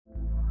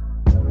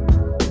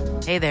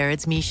Hey there,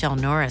 it's Michelle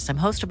Norris. I'm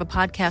host of a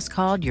podcast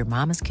called Your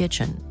Mama's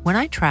Kitchen. When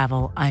I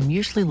travel, I'm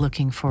usually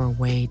looking for a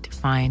way to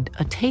find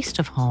a taste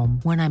of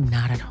home when I'm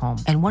not at home.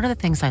 And one of the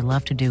things I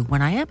love to do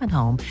when I am at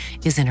home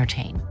is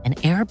entertain. And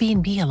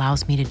Airbnb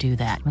allows me to do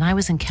that. When I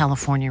was in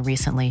California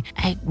recently,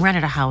 I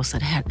rented a house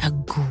that had a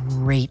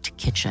great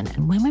kitchen.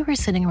 And when we were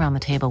sitting around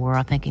the table, we were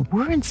all thinking,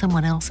 we're in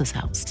someone else's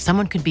house.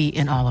 Someone could be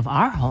in all of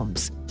our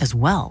homes as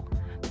well.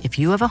 If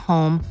you have a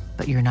home,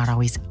 but you're not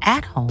always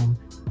at home,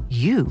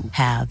 you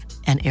have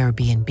an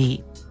Airbnb.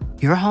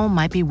 Your home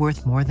might be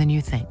worth more than you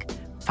think.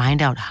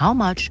 Find out how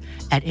much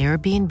at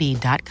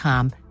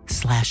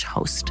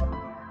airbnb.com/host.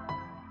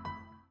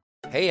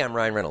 Hey, I'm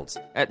Ryan Reynolds.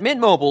 At Mint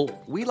Mobile,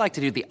 we like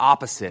to do the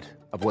opposite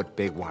of what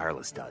Big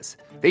Wireless does.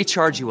 They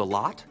charge you a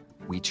lot,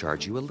 we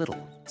charge you a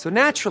little. So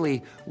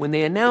naturally, when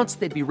they announced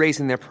they'd be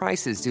raising their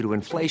prices due to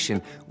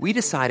inflation, we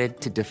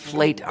decided to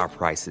deflate our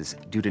prices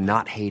due to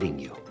not hating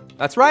you.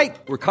 That's right.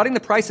 We're cutting the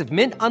price of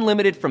Mint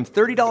Unlimited from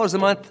 $30 a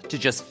month to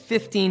just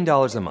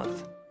 $15 a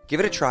month.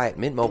 Give it a try at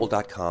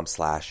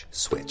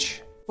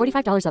mintmobile.com/switch.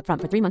 $45 up front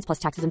for 3 months plus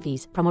taxes and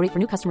fees. Promo rate for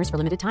new customers for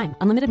limited time.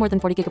 Unlimited more than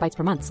 40 gigabytes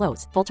per month.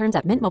 Slows full terms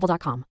at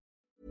mintmobile.com.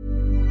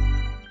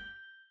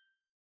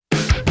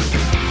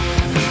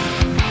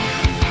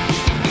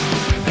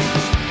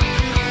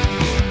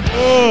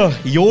 Oh,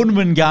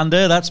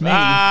 Jormungandr, that's me.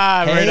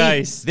 Very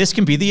nice. This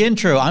can be the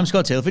intro. I'm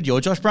Scott Tilford, you're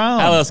Josh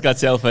Brown. Hello, Scott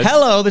Tilford.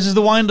 Hello, this is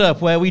the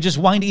wind-up where we just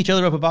wind each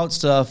other up about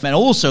stuff. And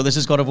also, this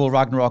is God of War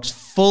Ragnarok's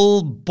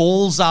full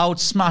balls out,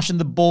 smashing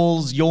the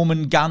balls,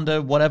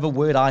 Jormungandr, whatever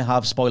word I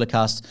have, spoiler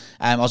cast.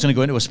 I was going to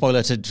go into a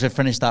spoiler to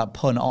finish that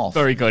pun off.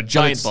 Very good.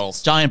 Giant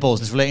balls. Giant balls.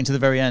 It's relating to the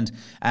very end.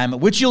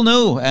 Which you'll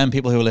know,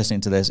 people who are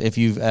listening to this, if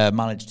you've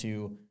managed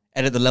to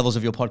edit the levels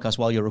of your podcast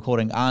while you're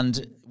recording.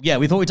 And yeah,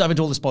 we thought we'd dive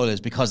into all the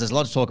spoilers because there's a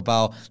lot to talk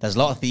about. There's a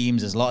lot of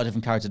themes. There's a lot of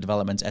different character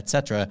developments,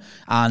 etc.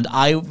 And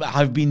I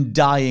have been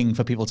dying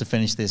for people to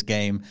finish this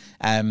game.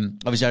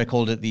 Obviously, I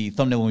called it the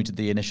thumbnail when we did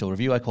the initial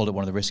review. I called it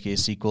one of the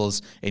riskiest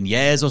sequels in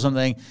years or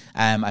something.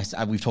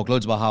 We've talked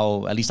loads about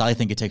how, at least I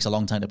think, it takes a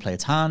long time to play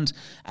its hand.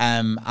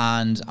 And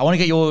I want to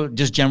get your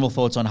just general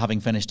thoughts on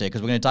having finished it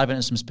because we're going to dive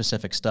into some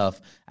specific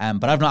stuff.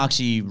 But I've not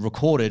actually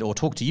recorded or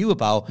talked to you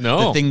about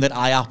the thing that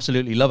I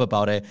absolutely love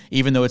about it,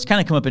 even though it's kind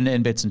of come up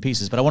in bits and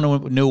pieces. But I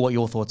want to know what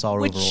your thoughts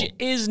are overall. Which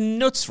is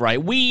nuts,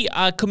 right? We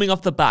are coming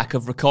off the back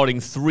of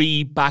recording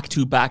 3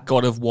 back-to-back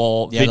God of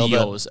War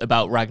videos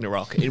about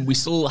Ragnarok. And we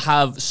still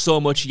have so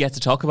much yet to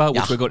talk about,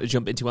 which we're going to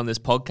jump into on this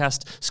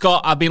podcast.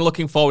 Scott, I've been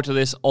looking forward to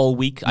this all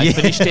week. I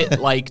finished it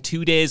like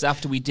 2 days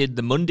after we did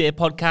the Monday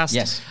podcast.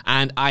 Yes.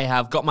 And I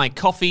have got my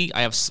coffee.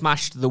 I have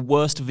smashed the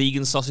worst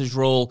vegan sausage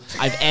roll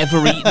I've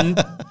ever eaten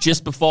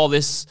just before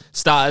this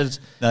started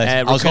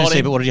I was going to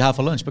say, but what did you have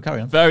for lunch? But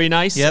carry on. Very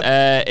nice.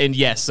 Yep. And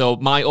yes, so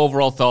my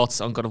overall thoughts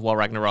on God of War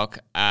Ragnarok.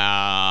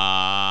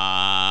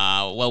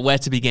 Well, where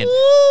to begin?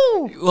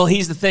 Woo! Well,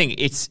 here's the thing.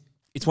 It's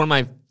one of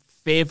my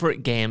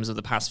favorite games of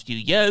the past few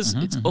years.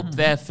 It's up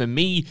there for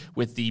me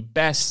with the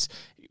best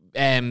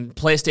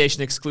PlayStation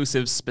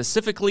exclusives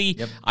specifically.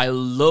 Yep. I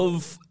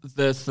love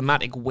the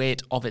thematic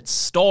weight of its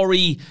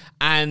story,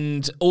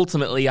 and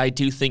ultimately I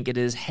do think it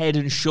is head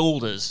and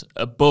shoulders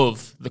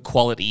above the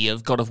quality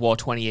of God of War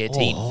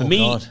 2018. For me,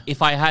 God.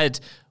 If I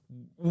had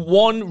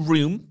one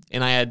room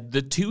and I had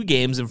the 2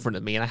 games in front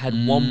of me and I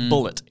had one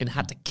bullet and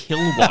had to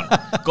kill one,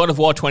 God of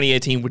War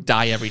 2018 would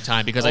die every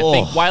time because I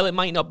think while it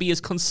might not be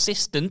as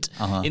consistent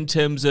in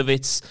terms of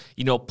its,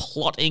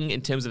 plotting,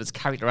 in terms of its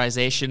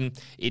characterization,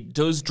 it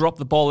does drop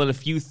the ball in a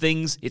few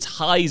things. Its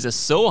highs are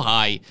so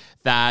high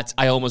that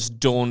I almost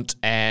don't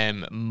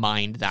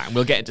mind that. And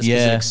we'll get into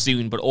specifics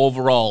soon, but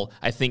overall,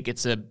 I think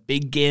it's a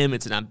big game.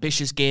 It's an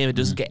ambitious game. It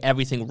doesn't get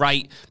everything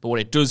right, but what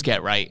it does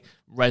get right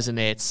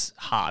resonates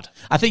hard.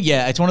 I think,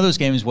 it's one of those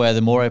games where the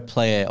more I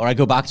play it, or I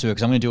go back to it,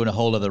 because I'm going to do a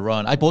whole other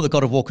run. I bought the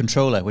God of War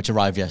controller, which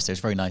arrived yesterday. It's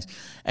very nice.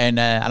 And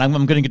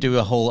I'm going to do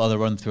a whole other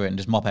run through it and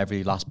just mop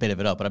every last bit of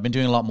it up. But I've been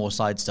doing a lot more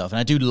side stuff. And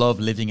I do love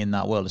living in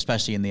that world,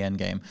 especially in the end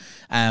game.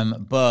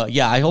 But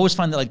yeah, I always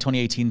find that like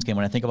 2018's game,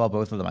 when I think about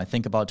both of them, I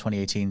think about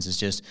 2018's as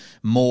just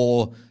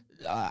more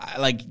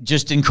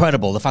just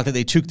incredible. The fact that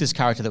they took this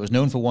character that was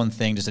known for one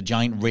thing, just a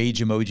giant rage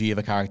emoji of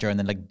a character, and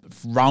then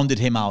rounded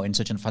him out in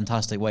such a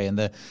fantastic way. And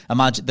the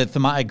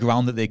thematic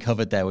ground that they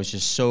covered there was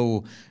just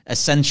so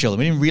essential.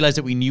 We didn't realize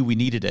that we knew we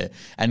needed it.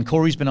 And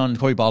Corey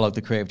Barlog,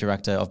 the creative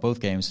director of both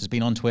games, has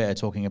been on Twitter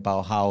talking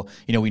about how,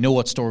 we know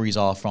what stories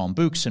are from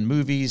books and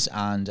movies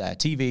and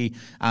TV,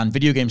 and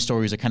video game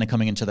stories are kind of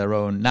coming into their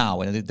own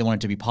now, and they want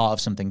it to be part of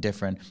something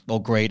different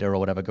or greater or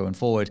whatever going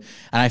forward.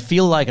 And I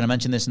feel like, and I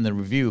mentioned this in the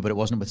review, but it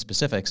wasn't with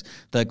specifics,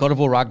 that God of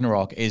War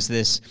Ragnarok is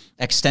this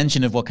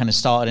extension of what kind of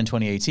started in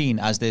 2018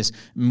 as this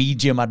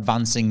medium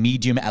advancing,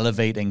 medium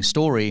elevating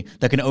story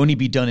that can only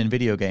be done in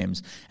video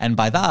games. And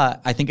by that,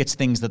 I think it's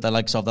things that the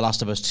likes of The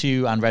Last of Us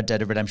 2 and Red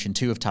Dead Redemption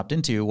 2 have tapped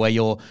into, where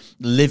you're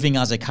living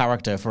as a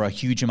character for a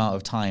huge amount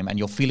of time and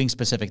you're feeling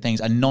specific things,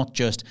 and not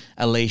just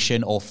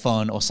elation or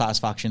fun or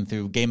satisfaction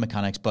through game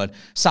mechanics, but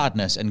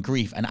sadness and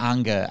grief and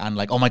anger and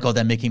oh my God,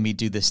 they're making me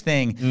do this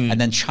thing, and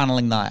then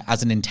channeling that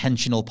as an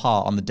intentional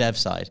part on the dev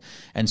side.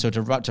 And so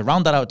to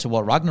round that out to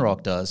what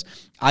Ragnarok does,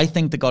 I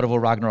think the God of War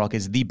Ragnarok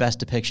is the best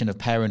depiction of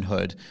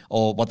parenthood,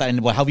 or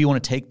however you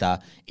want to take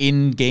that,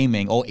 in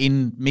gaming or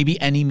in maybe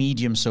any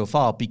medium so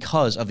far,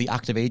 because of the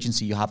active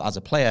agency you have as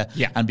a player,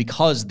 and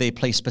because they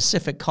play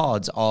specific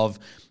cards of,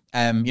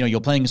 you're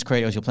playing as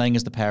Kratos, you're playing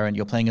as the parent,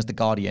 you're playing as the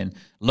guardian,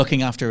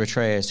 looking after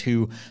Atreus,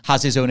 who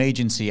has his own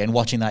agency, and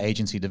watching that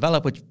agency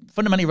develop, which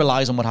fundamentally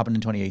relies on what happened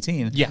in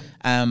 2018.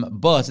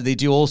 But they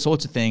do all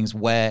sorts of things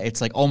where it's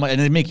like, and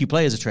they make you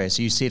play as Atreus,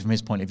 so you see it from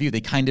his point of view. They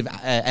kind of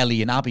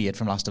Ellie and Abby it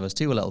from Last of Us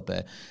 2 a little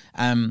bit.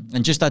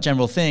 And just that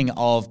general thing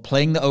of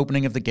playing the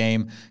opening of the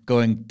game,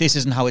 going, this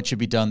isn't how it should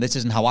be done, this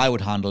isn't how I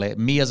would handle it.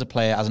 Me as a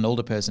player, as an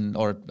older person,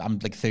 or I'm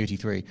like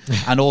 33,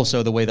 and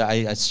also the way that I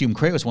assume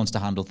Kratos wants to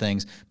handle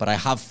things, but I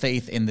have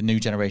faith in the new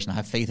generation, I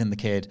have faith in the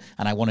kid,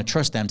 and I want to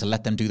trust them to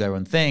let them do their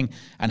own thing.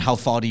 And how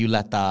far do you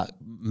let that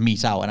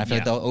meet out? And I feel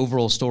like the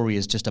overall story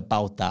is just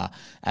about that,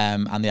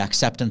 and the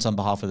acceptance on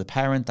behalf of the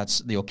parent.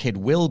 That's your kid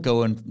will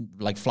go and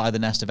like fly the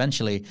nest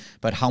eventually,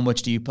 but how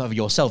much do you of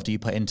yourself do you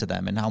put into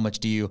them, and how much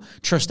do you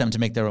trust them to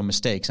make their own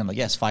mistakes? And like,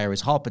 yes, fire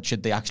is hot, but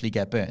should they actually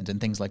get burned,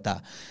 and things like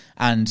that.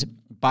 And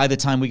by the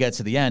time we get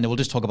to the end, and we'll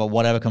just talk about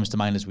whatever comes to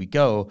mind as we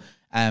go,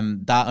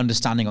 that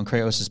understanding on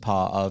Kratos'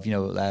 part of,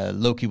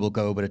 Loki will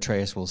go, but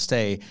Atreus will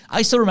stay.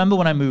 I still remember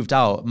when I moved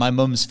out, my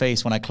mum's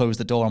face when I closed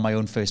the door on my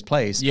own first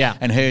place,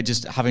 and her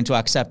just having to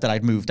accept that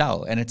I'd moved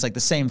out. And it's like the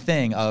same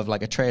thing of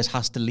like Atreus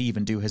has to leave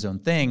and do his own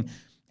thing,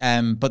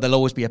 but there'll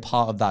always be a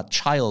part of that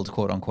child,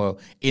 quote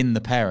unquote, in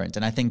the parent.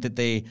 And I think that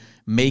they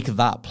make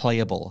that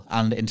playable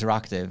and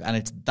interactive, and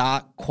it's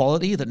that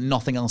quality that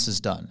nothing else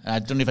has done. And I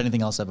don't know if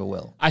anything else ever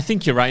will. I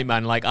think you're right,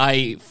 man. Like,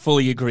 I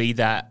fully agree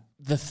that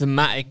the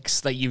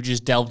thematics that you've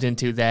just delved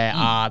into there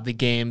are the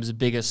game's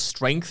biggest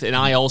strength. And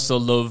I also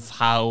love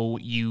how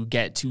you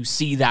get to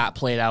see that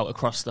played out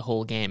across the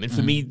whole game. And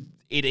for me,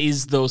 it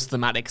is those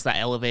thematics that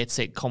elevates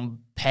it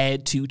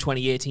compared to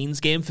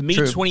 2018's game. For me,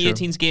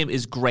 2018's game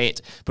is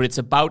great, but it's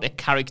about a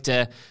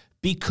character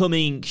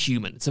becoming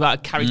human. It's about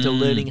a character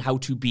learning how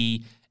to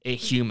be a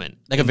human.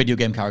 Like a video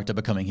game character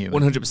becoming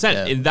human.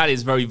 100%. And that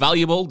is very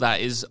valuable. That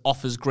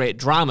offers great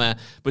drama.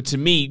 But to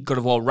me, God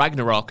of War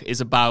Ragnarok is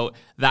about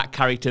that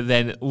character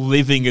then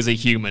living as a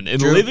human.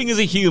 And living as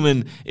a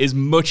human is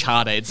much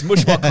harder. It's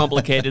much more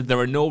complicated. There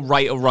are no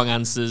right or wrong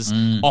answers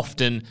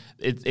often.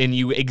 And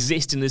you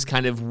exist in this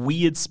kind of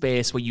weird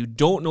space where you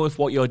don't know if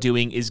what you're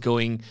doing is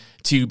going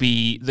to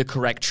be the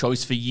correct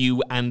choice for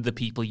you and the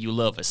people you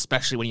love,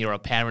 especially when you're a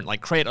parent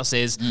like Kratos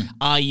is.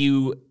 Are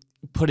you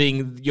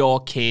putting your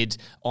kid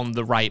on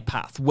the right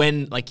path?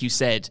 When, like you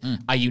said,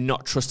 are you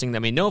not trusting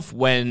them enough?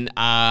 When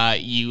are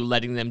you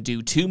letting them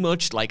do too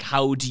much? Like,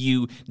 how do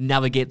you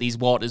navigate these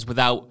waters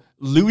without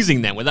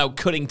losing them, without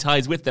cutting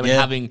ties with them and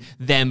having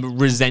them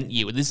resent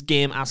you? This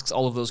game asks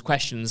all of those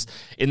questions,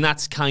 and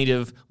that's kind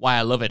of why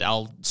I love it.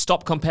 I'll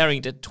stop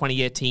comparing to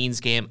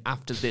 2018's game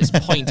after this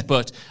point,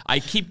 but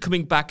I keep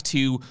coming back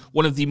to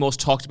one of the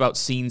most talked about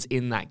scenes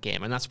in that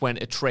game, and that's when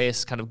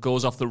Atreus kind of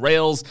goes off the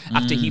rails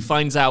after he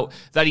finds out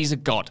that he's a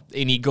god,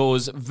 and he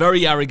goes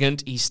very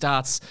arrogant. He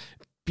starts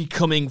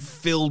becoming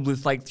filled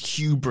with like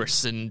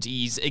hubris, and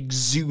he's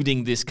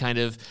exuding this kind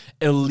of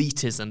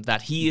elitism that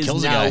he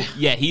is now.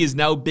 He is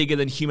now bigger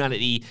than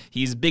humanity.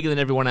 He's bigger than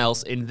everyone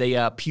else, and they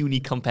are puny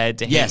compared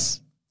to him.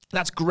 Yes,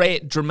 that's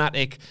great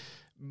dramatic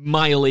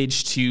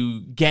mileage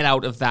to get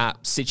out of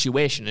that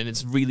situation, and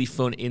it's really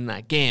fun in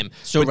that game.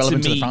 So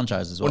relevant to the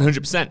franchise as well.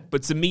 100%.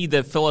 But to me,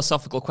 the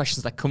philosophical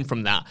questions that come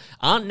from that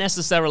aren't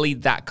necessarily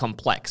that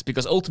complex,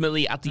 because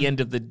ultimately, at the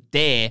end of the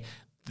day,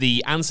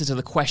 the answer to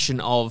the question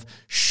of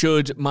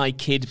should my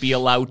kid be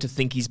allowed to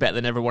think he's better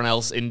than everyone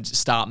else and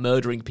start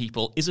murdering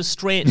people is a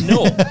straight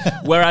no.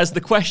 Whereas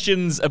the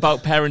questions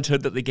about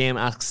parenthood that the game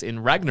asks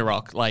in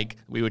Ragnarok, like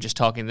we were just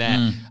talking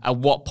there, at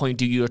what point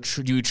do you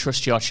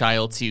trust your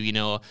child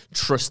to,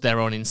 trust their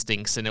own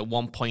instincts? And at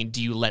one point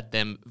do you let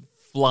them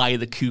fly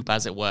the coop,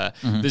 as it were?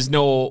 There's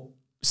no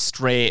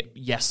straight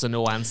yes or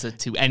no answer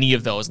to any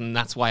of those, and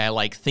that's why I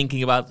like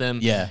thinking about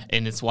them,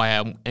 and it's why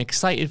I'm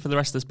excited for the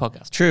rest of this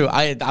podcast. True.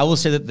 I will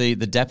say that the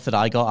depth that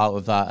I got out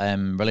of that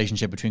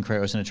relationship between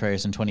Kratos and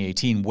Atreus in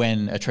 2018,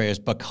 when Atreus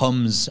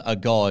becomes a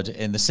god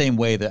in the same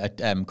way that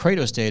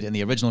Kratos did in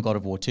the original God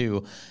of War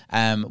 2,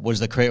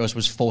 was that Kratos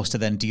was forced to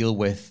then deal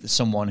with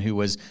someone who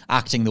was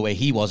acting the way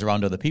he was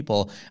around other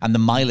people, and the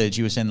mileage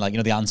you were saying, like,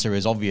 the answer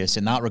is obvious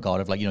in that regard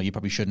of like, you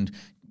probably shouldn't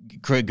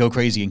go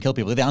crazy and kill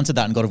people. They answered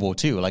that in God of War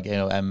 2. Like,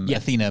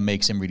 Athena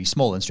makes him really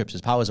small and strips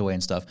his powers away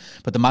and stuff.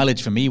 But the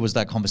mileage for me was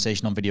that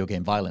conversation on video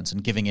game violence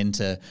and giving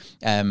into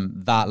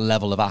that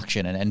level of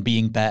action and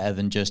being better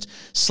than just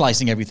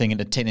slicing everything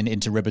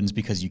into ribbons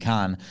because you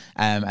can.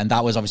 And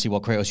that was obviously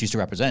what Kratos used to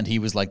represent. He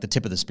was like the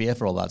tip of the spear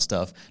for all that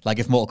stuff. Like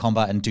if Mortal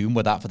Kombat and Doom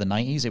were that for the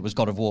 90s, it was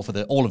God of War for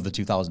all of the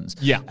 2000s.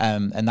 Yeah.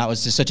 And that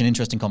was just such an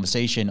interesting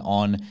conversation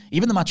on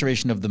even the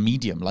maturation of the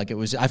medium. Like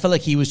I felt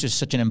like he was just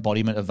such an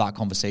embodiment of that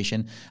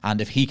conversation.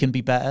 And if he can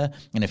be better,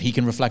 and if he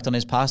can reflect on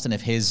his past, and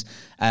if his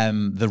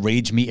the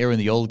rage meter in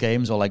the old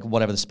games, or like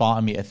whatever the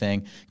Spartan meter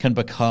thing, can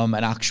become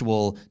an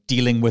actual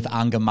dealing with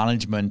anger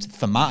management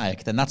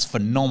thematic, then that's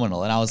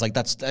phenomenal. And I was like,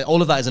 that's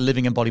all of that is a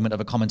living embodiment of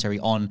a commentary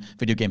on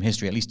video game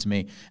history, at least to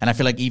me. And I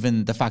feel like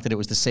even the fact that it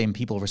was the same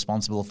people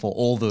responsible for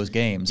all those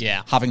games,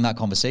 having that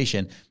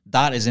conversation,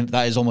 that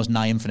is almost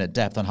nigh infinite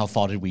depth on how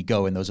far did we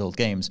go in those old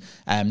games,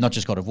 not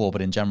just God of War,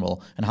 but in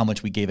general, and how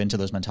much we gave into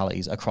those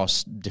mentalities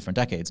across different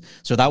decades.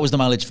 So that was the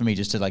mileage for me,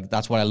 just to like,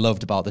 that's what I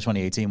loved about the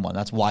 2018 one.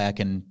 That's why I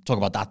can talk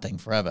about that thing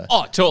forever.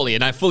 Oh, totally.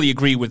 And I fully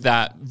agree with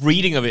that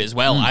reading of it as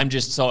well. I'm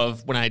just sort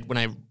of, when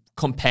I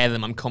compare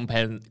them, I'm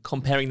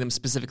comparing them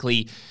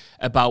specifically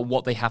about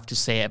what they have to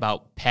say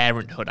about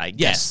parenthood, I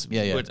guess.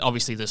 Yeah. But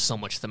obviously there's so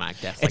much thematic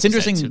depth. It's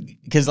interesting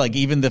because like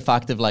even the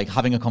fact of like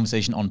having a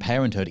conversation on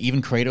parenthood,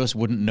 even Kratos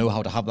wouldn't know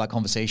how to have that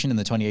conversation in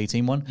the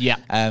 2018 one.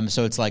 Yeah.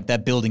 So it's like they're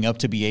building up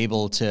to be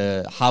able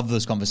to have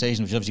those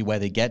conversations, which is obviously where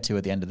they get to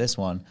at the end of this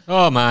one.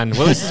 Oh man,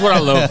 well this is what I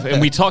love. And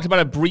we talked about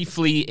it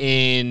briefly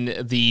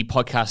in the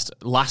podcast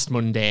last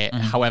Monday.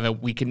 However,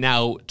 we can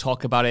now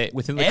talk about it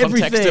within the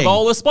context of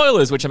all the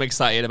spoilers, which I'm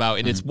excited about.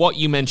 And it's what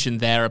you mentioned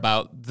there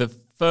about the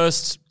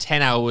first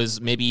 10 hours,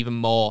 maybe even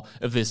more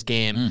of this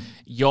game.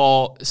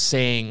 You're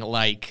saying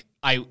like,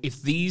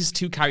 if these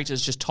two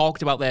characters just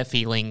talked about their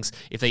feelings,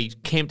 if they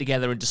came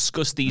together and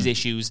discussed these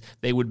issues,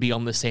 they would be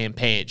on the same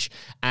page.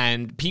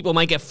 And people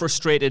might get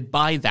frustrated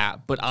by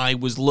that, but I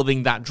was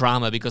loving that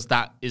drama because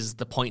that is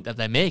the point that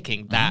they're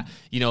making. That,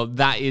 you know,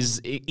 that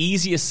is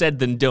easier said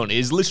than done. It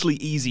is literally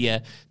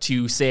easier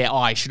to say, oh,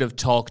 I should have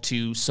talked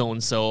to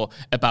so-and-so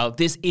about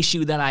this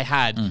issue that I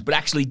had, but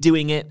actually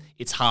doing it,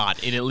 it's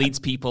hard. And it leads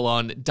people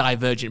on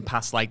divergent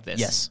paths like this.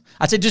 Yes.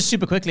 I'd say just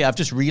super quickly, I've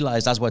just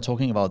realized as we're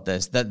talking about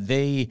this, that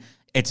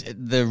it's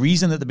the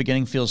reason that the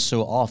beginning feels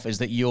so off is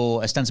that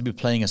you're ostensibly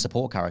playing a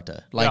support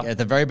character. Like at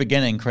the very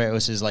beginning,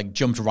 Kratos is like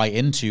jumped right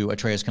into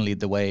Atreus can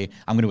lead the way.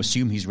 I'm going to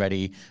assume he's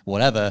ready,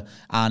 whatever.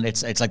 And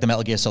it's like the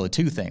Metal Gear Solid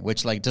 2 thing,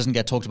 which like doesn't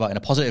get talked about in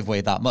a positive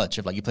way that much.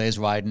 Of like you play as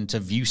Raiden to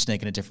view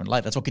Snake in a different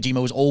light. That's what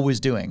Kojima was always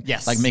doing.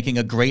 Yes, like making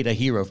a greater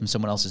hero from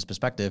someone else's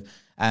perspective.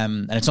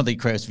 And it's not that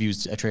Kratos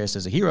views Atreus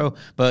as a hero,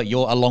 but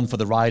you're along for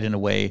the ride in a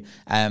way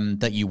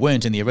that you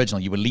weren't in the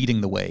original. You were leading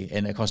the way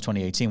across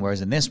 2018.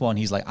 Whereas in this one,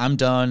 he's like, I'm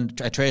done.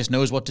 Atreus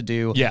knows what to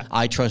do. Yeah.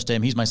 I trust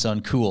him. He's my son.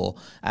 Cool.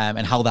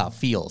 And how that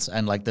feels,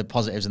 and like the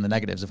positives and the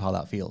negatives of how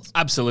that feels.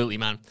 Absolutely,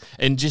 man.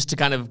 And just to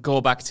kind of go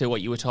back to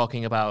what you were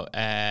talking about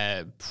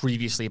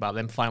previously about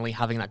them finally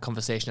having that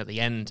conversation at the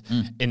end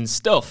and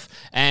stuff.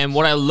 And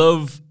what I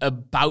love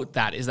about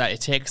that is that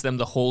it takes them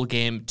the whole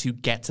game to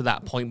get to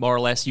that point, more or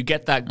less. You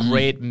get that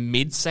great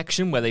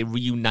mid-section where they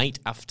reunite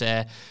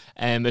after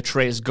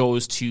Atreus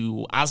goes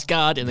to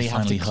Asgard and they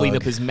have to clean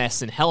up his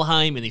mess in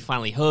Helheim, and they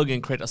finally hug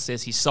and Kratos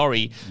says he's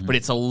sorry, but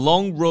it's a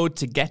long road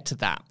to get to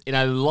that. And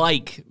I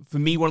like, for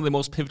me, one of the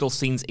most pivotal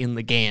scenes in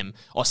the game,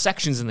 or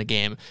sections in the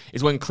game,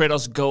 is when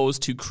Kratos goes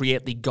to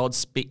create the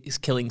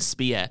god-killing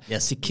spear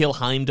to kill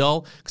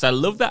Heimdall, because I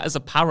love that as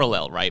a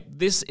parallel, right?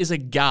 This is a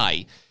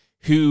guy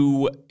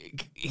who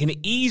can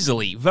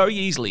very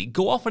easily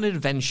go off on an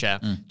adventure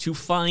to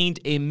find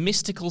a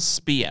mystical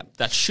spear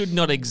that should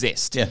not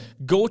exist.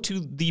 Go to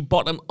the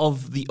bottom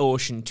of the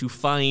ocean to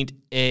find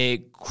a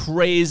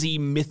crazy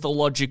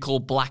mythological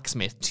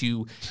blacksmith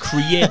to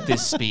create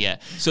this spear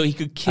so he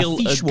could kill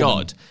a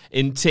god.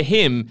 And to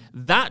him,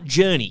 that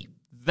journey,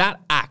 that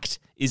act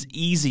is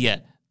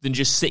easier than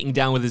just sitting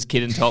down with his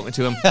kid and talking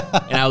to him.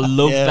 And I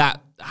love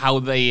that, how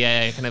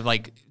they kind of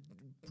like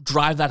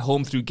drive that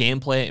home through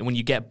gameplay. And when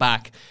you get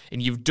back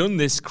and you've done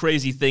this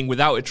crazy thing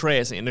without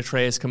Atreus, and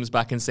Atreus comes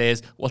back and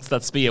says, what's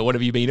that spear? What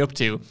have you been up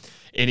to?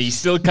 And he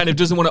still kind of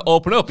doesn't want to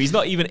open up. He's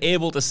not even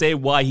able to say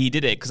why he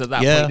did it, because at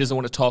that point he doesn't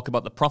want to talk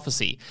about the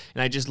prophecy.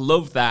 And I just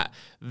love that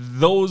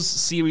those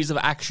series of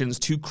actions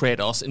to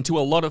Kratos and to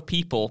a lot of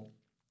people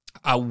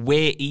are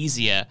way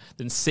easier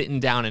than sitting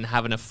down and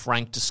having a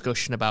frank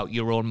discussion about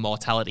your own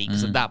mortality.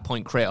 Because at that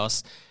point,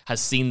 Kratos has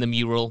seen the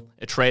mural,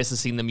 Atreus has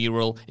seen the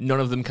mural, none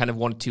of them kind of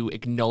want to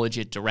acknowledge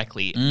it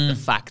directly, the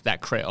fact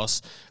that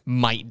Kratos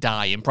might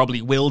die and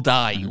probably will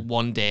die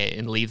one day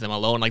and leave them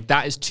alone. Like,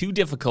 that is too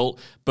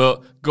difficult,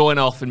 but going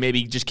off and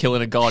maybe just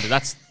killing a god,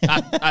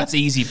 that's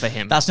easy for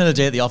him. That's another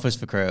day at the office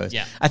for Kratos.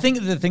 Yeah. I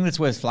think the thing that's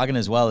worth flagging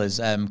as well is,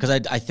 because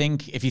I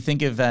think if you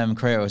think of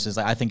Kratos as,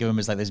 like, I think of him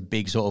as like this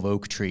big sort of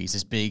oak tree,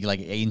 this big, like,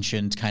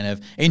 ancient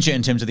in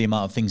terms of the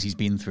amount of things he's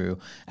been through,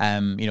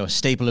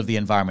 staple of the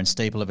environment,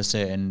 staple of a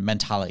certain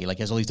mentality. Like,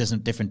 he has all these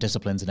different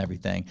disciplines and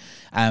everything.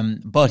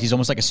 But he's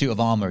almost like a suit of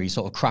armor. He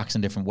sort of cracks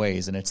in different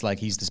ways. And it's like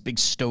he's this big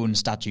stone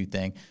statue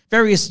thing.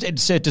 Very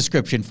insert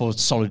description for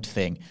solid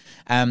thing.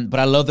 But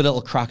I love the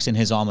little cracks in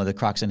his armor, the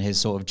cracks in his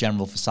sort of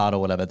general facade or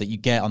whatever that you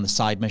get on the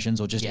side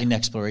missions or just in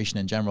exploration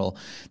in general.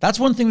 That's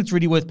one thing that's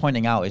really worth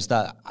pointing out, is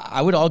that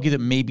I would argue that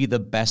maybe the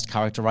best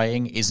character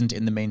writing isn't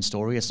in the main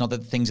story. It's not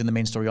that things in the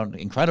main story aren't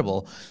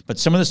incredible, but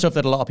some of the stuff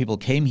that a lot of people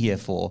came here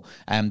for,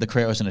 the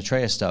Kratos and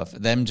Atreus stuff,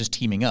 them just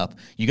teaming up,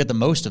 you get the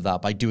most most of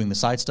that by doing the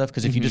side stuff.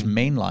 Because if you just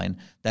mainline,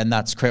 then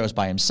that's Kratos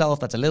by himself.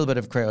 That's a little bit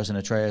of Kratos and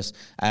Atreus.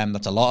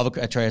 That's a lot of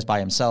Atreus by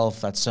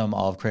himself. That's some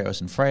of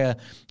Kratos and Freya.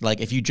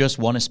 Like, if you just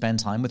want to spend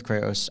time with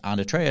Kratos and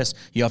Atreus,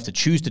 you have to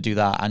choose to do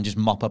that and just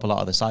mop up a lot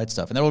of the side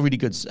stuff. And they're all really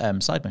good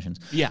side missions.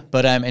 Yeah.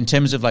 But in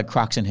terms of like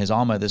cracks in his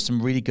armor, there's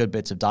some really good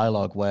bits of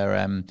dialogue where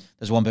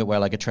there's one bit where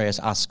like Atreus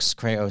asks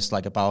Kratos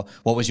like about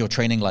what was your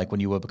training like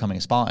when you were becoming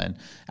a Spartan.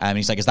 And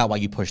he's like, is that why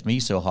you pushed me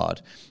so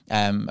hard?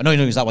 No,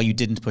 is that why you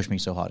didn't push me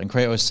so hard? And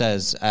Kratos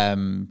says,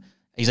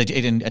 he's like,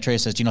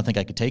 Atreus says, do you not think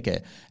I could take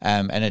it?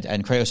 And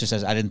Kratos just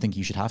says, I didn't think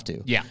you should have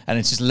to. Yeah. And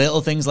it's just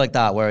little things like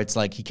that where it's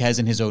like he cares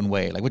in his own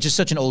way, like, which is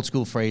such an old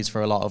school phrase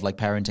for a lot of like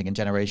parenting and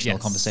generational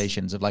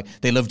conversations of like,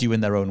 they loved you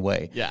in their own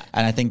way. Yeah.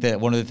 And I think that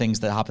one of the things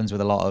that happens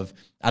with a lot of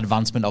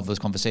advancement of those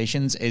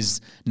conversations is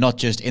not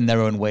just in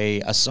their own way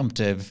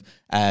assumptive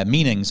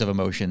meanings of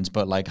emotions,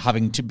 but like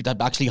having to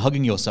actually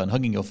hugging your son,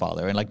 hugging your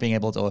father, and like being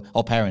able to,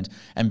 or parent,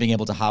 and being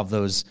able to have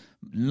those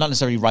not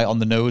necessarily right on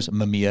the nose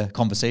Mamiya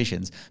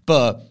conversations,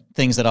 but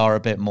things that are a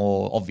bit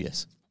more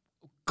obvious.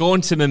 Go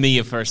on to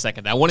Mamiya for a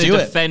second. I want to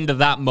defend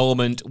that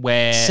moment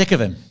where... Sick of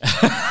him.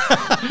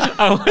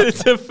 I want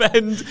to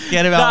defend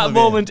that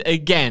moment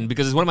again,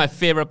 because it's one of my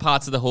favorite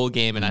parts of the whole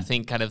game, and I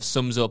think kind of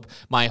sums up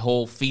my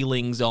whole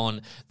feelings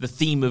on the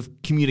theme of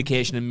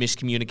communication and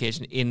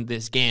miscommunication in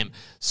this game.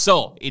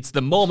 So, it's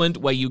the moment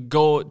where you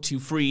go to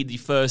free the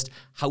first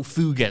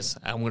Haufugas,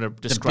 I'm going to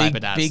describe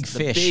it as. Big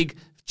fish. Big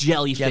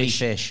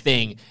jellyfish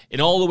thing. And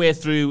all the way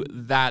through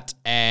that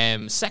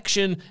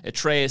section,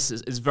 Atreus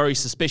is very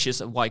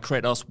suspicious of why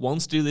Kratos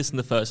wants to do this in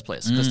the first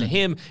place. Because to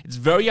him, it's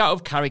very out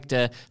of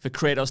character for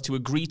Kratos to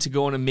agree to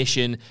go on a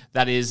mission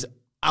that is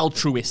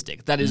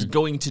altruistic, that is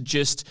going to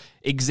just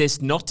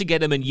exist not to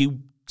get him a new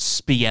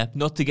spear,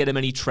 not to get him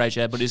any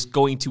treasure, but is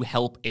going to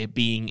help a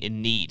being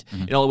in need.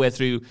 And all the way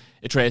through,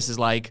 Atreus is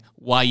like,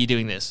 why are you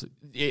doing this?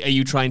 Are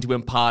you trying to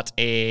impart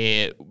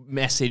a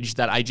message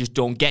that I just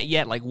don't get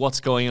yet? Like, what's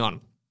going on?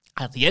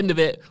 At the end of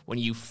it, when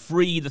you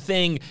free the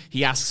thing,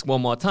 he asks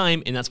one more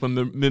time, and that's when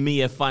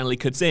Mamiya finally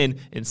cuts in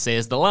and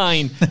says the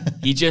line,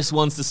 he just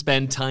wants to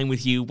spend time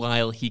with you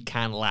while he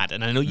can, lad.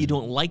 And I know you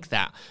don't like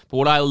that, but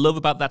what I love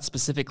about that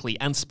specifically,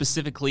 and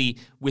specifically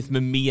with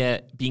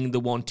Mamiya being the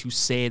one to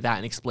say that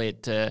and explain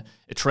it to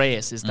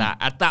Atreus, is that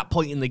at that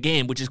point in the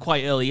game, which is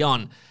quite early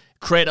on,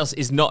 Kratos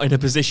is not in a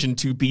position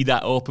to be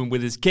that open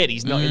with his kid.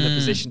 He's not in the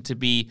position to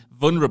be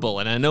vulnerable.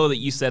 And I know that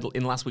you said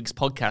in last week's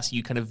podcast,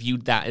 you kind of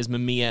viewed that as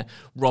Mamiya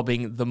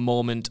robbing the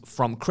moment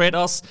from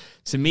Kratos.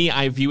 To me,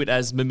 I view it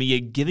as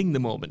Mamiya giving the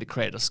moment to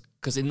Kratos,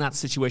 because in that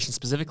situation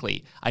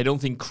specifically, I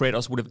don't think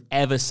Kratos would have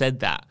ever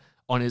said that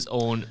on his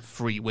own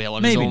free will,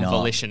 on his own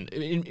volition,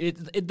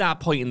 at that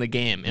point in the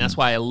game. And that's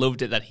why I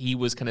loved it, that he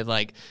was kind of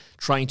like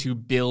trying to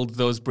build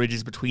those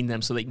bridges between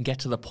them so they can get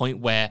to the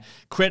point where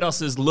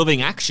Kratos'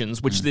 loving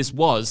actions, which this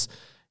was,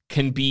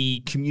 can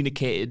be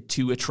communicated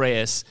to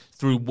Atreus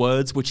through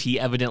words, which he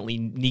evidently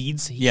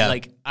needs.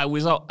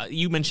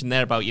 You mentioned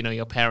there about,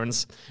 your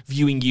parents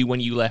viewing you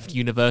when you left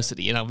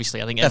university, and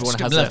obviously I think everyone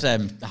has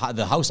left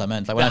the house. I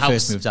meant like when I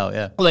first moved out.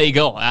 Yeah. Well, there you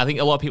go. I think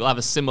a lot of people have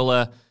a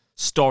similar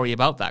story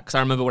about that, because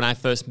I remember when I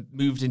first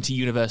moved into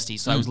university,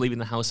 so I was leaving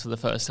the house for the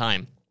first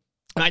time.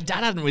 And my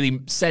dad hadn't really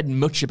said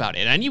much about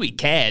it. I knew he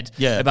cared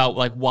about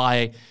like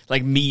why,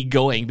 like me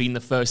going, being the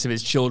first of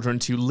his children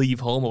to leave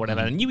home or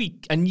whatever. I knew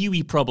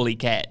he probably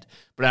cared.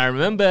 But I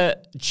remember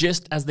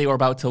just as they were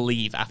about to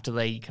leave, after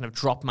they kind of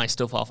dropped my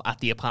stuff off at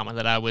the apartment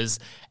that I was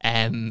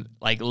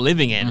like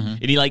living in,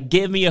 and he like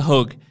gave me a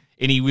hug,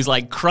 and he was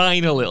like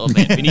crying a little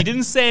bit, and he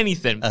didn't say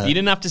anything. He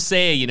didn't have to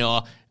say,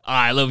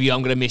 I love you,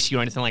 I'm going to miss you,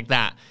 or anything like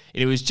that.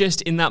 And it was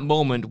just in that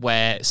moment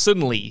where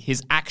suddenly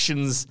his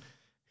actions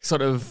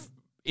sort of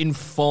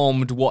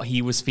informed what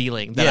he was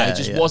feeling that I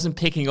just wasn't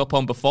picking up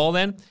on before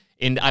then.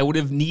 And I would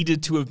have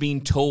needed to have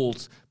been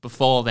told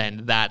before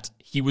then that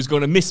he was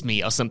going to miss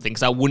me or something,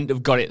 because I wouldn't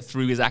have got it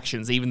through his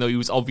actions, even though he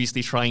was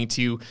obviously trying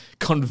to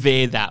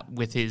convey that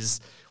with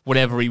his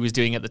whatever he was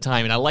doing at the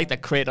time. And I like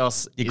that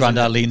Kratos... Your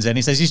granddad leans in,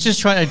 he says, he's just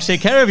trying to take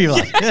care of you,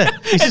 lad.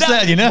 He's just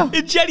letting you know.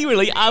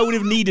 Genuinely, I would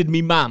have needed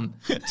me mum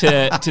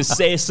to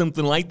say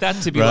something like that,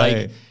 to be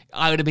like...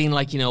 I would have been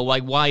like,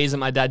 why isn't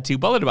my dad too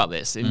bothered about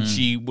this? And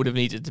she would have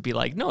needed to be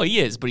like, no, he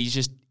is, but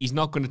he's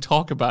not going to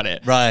talk about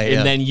it. Right.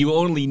 And then you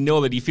only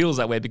know that he feels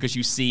that way because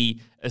you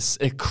see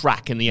a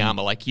crack in the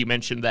armor, like you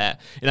mentioned there.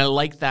 And I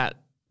like that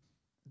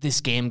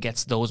this game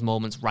gets those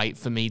moments right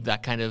for me,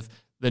 that kind of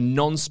the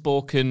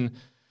non-spoken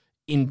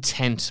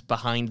intent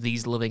behind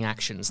these loving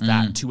actions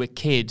that to a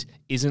kid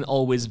isn't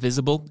always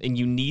visible. And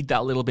you need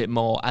that little bit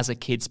more as a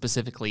kid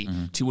specifically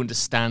to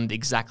understand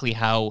exactly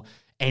how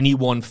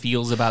anyone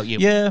feels about you.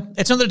 Yeah,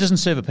 it's not that it doesn't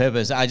serve a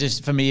purpose.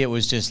 For me, it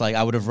was just like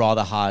I would have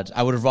rather had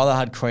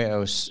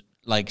Kratos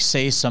like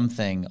say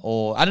something,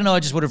 or I don't know, I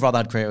just would have rather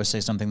had Kratos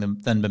say something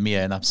than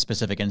Mimir in that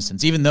specific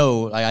instance, even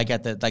though I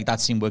get that like that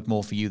scene worked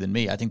more for you than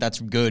me. I think that's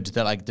good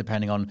that like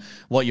depending on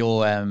what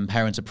your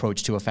parents'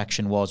 approach to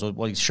affection was, or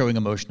what showing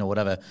emotion or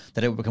whatever,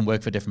 that it can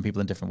work for different people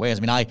in different ways.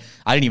 I mean, I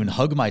didn't even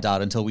hug my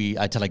dad until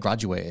I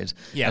graduated,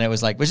 and it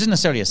was like, which isn't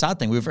necessarily a sad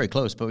thing, we were very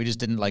close, but we just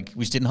didn't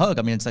hug.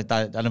 I mean, it's like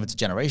that, I don't know if it's a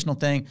generational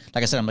thing.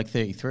 Like I said, I'm like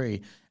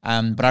 33.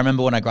 But I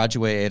remember when I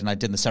graduated and I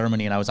did the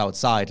ceremony and I was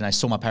outside and I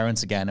saw my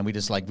parents again and we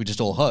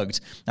just all hugged,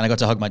 and I got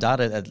to hug my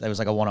dad. It was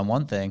like a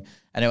one-on-one thing.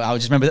 And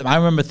I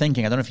remember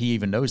thinking, I don't know if he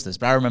even knows this,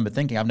 but I remember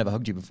thinking, I've never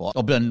hugged you before.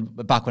 Or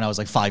back when I was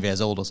like 5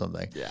 years old or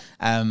something.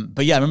 Yeah.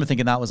 But yeah, I remember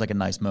thinking that was like a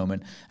nice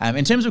moment.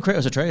 In terms of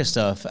Kratos Atreus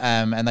stuff,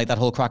 and like that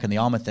whole crack in the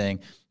armor thing,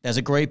 there's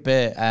a great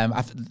bit.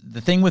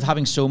 The thing with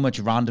having so much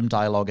random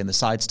dialogue in the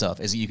side stuff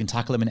is that you can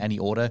tackle them in any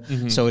order.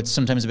 Mm-hmm. So it's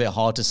sometimes a bit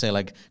hard to say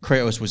like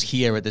Kratos was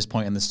here at this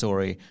point in the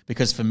story,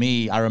 because for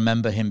me, I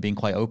remember him being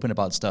quite open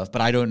about stuff,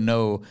 but I don't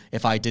know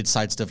if I did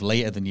side stuff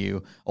later than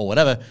you or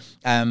whatever.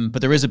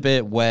 But there is a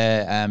bit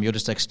where you're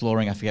just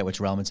exploring, I forget which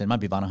realm it's in, it might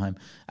be Vanaheim,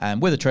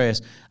 with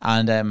Atreus.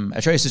 And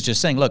Atreus is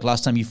just saying, look,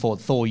 last time you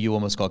fought Thor, you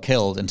almost got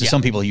killed. And to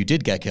some people, you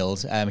did get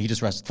killed. He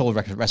just Thor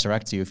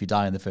resurrects you if you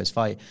die in the first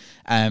fight.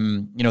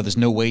 There's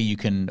no way you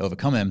can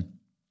overcome him.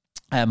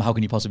 How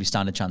can you possibly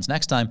stand a chance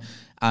next time?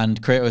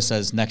 And Kratos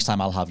says, next time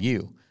I'll have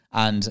you.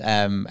 And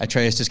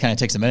Atreus just kind of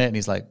takes a minute and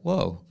he's like,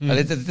 whoa,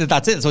 that's it,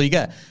 that's all you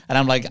get. And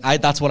I'm like,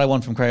 that's what I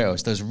want from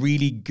Kratos. There's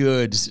really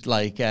good,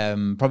 like,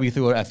 probably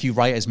through a few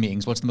writers'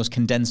 meetings, what's the most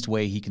condensed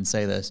way he can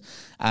say this?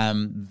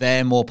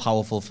 They're more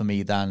powerful for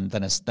me than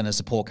a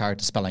support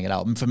character spelling it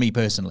out, and for me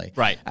personally.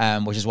 Right.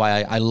 Which is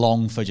why I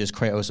long for just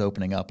Kratos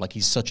opening up. Like,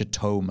 he's such a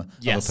tome of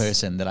a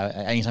person that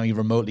anytime he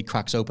remotely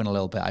cracks open a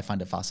little bit, I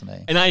find it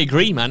fascinating. And I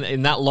agree, man.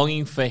 And that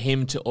longing for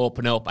him to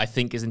open up, I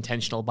think, is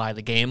intentional by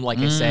the game. Like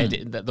I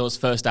said, that those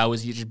first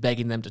hours, you're just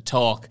begging them to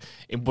talk.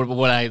 But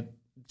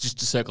just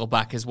to circle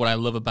back, is what I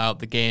love about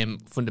the game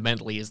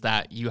fundamentally is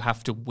that you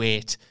have to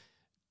wait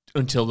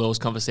until those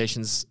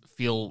conversations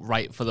feel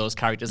right for those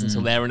characters,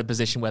 until they're in a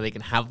position where they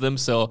can have them.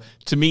 So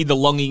to me, the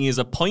longing is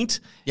a point.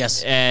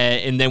 Yes.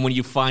 And then when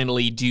you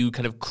finally do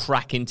kind of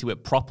crack into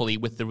it properly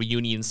with the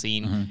reunion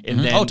scene, and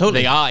then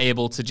they are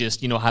able to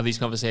just, have these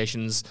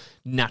conversations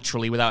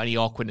naturally without any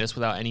awkwardness,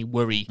 without any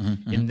worry.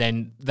 And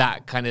then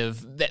that kind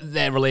of,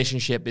 their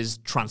relationship is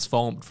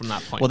transformed from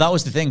that point. Well, that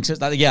was the thing.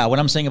 When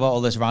I'm saying about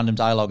all this random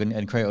dialogue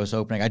and Kratos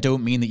opening, I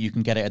don't mean that you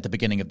can get it at the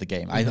beginning of the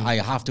game. I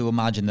have to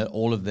imagine that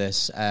all of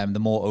this, the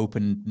more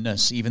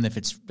openness, even if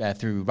it's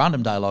through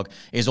random dialogue,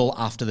 is all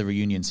after the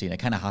reunion scene. It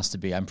kind of has to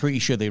be. I'm pretty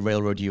sure they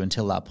railroad you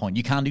until that point.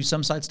 You can do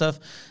some side stuff,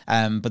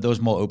 but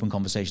those more open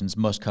conversations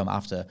must come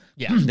after.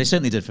 Yeah. They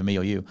certainly did for me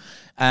or you.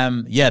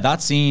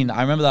 That scene,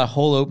 I remember that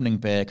whole opening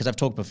bit, because I've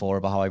talked before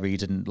about how I really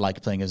didn't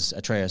like playing as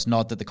Atreus.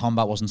 Not that the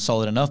combat wasn't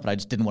solid enough, but I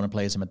just didn't want to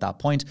play as him at that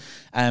point.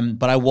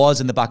 But I was,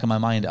 in the back of my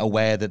mind,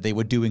 aware that they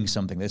were doing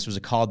something. This was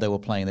a card they were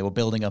playing. They were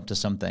building up to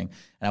something.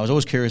 And I was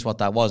always curious what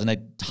that was. And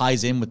it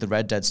ties in with the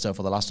Red Dead stuff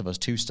or the Last of Us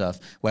 2 stuff,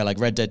 where like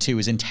Red Dead 2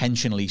 is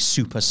intentionally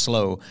super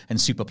slow and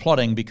super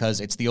plotting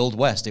because it's the Old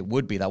West. It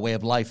would be. That way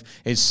of life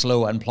is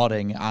slow and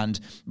plotting, and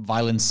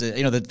violence,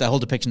 the whole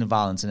depiction of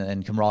violence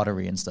and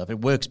camaraderie and stuff. It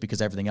works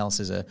because everything else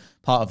is a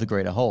part of the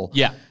greater whole.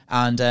 Yeah.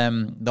 And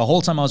the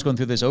whole time I was going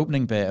through this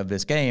opening bit of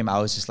this game, I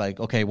was just like,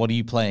 okay, what are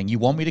you playing? You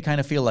want me to kind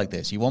of feel like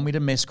this. You want me to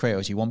miss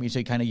Kratos. You want me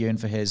to kind of yearn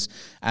for his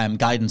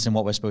guidance in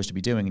what we're supposed to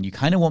be doing. And you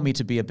kind of want me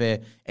to be a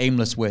bit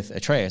aimless with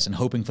Atreus and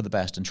hoping for the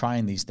best and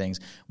trying these things.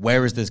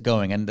 Where is this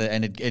going? And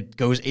it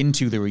goes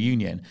into the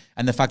reunion.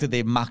 And the fact that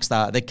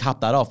they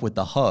capped that off with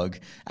the hug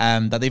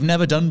that they've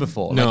never done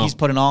before. No. Like, he's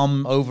put an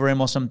arm over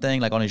him or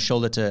something, like on his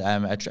shoulder to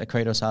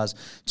Kratos has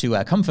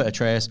to comfort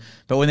Atreus.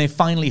 But when they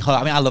finally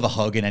hug, I mean, I love a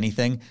hug in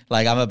anything.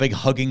 Like, I'm a big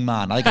hugging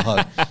man. I like a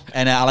hug.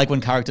 And I like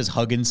when characters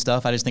hug and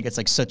stuff. I just think it's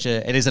like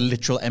it is a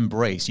literal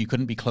embrace. You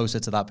couldn't be closer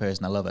to that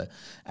person. I love it.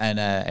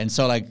 And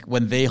so like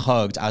when they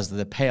hugged as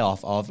the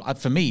payoff of,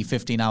 for me,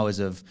 15 hours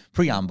of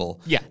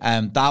preamble,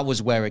 that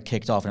was where it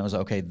kicked off. And it was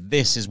like, okay,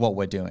 this is what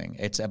we're doing.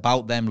 It's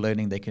about them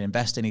learning they can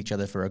invest in each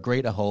other for a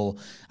greater whole.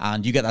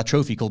 And you get that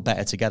trophy called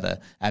Better Together.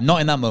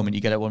 Not in that moment.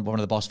 You get it one of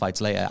the boss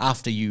fights later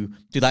after you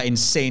do that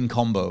insane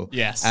combo.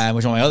 Yes.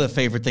 Which is one of my other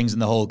favorite things in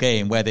the whole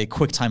game, where they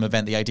quick time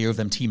event the idea of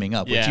them teaming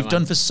up, which you've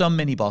done for some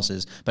mini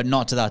bosses, but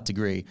not to that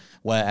degree,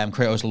 where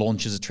Kratos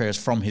launches Atreus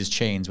from his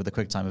chains with a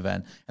quick time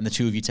event, and the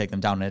two of you take them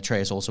down, and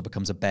Atreus also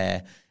becomes a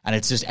bear, and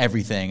it's just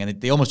everything. And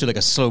they almost do like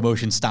a slow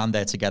motion stand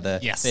there together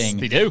thing.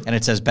 They do. And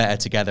it says Better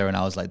Together, and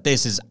I was like,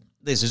 this is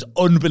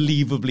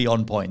unbelievably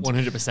on point.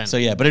 100%. So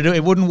yeah, but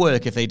it wouldn't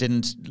work if they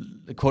didn't,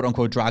 quote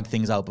unquote, drag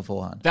things out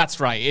beforehand. That's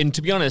right. And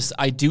to be honest,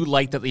 I do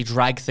like that they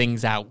drag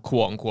things out,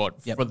 quote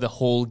unquote, for the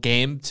whole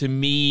game. To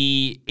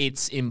me,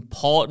 it's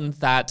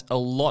important that a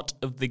lot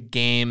of the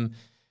game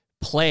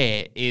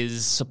play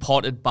is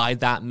supported by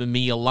that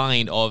Mimir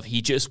line of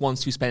he just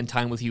wants to spend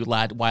time with you,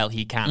 lad, while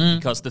he can.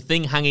 Because the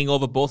thing hanging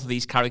over both of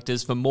these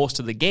characters for most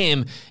of the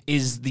game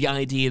is the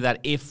idea that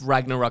if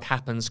Ragnarok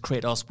happens,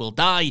 Kratos will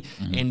die,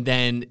 and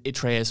then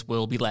Atreus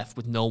will be left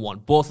with no one.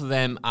 Both of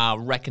them are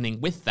reckoning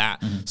with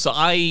that. So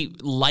I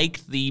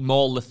liked the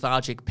more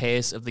lethargic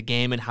pace of the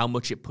game and how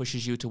much it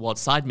pushes you towards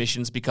side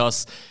missions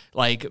because,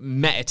 like,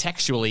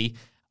 metatextually,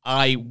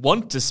 I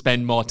want to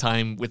spend more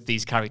time with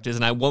these characters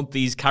and I want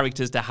these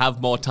characters to have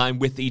more time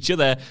with each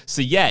other.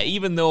 So yeah,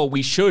 even though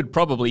we should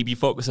probably be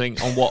focusing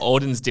on what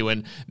Odin's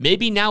doing,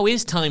 maybe now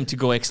is time to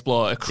go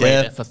explore a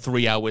crater for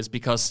 3 hours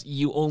because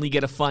you only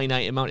get a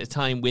finite amount of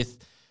time with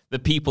the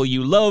people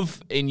you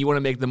love, and you want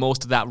to make the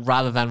most of that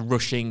rather than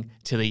rushing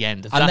to the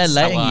end. And they're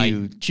letting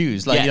you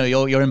choose. Like, you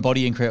know, you're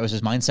embodying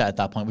Kratos' mindset at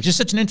that point, which is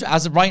such an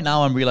as of right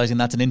now, I'm realizing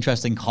that's an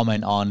interesting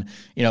comment on,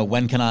 you know,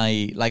 when can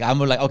I, like, I'm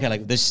like, okay,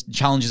 like, this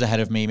challenge is ahead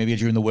of me, maybe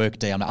during the work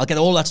day. I'll get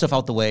all that stuff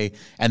out the way,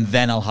 and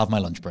then I'll have my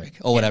lunch break,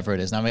 or whatever it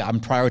is. And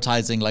I'm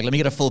prioritizing, like, let me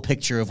get a full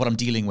picture of what I'm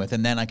dealing with,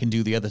 and then I can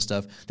do the other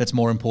stuff that's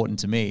more important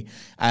to me.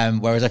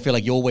 Whereas I feel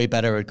like you're way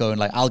better at going,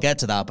 like, I'll get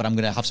to that, but I'm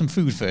going to have some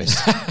food first,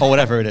 or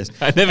whatever it is.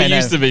 I never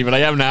used to be, but I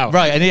am now.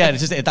 Right, and yeah,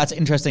 it's just that's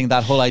interesting,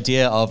 that whole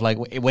idea of, like,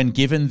 when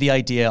given the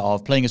idea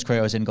of playing as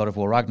Kratos in God of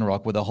War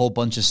Ragnarok with a whole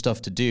bunch of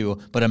stuff to do,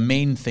 but a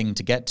main thing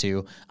to get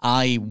to,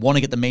 I want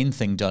to get the main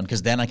thing done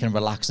because then I can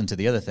relax into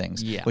the other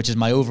things, which is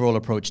my overall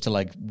approach to,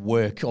 like,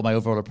 work, or my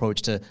overall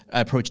approach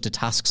to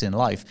tasks in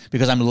life,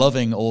 because I'm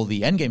loving all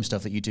the endgame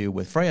stuff that you do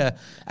with Freya,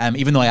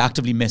 even though I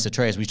actively miss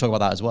Atreus. We talk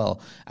about that as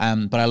well,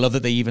 but I love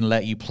that they even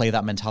let you play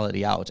that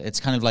mentality out. It's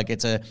kind of like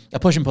it's a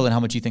push and pull in how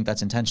much you think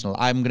that's intentional.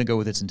 I'm going to go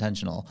with it's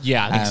intentional.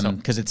 Yeah, I think so.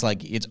 Because it's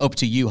like, it's up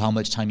to you how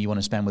much time you want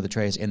to spend with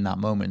Atreus in that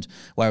moment.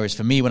 Whereas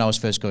for me, when I was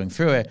first going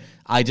through it,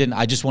 I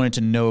just wanted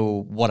to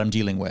know what I'm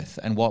dealing with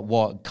and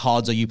what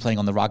cards are you playing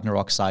on the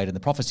Ragnarok side and the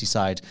prophecy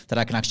side that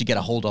I can actually get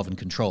a hold of and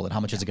control, and how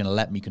much is it going to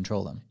let me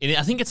control them. And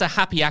I think it's a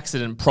happy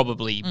accident,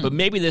 probably, but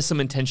maybe there's some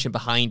intention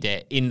behind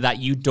it in that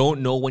you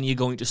don't know when you're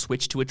going to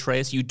switch to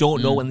Atreus. You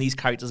don't know when these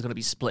characters are going to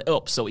be split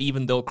up. So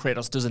even though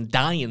Kratos doesn't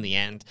die in the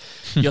end,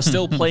 you're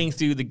still playing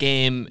through the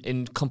game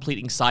and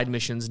completing side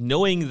missions,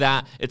 knowing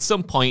that at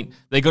some point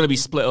they're going to be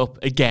split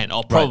up again,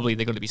 or probably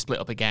they're going to be split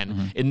up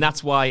again. And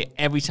that's why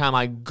every time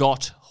I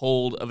got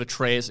hold of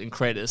Atreus and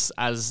Kratos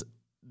as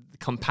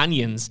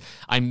companions,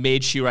 I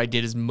made sure I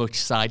did as much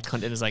side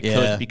content as I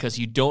could, because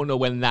you don't know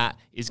when that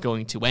is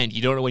going to end.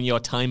 You don't know when your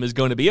time is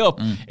going to be up.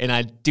 And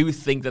I do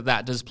think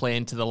that does play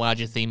into the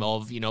larger theme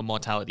of, you know,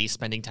 mortality,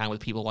 spending time with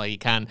people while you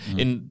can.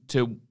 And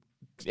to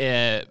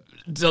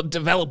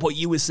develop what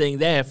you were saying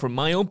there from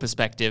my own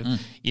perspective,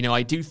 you know,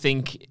 I do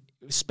think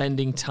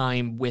spending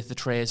time with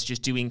Atreus,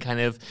 just doing kind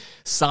of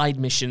side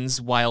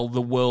missions while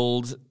the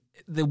world's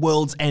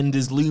end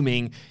is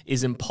looming,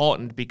 is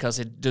important, because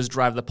it does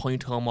drive the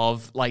point home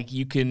of, like,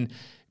 you can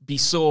be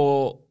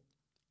so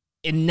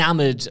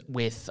enamored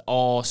with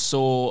or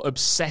so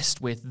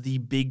obsessed with the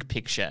big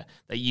picture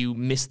that you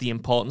miss the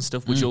important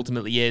stuff, which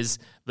ultimately is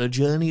the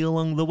journey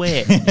along the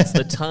way. It's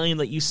the time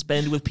that you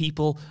spend with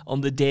people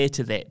on the day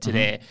to day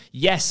today.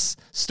 Yes,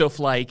 stuff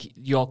like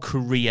your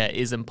career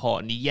is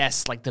important.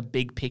 Yes, like the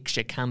big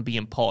picture can be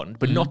important,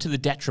 but not to the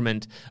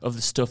detriment of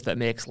the stuff that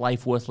makes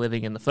life worth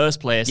living in the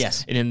first place.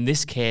 Yes. And in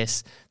this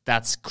case,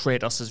 that's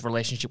Kratos'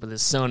 relationship with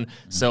his son.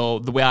 So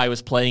the way I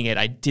was playing it,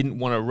 I didn't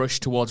want to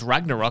rush towards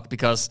Ragnarok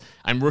because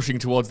I'm rushing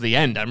towards the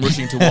end. I'm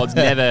rushing towards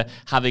never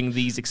having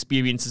these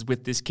experiences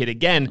with this kid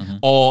again,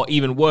 or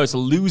even worse,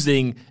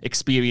 losing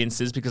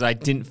experiences because I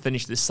didn't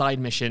finish this side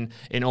mission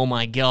and, oh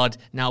my God,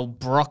 now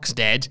Brock's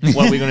dead.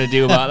 What are we going to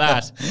do about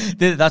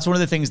that? That's one of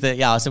the things that,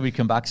 I said we'd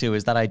come back to,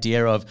 is that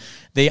idea of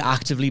they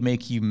actively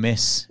make you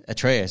miss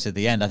Atreus at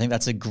the end. I think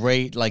that's a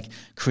great, like,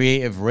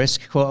 creative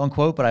risk, quote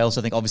unquote, but I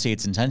also think obviously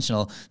it's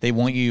intentional. They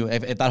want you,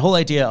 if that whole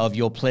idea of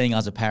you're playing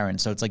as a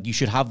parent, so it's like you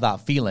should have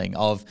that feeling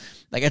of,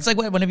 like, it's like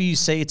whenever you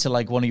say to,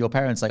 like, one of your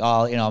parents, like,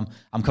 oh, you know,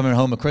 I'm coming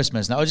home at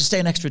Christmas now, I'll just stay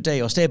an extra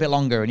day or stay a bit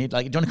longer, and you're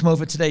like, do you want to come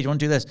over today? Do you want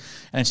to do this?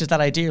 And it's just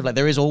that idea of, like,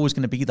 there is always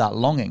going to be that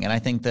longing. And I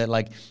think that,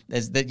 like,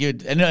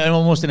 and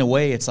almost in a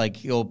way, it's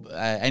like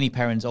any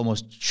parents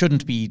almost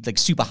shouldn't be, like,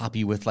 super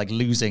happy with, like,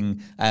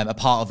 losing a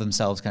part of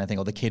themselves kind of thing,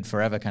 or the kid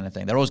forever kind of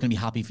thing. They're always going to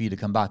be happy for you to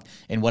come back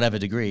in whatever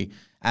degree.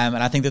 And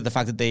I think that the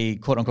fact that they,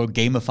 quote unquote,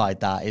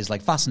 gamified that is,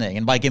 like, fascinating.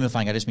 And by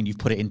gamifying, I just mean you've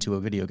put it into a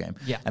video game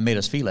and made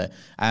us feel it.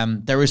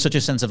 There is such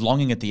a sense of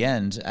longing at the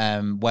end,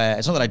 where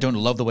it's not that I don't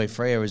love the way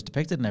Freya is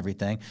depicted and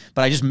everything,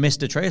 but I just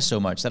missed Atreus so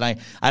much that I'd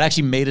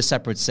actually made a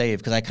separate save,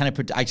 because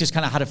I just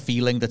kind of had a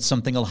feeling that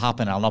something will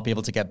happen. I'll not be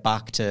able to get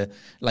back to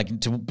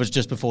but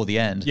just before the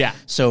end. Yeah.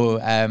 So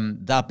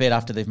that bit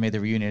after they've made the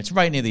reunion, it's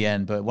right near the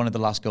end, but one of the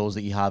last goals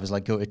that you have is,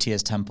 like, go to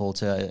Tyr's temple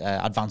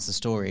to advance the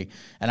story.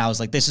 And I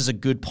was like, this is a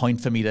good point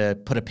for me to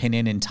put a pin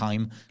in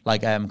time.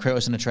 Like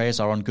Kratos and Atreus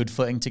are on good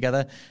footing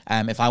together.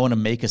 If I want to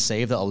make a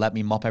save that'll let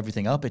me mop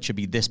everything up, it should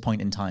be this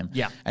point in time.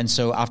 Yeah. And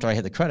so after I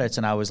hit the credits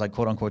and I was like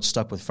quote unquote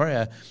stuck with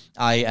Freya,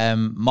 I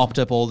mopped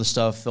up all the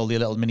stuff, all the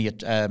little mini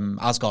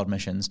Asgard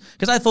missions,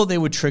 because I thought they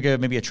would trigger.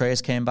 Maybe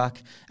Atreus came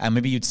back and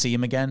maybe you'd see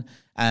him again.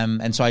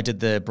 And so I did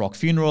the Brock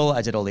funeral.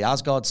 I did all the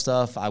Asgard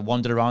stuff. I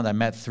wandered around. I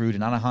met Thrud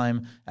in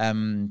Anaheim.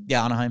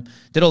 Anaheim.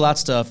 Did all that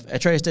stuff.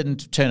 Atreus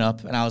didn't turn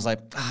up. And I was like,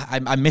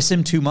 I miss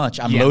him too much.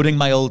 I'm loading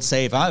my old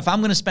save. If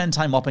I'm going to spend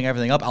time mopping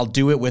everything up, I'll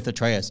do it with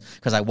Atreus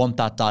because I want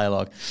that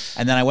dialogue.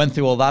 And then I went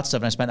through all that stuff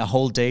and I spent a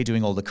whole day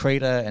doing all the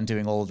crater and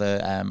doing all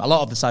the, a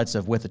lot of the side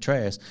stuff with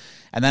Atreus.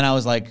 And then I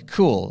was like,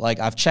 cool. Like,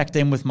 I've checked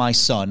in with my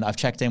son. I've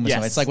checked in with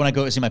someone. It's like when I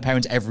go to see my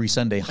parents every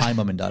Sunday. Hi,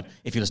 mum and dad.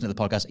 If you listen to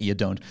the podcast, you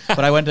don't.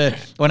 But I went to,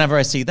 whenever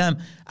I see them,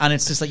 and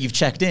it's just like you've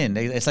checked in.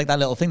 It's like that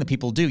little thing that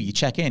people do. You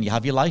check in. You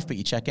have your life, but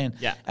you check in.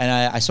 Yeah. And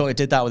I sort of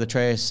did that with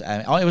Atreus.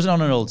 It was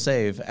on an old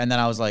save. And then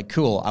I was like,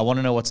 cool. I want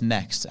to know what's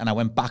next. And I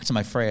went back to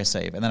my Freya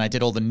save. And then I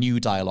did all the new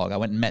dialogue. I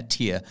went and met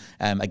Tyr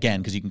again,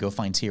 because you can go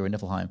find Tyr in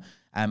Niflheim.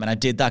 And I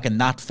did that, and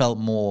that felt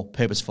more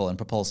purposeful and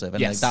propulsive.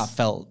 And like, that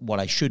felt what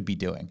I should be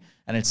doing.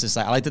 And it's just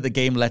like, I like that the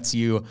game lets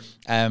you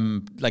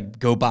like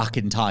go back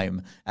in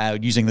time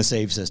using the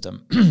save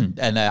system.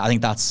 And I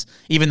think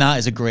that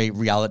is a great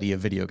reality of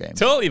video games.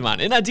 Totally,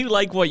 man. And I do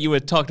like what you were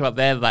talking about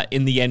there, that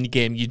in the end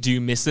game, you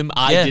do miss him.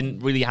 I didn't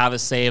really have a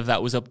save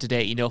that was up to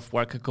date enough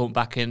where I could go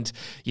back and,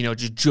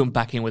 just jump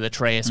back in with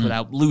Atreus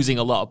without losing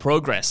a lot of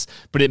progress.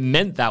 But it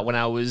meant that when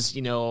I was,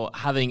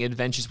 having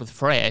adventures with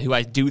Freya, who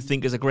I do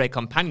think is a great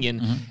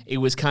companion, it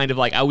was kind of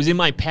like I was in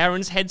my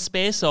parents'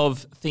 headspace of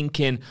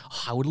thinking,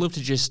 I would love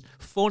to just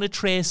phone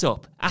Atreus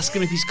up, ask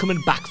him if he's coming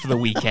back for the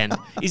weekend.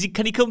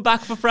 Can he come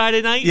back for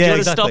Friday night? Do you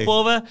want to stop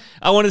over?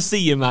 I want to see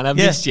you, man. I've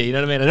missed you. You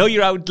know what I mean? I know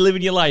you're out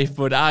living your life,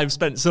 but I've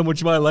spent so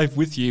much of my life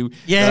with you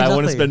that I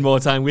want to spend more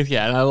time with you.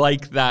 And I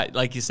like that,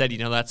 like you said,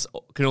 that's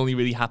can only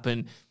really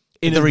happen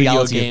in the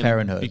reality of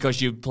parenthood,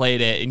 because you've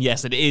played it. And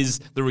yes, it is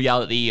the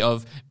reality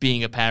of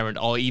being a parent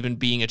or even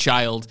being a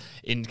child,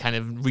 in kind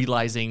of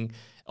realizing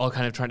or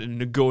kind of trying to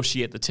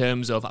negotiate the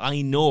terms of,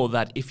 I know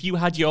that if you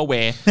had your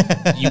way,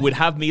 you would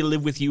have me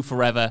live with you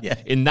forever. Yeah.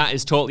 And that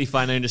is totally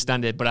fine. I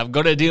understand it. But I've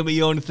got to do my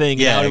own thing.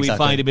 Yeah, how do we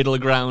find a middle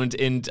ground?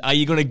 And are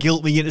you going to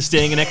guilt me into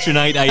staying an extra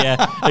night? Are you?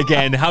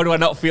 Again, how do I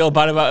not feel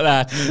bad about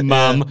that,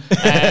 Mum?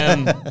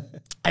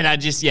 And I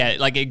just,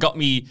 it got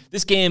me.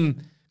 This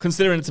game,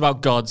 considering it's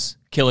about gods,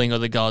 killing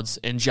other gods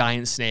and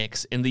giant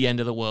snakes in the end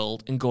of the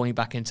world and going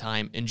back in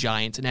time and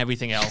giants and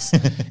everything else.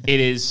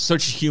 It is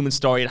such a human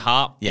story at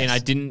heart.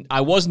 Yes. And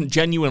I wasn't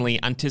genuinely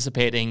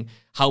anticipating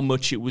how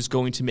much it was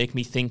going to make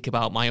me think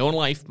about my own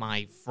life,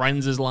 my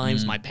friends'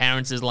 lives, my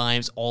parents'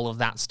 lives, all of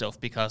that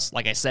stuff. Because,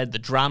 like I said, the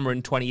drama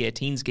in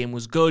 2018's game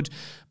was good,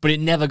 but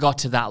it never got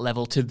to that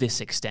level to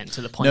this extent,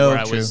 to the point where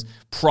I was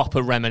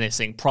proper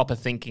reminiscing, proper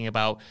thinking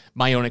about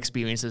my own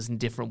experiences in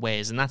different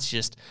ways. And that's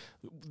just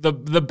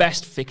the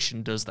best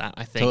fiction does that,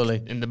 I think.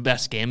 Totally. And the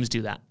best games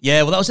do that.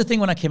 Yeah, well, that was the thing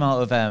when I came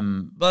out of,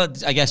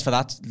 but I guess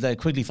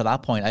quickly for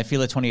that point, I feel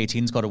that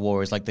 2018's God of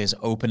War is like this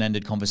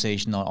open-ended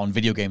conversation on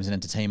video games and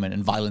entertainment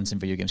and violence in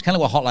video games. Kind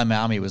of what Hotline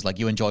Miami was like,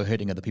 you enjoy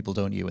hurting other people,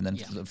 don't you? And then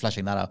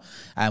fleshing that out.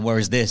 And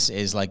whereas this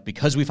is like,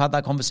 because we've had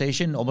that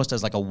conversation almost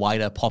as like a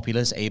wider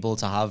populace able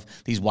to have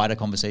these wider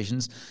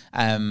conversations,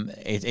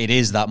 it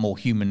is that more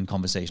human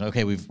conversation.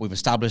 Okay, we've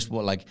established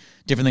what like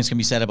different things can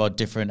be said about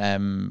different,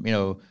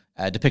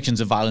 depictions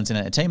of violence in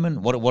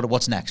entertainment.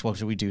 What's next? What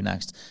should we do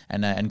next?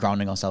 And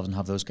grounding ourselves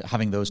and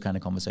having those kind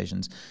of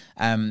conversations.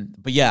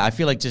 But yeah, I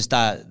feel like just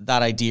that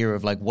idea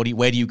of like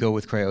where do you go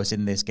with Kratos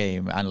in this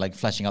game, and like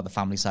fleshing out the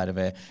family side of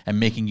it and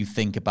making you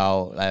think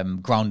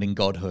about grounding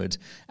godhood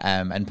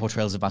and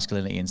portrayals of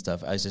masculinity and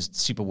stuff is just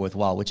super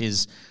worthwhile. Which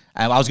is,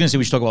 I was going to say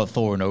we should talk about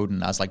Thor and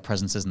Odin as like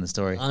presences in the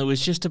story. I was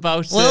just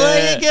about to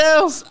there you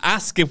go.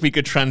 Ask if we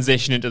could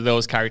transition into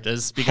those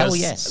characters,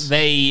 because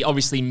they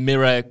obviously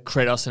mirror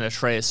Kratos and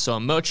Atreus so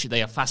much.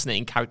 They are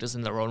fascinating characters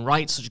in their own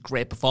right, such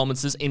great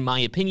performances in my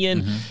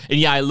opinion. And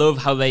yeah, I love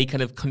how they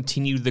kind of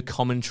continue the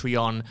commentary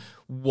on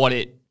what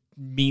it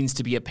means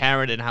to be a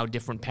parent and how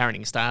different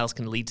parenting styles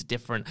can lead to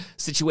different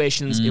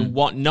situations and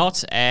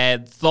whatnot.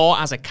 Thor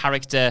as a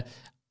character,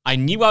 I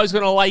knew I was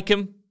going to like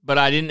him, but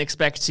I didn't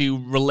expect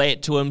to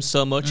relate to him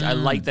so much. I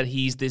like that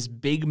he's this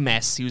big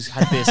mess who's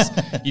had this,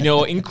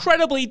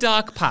 incredibly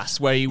dark past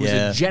where he was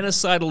a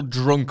genocidal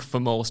drunk for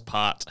most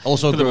part.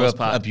 Also grew up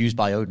abused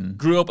by Odin.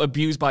 Grew up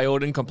abused by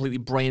Odin, completely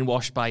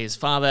brainwashed by his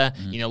father,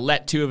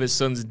 let two of his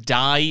sons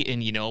die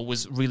and,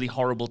 was really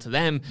horrible to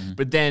them,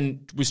 but then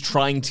was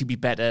trying to be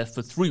better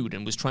for Thrud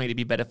and was trying to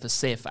be better for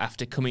Sif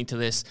after coming to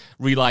this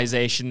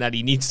realization that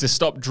he needs to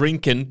stop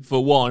drinking,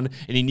 for one,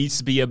 and he needs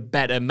to be a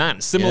better man.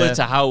 Similar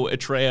to how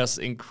Atreus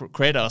and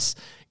Kratos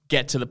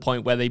get to the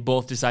point where they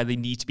both decide they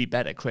need to be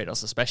better,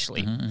 Kratos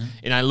especially.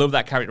 And I love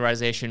that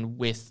characterization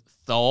with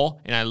Thor,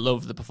 and I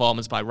love the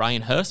performance by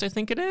Ryan Hurst, I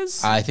think it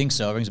is. I think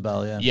so. Rings a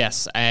bell, yeah.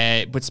 Yes,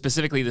 but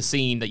specifically the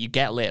scene that you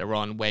get later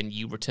on when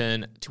you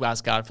return to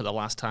Asgard for the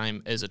last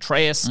time as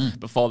Atreus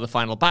before the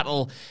final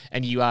battle,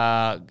 and you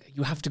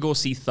have to go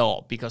see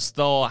Thor because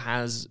Thor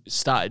has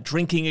started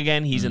drinking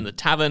again. He's in the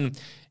tavern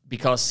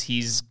because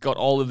he's got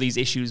all of these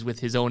issues with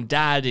his own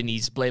dad, and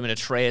he's blaming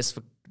Atreus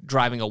for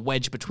driving a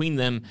wedge between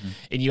them.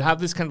 And you have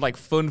this kind of like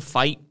fun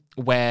fight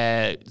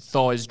where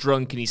Thor is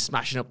drunk and he's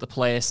smashing up the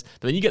place.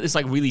 But then you get this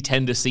like really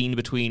tender scene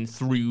between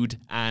Thrud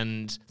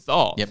and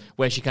Thor,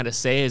 where she kind of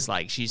says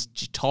like she's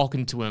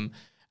talking to him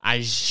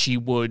as she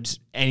would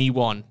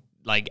anyone,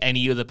 like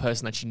any other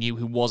person that she knew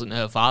who wasn't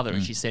her father.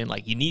 And she's saying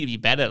like, you need to be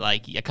better.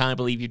 Like, I can't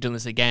believe you've done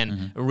this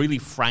again. A really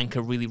frank,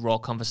 a really raw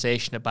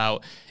conversation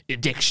about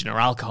addiction or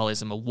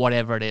alcoholism or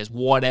whatever it is,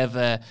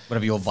 whatever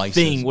your vice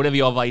thing, is. whatever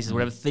your vice is,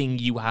 whatever thing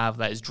you have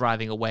that is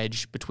driving a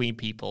wedge between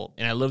people.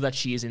 And I love that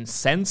she is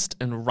incensed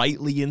and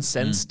rightly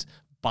incensed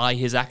by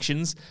his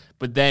actions.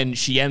 But then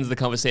she ends the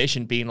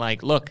conversation being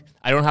like, look,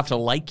 I don't have to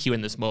like you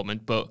in this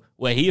moment, but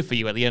we're here for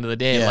you at the end of the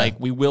day. Yeah. Like,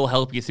 we will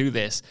help you through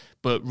this,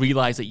 but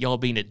realize that you're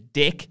being a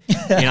dick,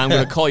 and I'm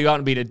going to call you out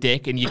and being a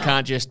dick, and you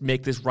can't just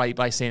make this right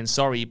by saying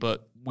sorry,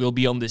 but we'll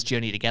be on this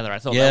journey together. I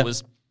thought that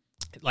was,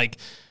 like,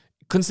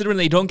 considering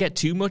they don't get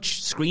too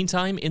much screen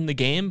time in the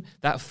game,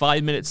 that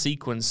 5-minute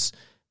sequence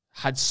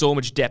had so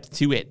much depth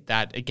to it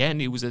that, again,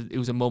 it was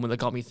a moment that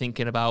got me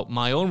thinking about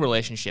my own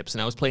relationships.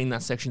 And I was playing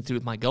that section through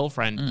with my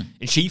girlfriend,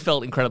 and she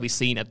felt incredibly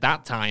seen at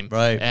that time.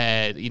 Right.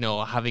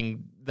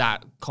 Having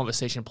that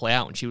conversation play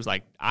out, and she was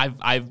like,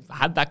 I've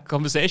had that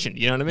conversation.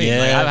 You know what I mean? Yeah,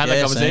 like, I've had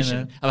that conversation.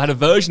 Same, yeah. I've had a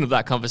version of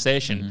that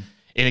conversation.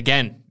 And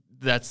again,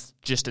 that's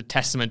just a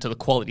testament to the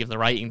quality of the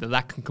writing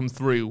that can come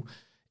through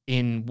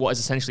in what is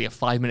essentially a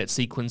 5-minute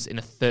sequence in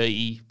a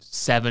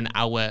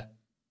 37-hour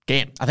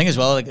game. I think as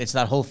well, like, it's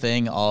that whole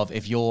thing of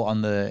if you're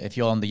on the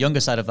younger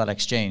side of that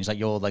exchange, like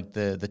you're like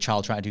the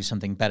child trying to do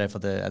something better for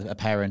a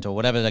parent or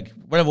whatever, like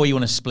whatever way you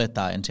want to split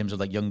that in terms of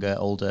like younger,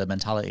 older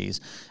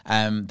mentalities.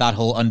 That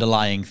whole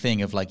underlying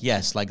thing of like,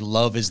 yes, like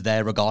love is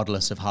there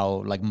regardless of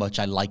how like much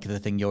I like the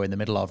thing you're in the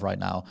middle of right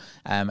now.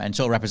 And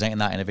sort of representing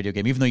that in a video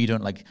game, even though you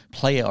don't like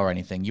play it or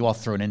anything, you are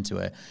thrown into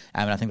it.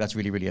 And I think that's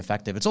really, really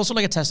effective. It's also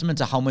like a testament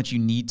to how much you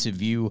need to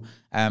view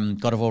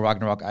God of War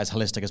Ragnarok as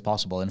holistic as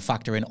possible and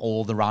factor in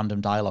all the random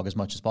dialogue as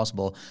much as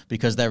possible,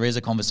 because there is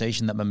a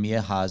conversation that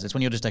Mimir has. It's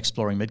when you're just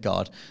exploring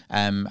Midgard,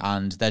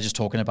 and they're just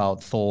talking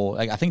about Thor.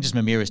 Like, I think just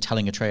Mimir is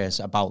telling Atreus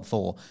about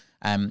Thor.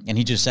 And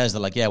he just says that,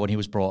 like, yeah, when he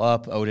was brought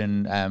up,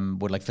 Odin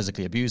would like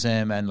physically abuse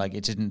him, and like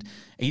it didn't.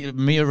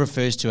 Mimir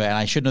refers to it, and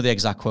I should know the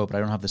exact quote, but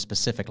I don't have the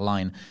specific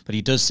line. But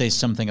he does say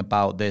something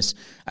about this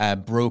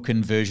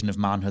broken version of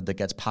manhood that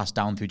gets passed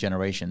down through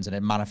generations, and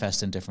it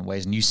manifests in different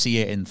ways. And you see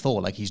it in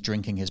Thor, like he's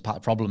drinking his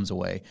problems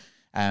away.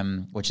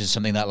 Which is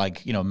something that,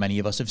 like, you know, many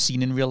of us have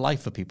seen in real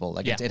life for people.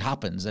 Like, it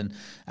happens. And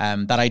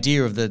that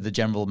idea of the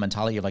general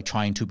mentality of, like,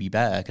 trying to be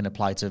better can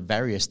apply to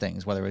various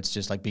things, whether it's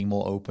just, like, being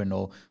more open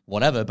or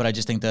whatever. But I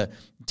just think that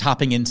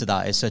tapping into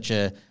that is such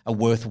a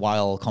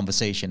worthwhile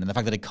conversation. And the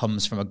fact that it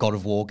comes from a God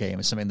of War game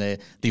is something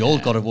that the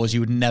old God of Wars you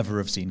would never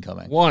have seen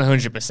coming.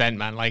 100%,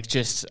 man. Like,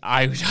 just,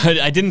 I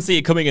didn't see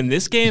it coming in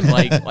this game.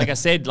 Like I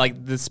said,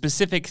 like, the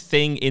specific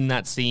thing in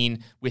that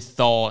scene with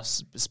Thor,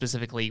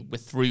 specifically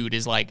with Thrud,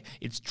 is, like,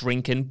 it's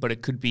drinking, but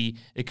it could be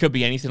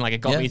anything. Like,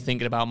 it got me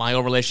thinking about my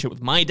own relationship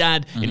with my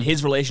dad and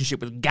his relationship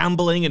with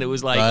gambling, and it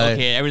was like,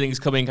 okay, everything's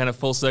coming kind of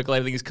full circle,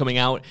 everything is coming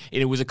out,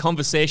 and it was a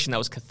conversation that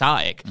was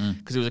cathartic,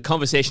 because it was a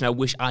conversation I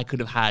wish I could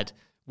have had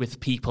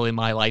with people in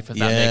my life, if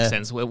that makes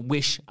sense. I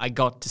wish I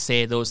got to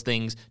say those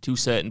things to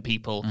certain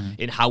people,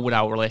 in how would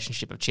our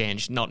relationship have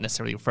changed. Not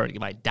necessarily referring to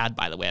my dad,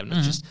 by the way. I'm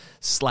not just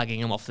slagging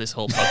him off this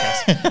whole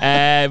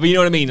podcast. But you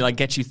know what I mean? Like,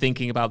 get you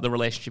thinking about the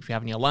relationship you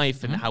have in your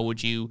life, and how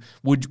would you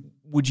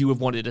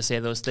have wanted to say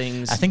those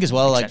things? I think as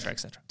well, et cetera, like, et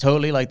cetera.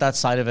 Totally, like, that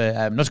side of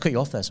it, not to cut you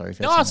off there, sorry.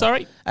 No,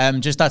 sorry.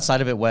 Just that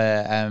side of it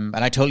where, and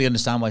I totally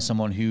understand why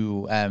someone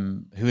who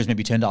has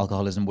maybe turned to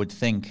alcoholism would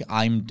think,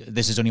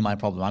 this is only my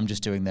problem, I'm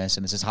just doing this,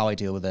 and this is how I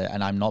deal with it,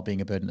 and I'm not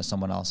being a burden to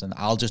someone else, and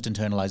I'll just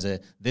internalize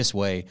it this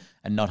way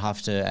and not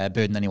have to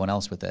burden anyone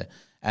else with it.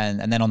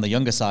 And then on the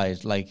younger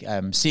side, like,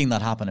 seeing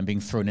that happen and being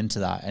thrown into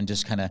that, and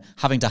just kind of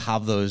having to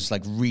have those,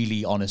 like,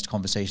 really honest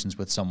conversations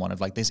with someone of,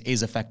 like, this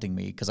is affecting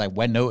me because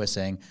we're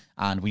noticing,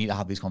 and we need to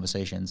have these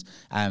conversations.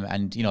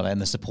 And, you know,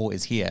 and the support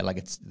is here.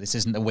 Like, this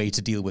isn't a way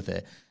to deal with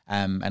it.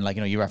 And, like,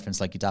 you know, you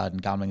referenced, like, your dad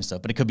and gambling and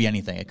stuff, but it could be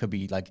anything. It could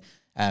be, like,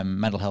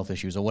 mental health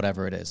issues or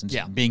whatever it is. And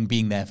just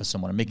being there for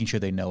someone and making sure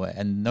they know it,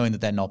 and knowing that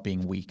they're not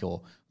being weak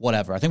or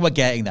whatever. I think we're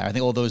getting there. I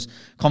think all those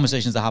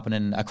conversations that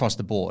happen across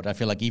the board, I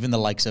feel like even the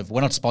likes of,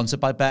 we're not sponsored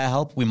by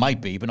BetterHelp. We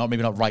might be, but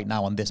maybe not right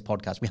now on this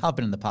podcast. We have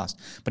been in the past.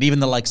 But even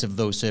the likes of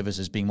those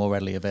services being more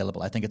readily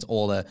available, I think it's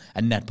all a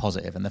net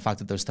positive. And the fact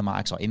that those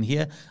thematics are in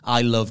here,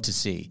 I love to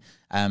see.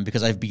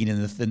 because I've been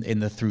in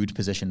the Thrud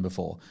position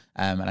before,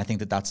 and I think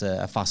that that's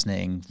a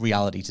fascinating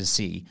reality to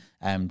see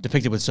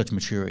depicted with such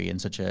maturity in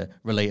such a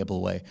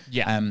relatable way.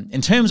 Yeah.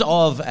 In terms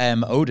of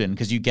Odin,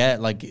 because you get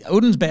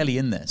Odin's barely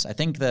in this. I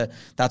think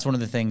that's one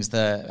of the things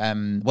that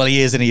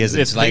he is and he isn't.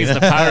 It's the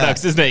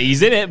paradox, isn't it?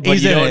 He's in it,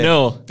 but you don't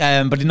know.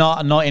 But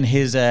not in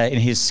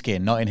his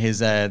skin, not in his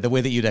the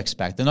way that you'd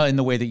expect. They're not in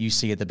the way that you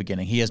see at the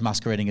beginning. He is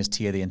masquerading as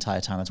Tyr the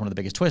entire time. That's one of the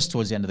biggest twists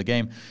towards the end of the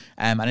game.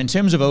 And in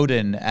terms of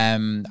Odin,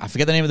 I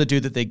forget the name of the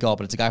dude that they got,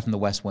 but it's a guy from the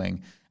West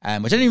Wing. Which I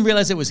didn't even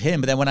realize it was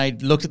him. But then when I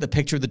looked at the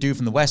picture of the dude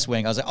from the West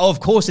Wing, I was like, oh, of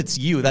course it's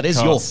you. That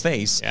is your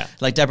face. Yeah.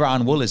 Like Deborah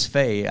Ann Wool is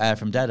Faye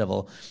from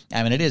Daredevil.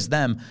 And it is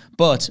them.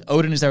 But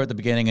Odin is there at the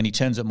beginning and he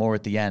turns up more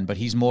at the end. But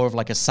he's more of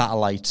like a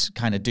satellite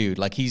kind of dude.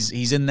 Like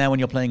he's in there when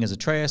you're playing as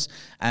Atreus.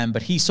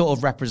 But he sort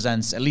of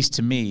represents, at least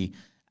to me,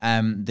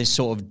 this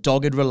sort of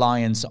dogged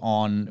reliance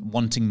on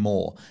wanting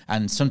more.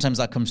 And sometimes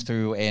that comes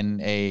through in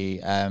a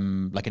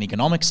like an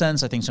economic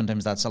sense. I think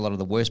sometimes that's a lot of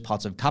the worst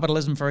parts of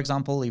capitalism, for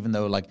example, even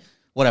though like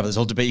whatever, there's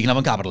whole debate you can have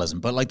on capitalism,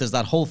 but like there's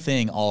that whole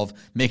thing of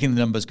making the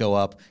numbers go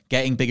up,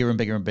 getting bigger and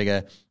bigger and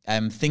bigger,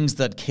 things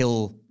that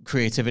kill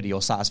creativity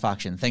or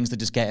satisfaction, things that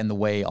just get in the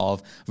way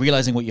of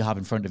realizing what you have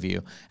in front of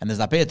you. And there's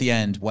that bit at the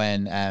end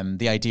when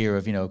the idea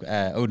of,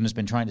 Odin has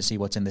been trying to see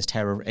what's in this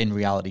terror in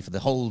reality for the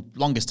whole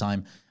longest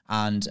time,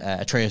 and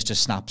Atreus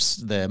just snaps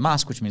the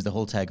mask, which means the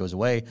whole tear goes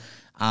away.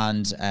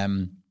 And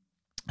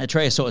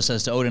Atreus sort of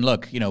says to Odin,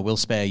 look, we'll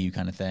spare you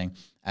kind of thing.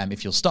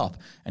 If you'll stop.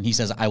 And he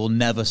says, I will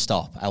never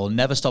stop. I will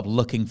never stop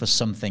looking for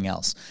something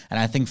else. And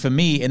I think for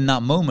me, in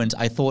that moment,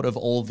 I thought of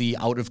all the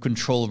out of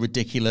control,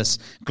 ridiculous,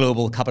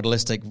 global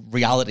capitalistic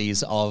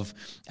realities of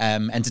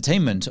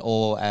entertainment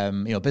or,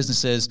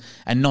 businesses,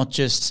 and not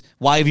just,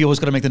 why have you always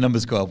got to make the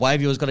numbers go up? Why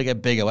have you always got to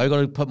get bigger? Why have you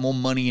got to put more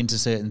money into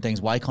certain things?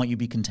 Why can't you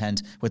be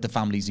content with the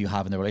families you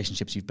have and the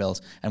relationships you've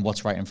built and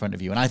what's right in front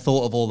of you? And I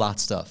thought of all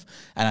that stuff.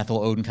 And I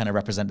thought Odin kind of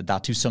represented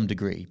that to some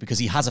degree because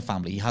he has a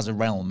family, he has a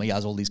realm, he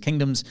has all these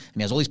kingdoms, and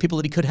he has all these people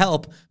that he could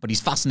help, but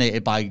he's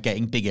fascinated by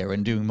getting bigger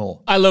and doing more.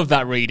 I love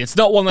that read. It's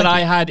not one that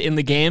I had in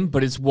the game,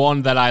 but it's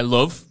one that I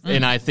love,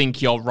 and I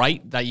think you're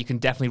right that you can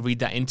definitely read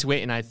that into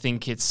it, and I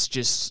think it's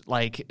just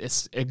like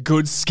it's a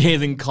good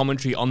scathing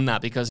commentary on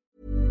that because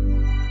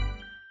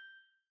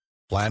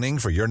Planning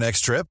for your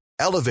next trip?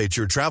 Elevate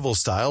your travel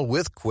style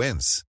with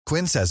Quince.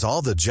 Quince has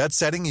all the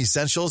jet-setting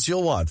essentials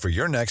you'll want for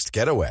your next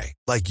getaway,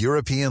 like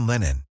European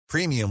linen,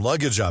 premium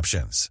luggage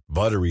options,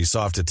 buttery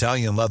soft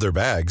Italian leather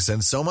bags,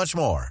 and so much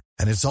more.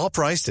 And it's all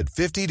priced at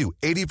 50 to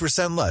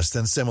 80% less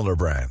than similar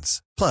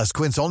brands. Plus,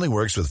 Quince only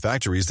works with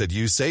factories that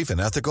use safe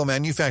and ethical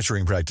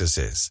manufacturing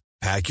practices.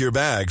 Pack your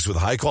bags with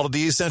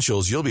high-quality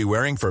essentials you'll be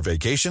wearing for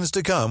vacations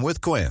to come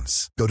with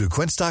Quince. Go to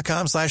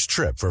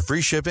quince.com/trip for free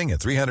shipping and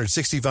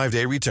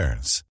 365-day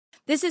returns.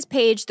 This is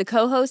Paige, the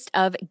co-host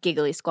of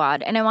Giggly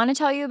Squad, and I want to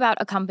tell you about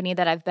a company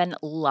that I've been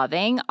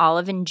loving,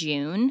 Olive &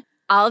 June.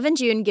 Olive &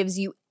 June gives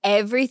you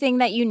everything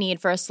that you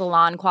need for a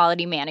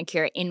salon-quality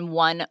manicure in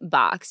one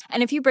box.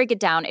 And if you break it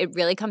down, it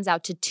really comes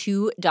out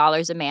to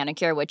 $2 a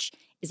manicure, which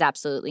is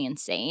absolutely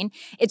insane.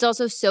 It's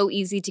also so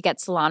easy to get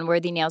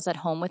salon-worthy nails at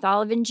home with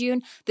Olive &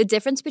 June. The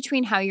difference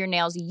between how your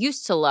nails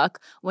used to look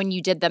when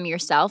you did them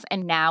yourself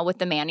and now with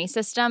the Mani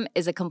system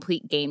is a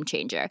complete game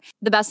changer.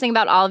 The best thing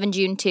about Olive &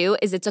 June, too,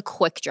 is it's a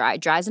quick dry.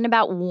 Dries in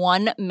about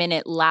 1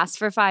 minute, lasts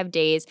for 5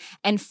 days,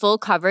 and full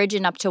coverage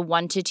in up to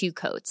 1 to 2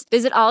 coats.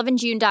 Visit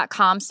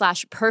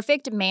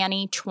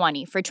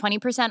oliveandjune.com/perfectmani20 for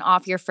 20%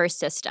 off your first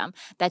system.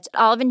 That's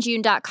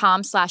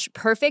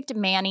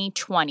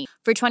oliveandjune.com/perfectmani20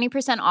 for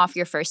 20% off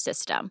your first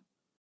system.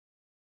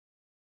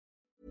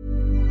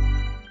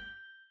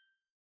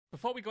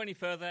 before we go any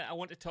further, I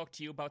want to talk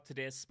to you about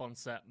today's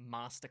sponsor,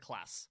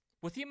 Masterclass.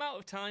 With the amount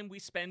of time we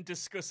spend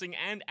discussing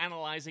and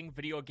analyzing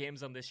video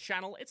games on this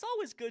channel, it's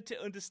always good to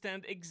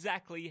understand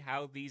exactly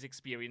how these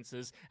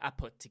experiences are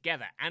put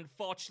together. And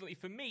fortunately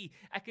for me,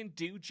 I can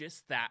do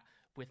just that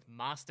with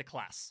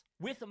Masterclass.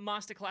 With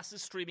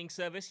Masterclass's streaming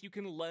service, you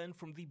can learn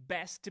from the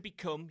best to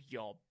become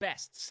your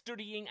best,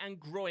 studying and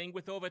growing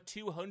with over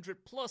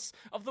 200 plus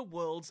of the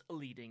world's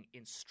leading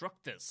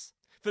instructors.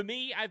 For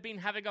me, I've been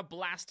having a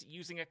blast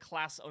using a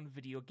class on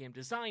video game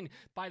design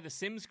by The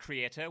Sims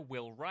creator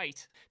Will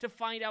Wright to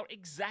find out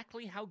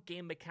exactly how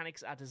game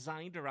mechanics are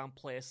designed around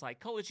player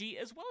psychology,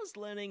 as well as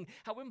learning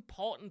how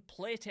important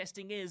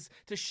playtesting is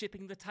to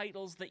shipping the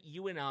titles that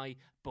you and I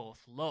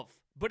both love.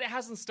 But it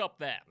hasn't stopped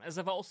there, as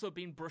I've also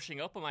been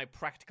brushing up on my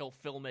practical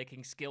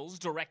filmmaking skills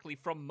directly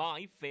from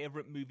my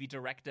favourite movie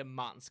director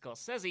Martin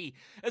Scorsese,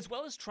 as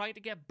well as trying to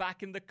get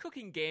back in the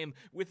cooking game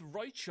with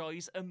Roy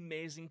Choi's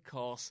amazing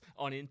course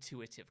on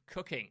intuitive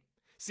cooking.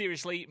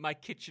 Seriously, my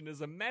kitchen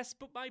is a mess,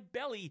 but my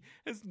belly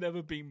has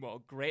never been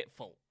more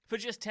grateful. For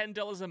just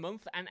 $10 a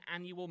month, an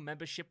annual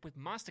membership with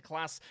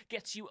Masterclass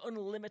gets you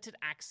unlimited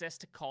access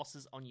to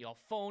courses on your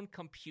phone,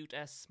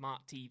 computer,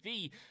 smart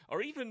TV,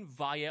 or even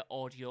via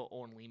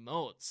audio-only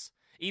modes.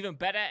 Even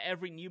better,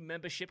 every new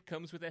membership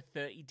comes with a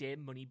 30-day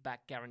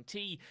money-back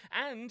guarantee,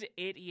 and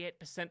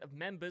 88% of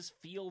members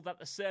feel that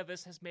the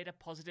service has made a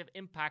positive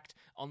impact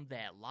on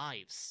their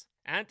lives.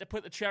 And to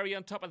put the cherry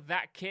on top of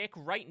that cake,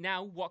 right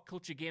now, What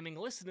Culture Gaming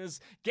listeners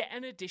get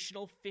an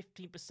additional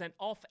 15%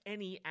 off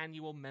any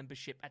annual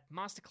membership at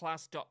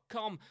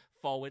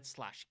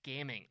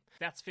masterclass.com/gaming.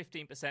 That's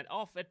 15%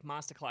 off at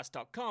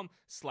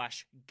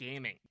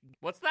masterclass.com/gaming.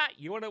 What's that?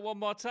 You want it one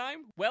more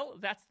time? Well,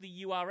 that's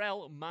the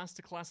URL,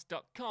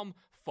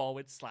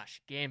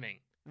 masterclass.com/gaming.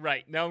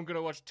 Right, now I'm going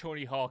to watch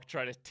Tony Hawk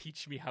try to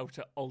teach me how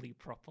to ollie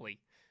properly.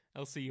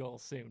 I'll see you all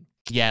soon.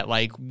 Yeah,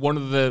 like one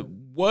of the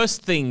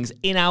worst things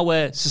in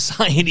our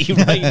society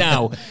right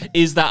now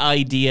is that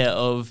idea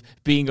of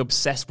being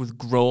obsessed with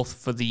growth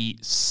for the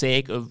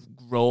sake of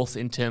growth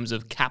in terms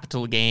of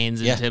capital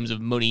gains, in terms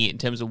of money, in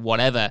terms of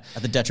whatever.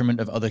 At the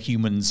detriment of other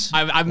humans.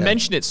 I've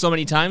mentioned it so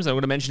many times. I'm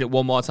going to mention it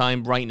one more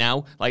time right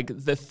now. Like,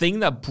 the thing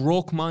that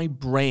broke my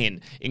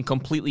brain and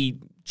completely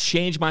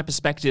changed my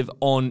perspective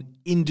on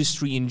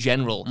industry in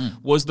general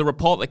was the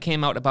report that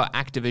came out about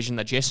Activision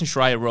that Jason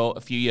Schreier wrote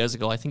a few years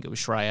ago. I think it was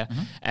Schreier,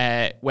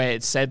 where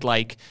it said,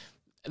 like,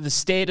 the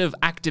state of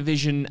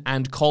Activision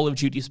and Call of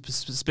Duty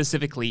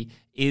specifically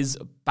is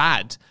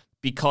bad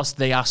because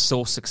they are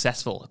so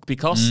successful.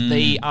 Because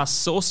they are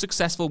so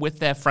successful with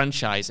their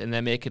franchise and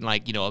they're making,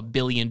 like, you know, $1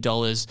 billion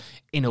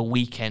in a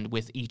weekend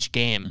with each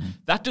game.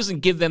 That doesn't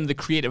give them the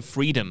creative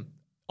freedom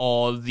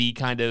or the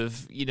kind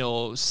of, you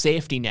know,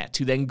 safety net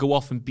to then go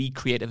off and be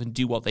creative and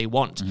do what they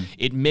want.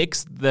 It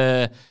makes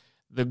the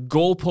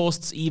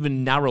goalposts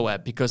even narrower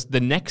because the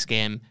next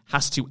game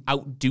has to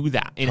outdo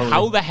that. And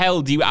how the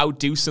hell do you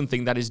outdo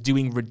something that is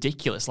doing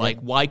ridiculous?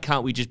 Like, why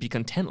can't we just be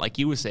content, like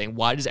you were saying?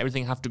 Why does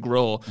everything have to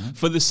grow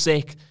for the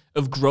sake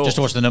of growth? Just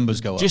to watch the numbers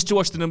go up. Just to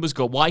watch the numbers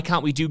go. Why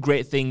can't we do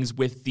great things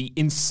with the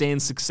insane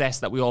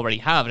success that we already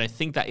have? And I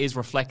think that is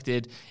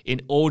reflected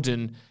in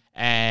Odin,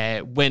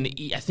 when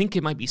I think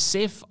it might be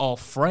Sif or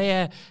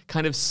Freya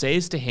kind of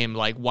says to him,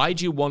 like, why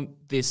do you want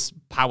this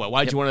power?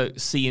 Why do you want to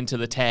see into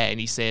the tear? And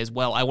he says,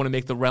 well, I want to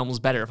make the realms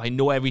better. If I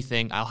know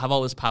everything, I'll have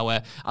all this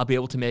power. I'll be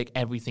able to make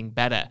everything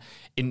better.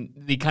 And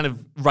they kind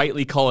of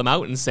rightly call him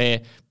out and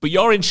say, but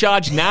you're in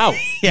charge now.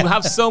 You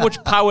have so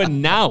much power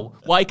now.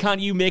 Why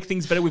can't you make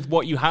things better with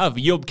what you have?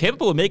 You're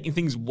capable of making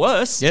things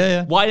worse.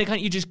 Why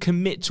can't you just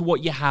commit to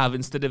what you have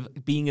instead of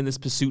being in this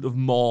pursuit of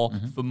more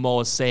for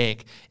more's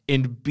sake,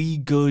 and be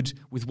good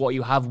with what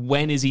you have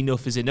when is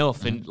enough is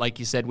enough? And like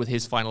you said, with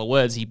his final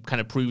words, he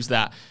kind of proves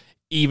that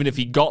even if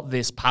he got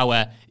this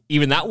power,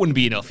 even that wouldn't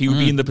be enough. He would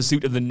be in the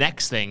pursuit of the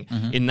next thing,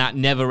 in that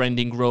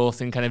never-ending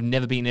growth and kind of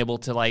never being able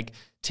to, like,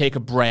 take a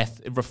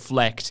breath,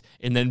 reflect,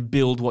 and then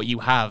build what you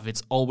have.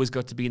 It's always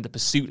got to be in the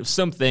pursuit of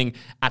something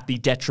at the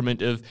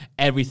detriment of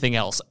everything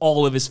else.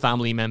 All of his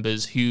family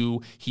members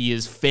who he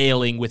is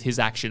failing with his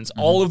actions.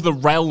 All of the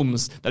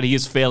realms that he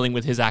is failing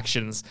with his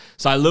actions.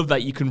 So I love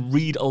that you can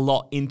read a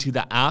lot into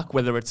that arc,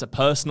 whether it's a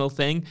personal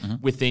thing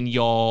within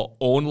your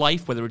own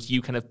life, whether it's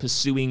you kind of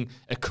pursuing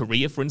a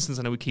career, for instance.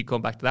 I know we keep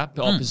going back to that,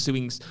 or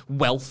pursuing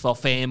wealth or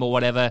fame or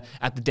whatever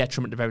at the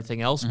detriment of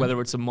everything else, whether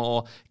it's a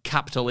more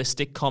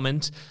capitalistic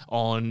comment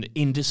on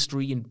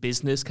industry and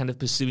business, kind of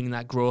pursuing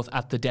that growth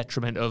at the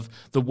detriment of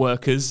the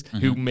workers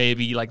who may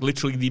be, like,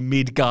 literally the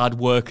Midgard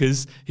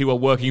workers who are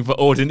working for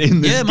Odin in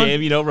this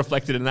game, you know,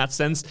 reflected in that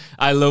sense.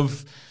 I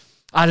don't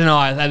know,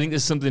 I think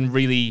there's something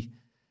really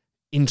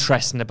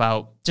interesting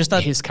about just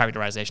that, his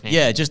characterization.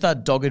 Yeah, just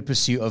that dogged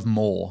pursuit of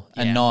more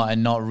and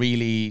not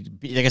really,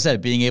 like I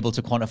said, being able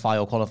to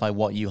quantify or qualify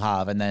what you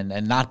have, and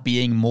that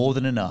being more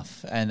than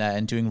enough,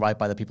 and doing right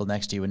by the people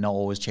next to you and not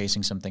always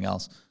chasing something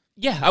else.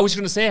 Yeah, I was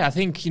going to say, I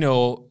think, you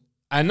know,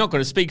 I'm not going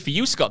to speak for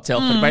you, Scott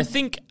Telford, but I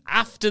think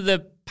after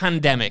the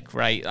pandemic,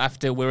 right,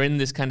 after we're in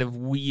this kind of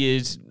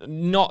weird,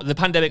 not the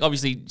pandemic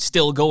obviously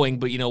still going,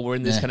 but, you know, we're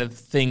in this kind of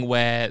thing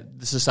where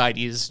the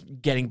society is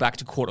getting back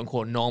to quote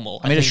unquote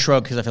normal. I made a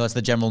shrug because I feel that's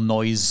the general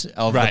noise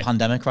of the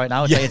pandemic right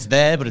now. It's like it's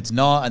there, but it's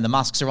not, and the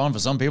masks are on for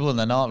some people and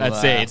they're not.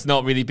 That's it. It's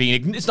not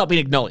being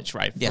acknowledged,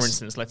 right? For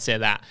instance, let's say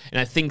that. And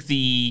I think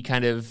the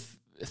kind of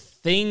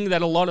thing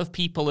that a lot of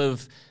people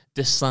have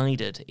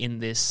decided in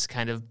this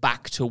kind of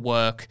back to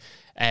work,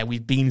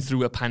 we've been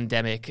through a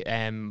pandemic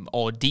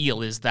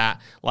ordeal, is that,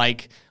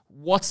 like,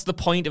 what's the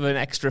point of an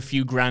extra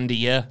few grand a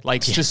year?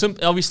 Like,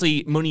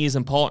 obviously money is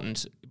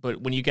important,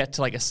 but when you get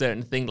to, like, a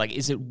certain thing, like,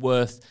 is it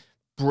worth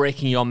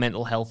breaking your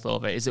mental health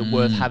over? Is it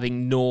worth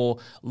having no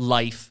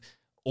life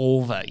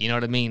over? You know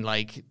what I mean?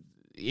 Like,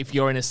 if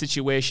you're in a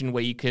situation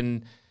where you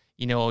can,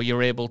 you know,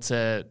 you're able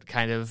to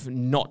kind of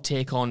not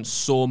take on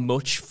so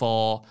much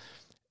for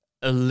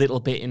a little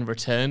bit in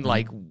return,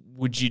 like,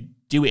 would you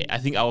do it? I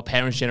think our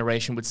parents'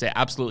 generation would say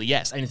absolutely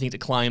yes. Anything to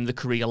climb the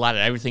career ladder,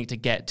 everything to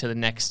get to the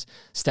next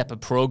step of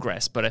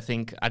progress. But I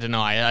think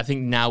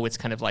now it's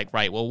kind of like,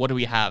 right, well, what do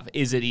we have?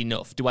 Is it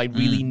enough? Do I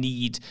really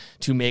need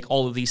to make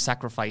all of these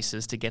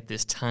sacrifices to get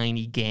this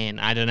tiny gain?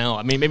 I don't know.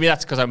 I mean, maybe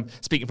that's because I'm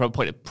speaking from a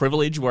point of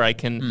privilege where I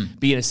can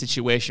be in a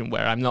situation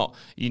where I'm not,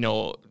 you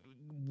know,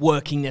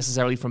 working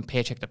necessarily from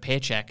paycheck to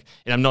paycheck.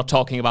 And I'm not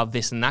talking about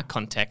this in that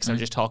context. I'm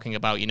just talking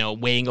about, you know,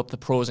 weighing up the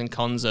pros and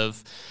cons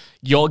of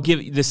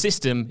the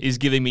system is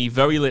giving me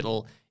very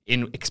little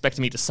in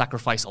expecting me to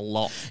sacrifice a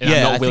lot. And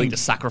I'm not willing to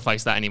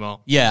sacrifice that anymore.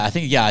 Yeah, I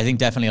think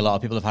definitely a lot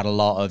of people have had a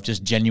lot of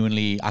just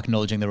genuinely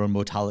acknowledging their own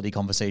mortality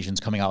conversations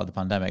coming out of the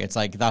pandemic. It's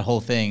like that whole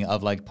thing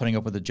of like putting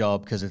up with the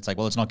job because it's like,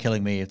 well, it's not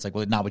killing me. It's like,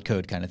 well, now it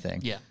could kind of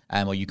thing. Yeah.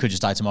 Or you could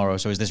just die tomorrow.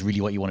 So is this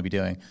really what you want to be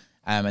doing?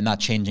 And that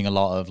changing a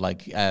lot of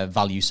like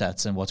value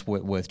sets and what's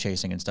worth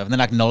chasing and stuff. And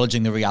then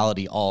acknowledging the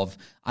reality of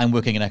I'm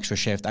working an extra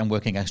shift, I'm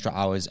working extra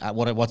hours.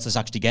 What's this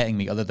actually getting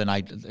me other than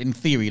I, in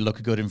theory,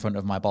 look good in front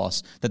of my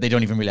boss that they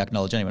don't even really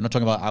acknowledge anyway. I'm not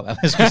talking about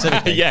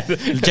specifically. Yeah.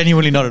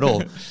 Genuinely not at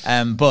all.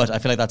 But I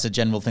feel like that's a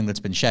general thing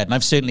that's been shared. And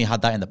I've certainly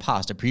had that in the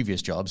past at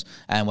previous jobs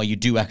where you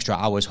do extra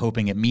hours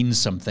hoping it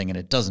means something and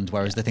it doesn't.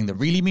 Whereas the thing that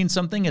really means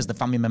something is the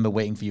family member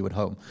waiting for you at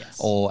home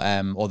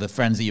or the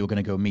friends that you were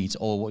going to go meet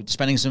or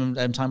spending some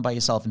time by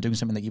yourself and doing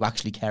something that you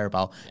actually care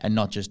about and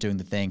not just doing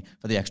the thing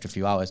for the extra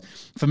few hours.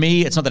 For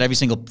me, it's not that every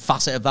single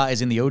facet of that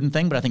is in the Odin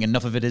thing, but I think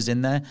enough of it is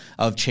in there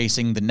of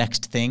chasing the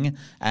next thing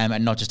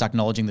and not just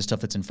acknowledging the stuff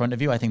that's in front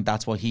of you. I think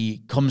that's what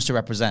he comes to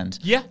represent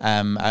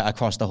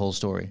across the whole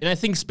story. And I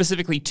think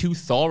specifically to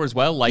Thor as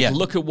well. Like,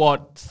 look at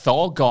what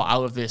Thor got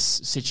out of this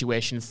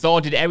situation. Thor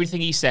did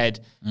everything he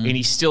said, and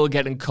he's still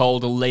getting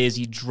called a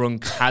lazy,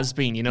 drunk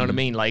has-been. You know what I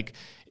mean? Like,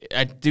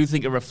 I do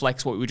think it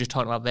reflects what we were just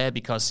talking about there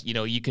because, you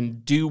know, you can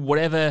do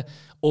whatever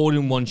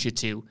Odin wants you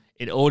to,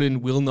 and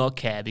Odin will not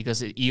care because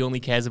he only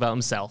cares about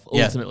himself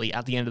ultimately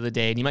at the end of the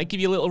day. And he might give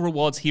you little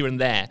rewards here and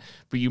there,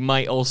 but you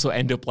might also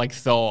end up like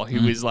Thor,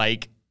 who is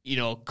like, you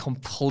know,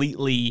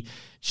 completely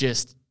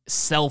just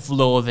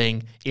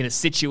self-loathing in a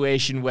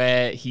situation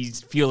where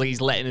he's feeling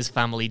he's letting his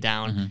family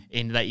down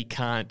and that he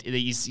can't, that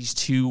he's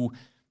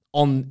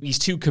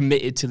too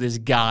committed to this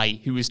guy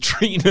who is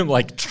treating him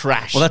like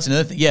trash. Well, that's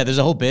another thing. Yeah, there's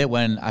a whole bit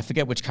when, I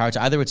forget which character,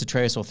 either it's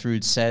Atreus or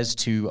Thrud says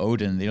to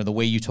Odin, you know, the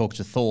way you talk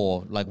to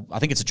Thor, like, I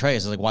think it's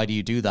Atreus, like, why do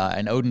you do that?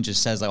 And Odin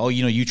just says, like, oh,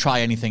 you know, you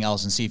try anything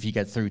else and see if you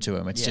get through to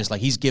him. It's just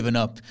like he's given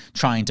up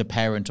trying to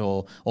parent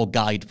or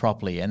guide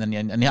properly. And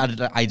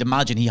then I'd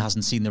imagine he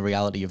hasn't seen the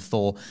reality of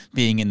Thor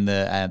being in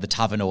the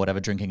tavern or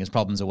whatever, drinking his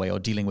problems away or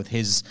dealing with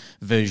his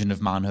version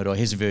of manhood or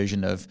his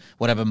version of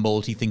whatever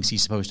mold he thinks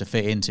he's supposed to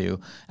fit into.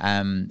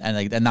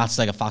 And that's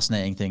like a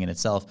fascinating thing in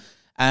itself.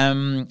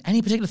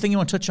 Any particular thing you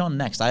want to touch on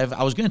next? I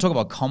was going to talk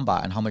about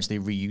combat and how much they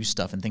reuse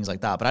stuff and things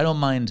like that, but I don't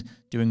mind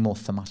doing more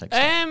thematic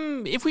stuff.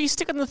 If we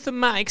stick on the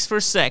thematics for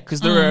a sec,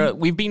 because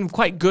we've been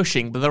quite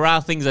gushing, but there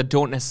are things I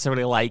don't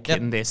necessarily like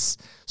in this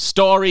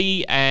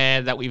story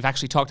that we've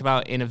actually talked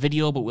about in a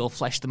video, but we'll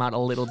flesh them out a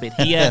little bit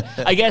here.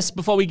 I guess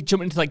before we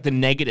jump into like the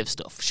negative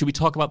stuff, should we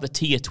talk about the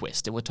Tia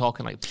twist? And we're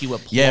talking like pure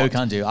plot we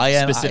can do.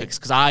 Specifics,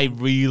 because I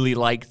really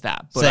like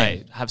that, but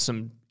I have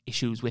some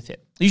issues with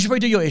it. You should probably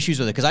do your issues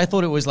with it, because I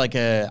thought it was like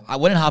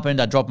when it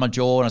happened, I dropped my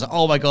jaw and I was like,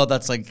 oh my God,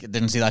 that's like,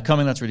 didn't see that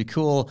coming. That's really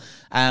cool.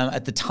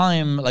 At the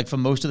time, like for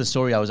most of the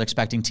story, I was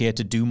expecting Tyr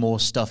to do more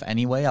stuff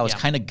anyway. I was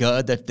kind of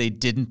gutted that they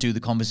didn't do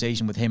the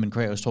conversation with him and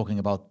Kratos talking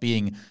about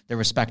being their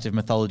respective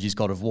mythologies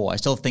God of War. I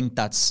still think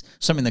that's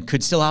something that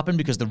could still happen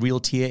because the real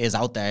Tyr is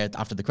out there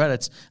after the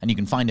credits and you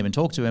can find him and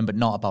talk to him, but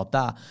not about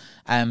that.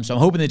 So I'm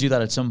hoping they do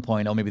that at some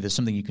point, or maybe there's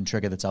something you can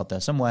trigger that's out there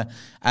somewhere.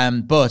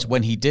 But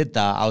when he did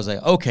that, I was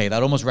like, okay,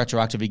 that almost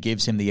retroactively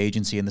gives him the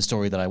agency in the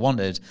story that I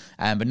wanted,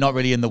 but not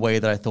really in the way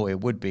that I thought it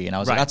would be. And I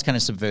was like, that's kind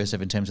of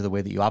subversive in terms of the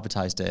way that you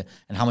advertised it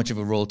and how much of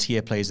a role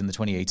Tyr plays in the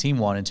 2018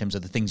 one in terms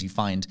of the things you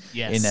find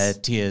in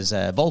Tyr's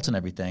vault and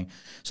everything.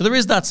 So there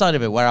is that side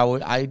of it where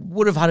I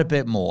would have had a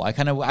bit more. I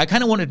kind of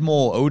wanted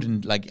more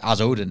Odin, like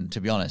as Odin,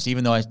 to be honest,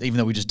 even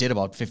though we just did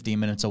about 15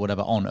 minutes or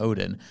whatever on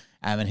Odin.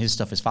 And his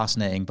stuff is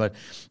fascinating. But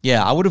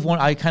yeah,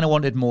 I kind of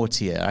wanted more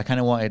Tyr. I kind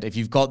of wanted, if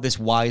you've got this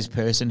wise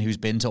person who's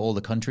been to all the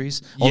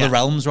countries, all the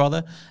realms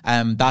rather,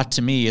 that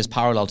to me is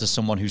parallel to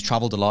someone who's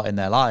traveled a lot in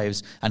their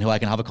lives and who I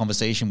can have a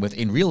conversation with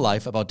in real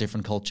life about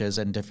different cultures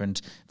and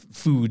different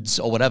foods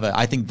or whatever.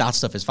 I think that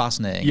stuff is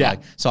fascinating. Yeah.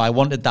 Like, so I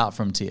wanted that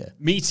from Tyr.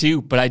 Me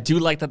too, but I do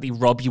like that they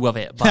rob you of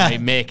it by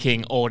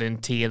making Odin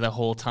Tyr the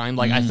whole time.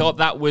 Like, I thought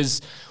that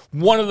was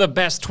one of the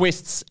best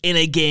twists in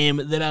a game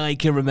that I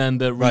can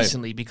remember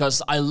recently,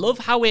 because I love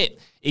how it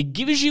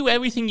gives you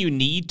everything you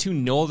need to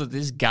know that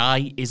this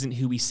guy isn't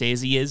who he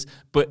says he is,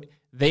 but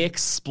they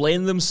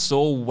explain them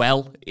so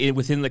well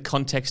within the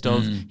context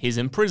of his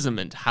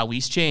imprisonment, how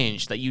he's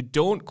changed, that you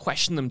don't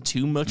question them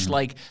too much.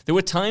 Like, there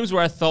were times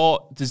where I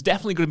thought there's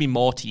definitely going to be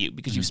more to you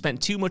because you've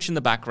spent too much in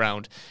the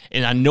background,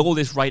 and I know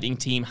this writing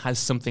team has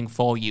something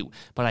for you,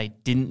 but I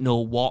didn't know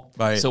what.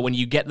 Right. So when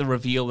you get the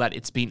reveal that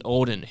it's been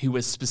Odin, who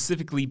has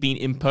specifically been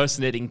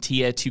impersonating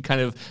Tyr to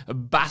kind of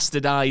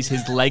bastardize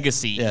his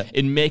legacy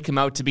and make him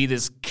out to be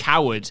this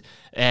coward,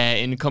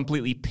 and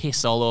completely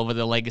piss all over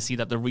the legacy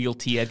that the real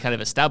Tyr had kind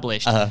of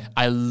established.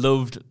 I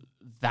loved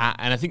that.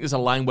 And I think there's a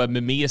line where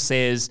Mimir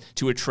says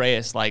to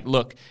Atreus, like,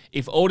 look,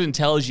 if Odin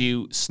tells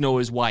you snow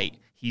is white,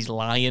 he's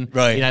lying.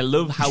 Right. And I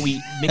love how he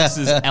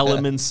mixes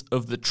elements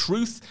of the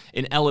truth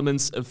and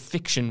elements of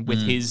fiction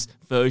with his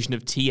version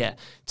of Tyr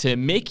to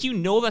make you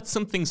know that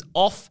something's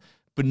off,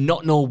 but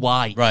not know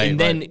why. Right. And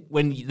then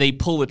when they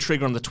pull the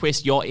trigger on the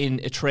twist, you're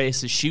in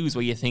Atreus' shoes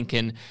where you're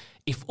thinking,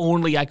 if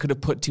only I could have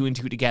put 2 and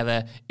 2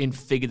 together and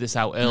figured this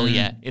out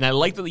earlier. And I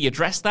like that they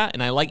addressed that,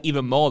 and I like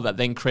even more that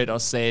then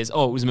Kratos says, it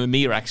was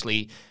Mimir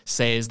actually,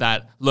 says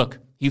that, look,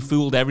 you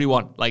fooled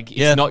everyone. Like,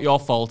 it's not your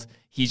fault.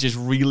 He's just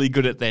really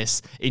good at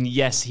this. And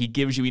yes, he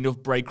gives you enough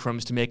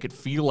breadcrumbs to make it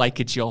feel like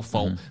it's your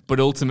fault. But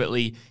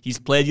ultimately, he's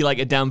played you like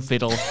a damn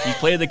fiddle. He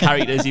played the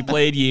characters, he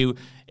played you.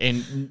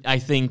 And I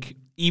think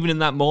even in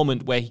that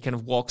moment where he kind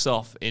of walks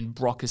off and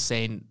Brock is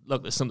saying,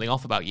 look, there's something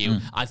off about you,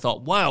 I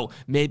thought, wow,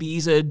 maybe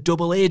he's a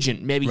double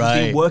agent. Maybe he's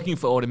been working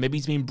for Odin. Maybe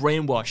he's been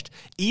brainwashed.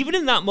 Even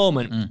in that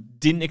moment,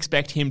 didn't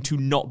expect him to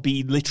not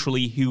be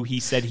literally who he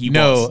said he was.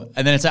 No,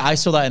 and then I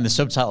saw that in the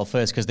subtitle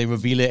first because they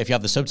reveal it. If you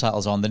have the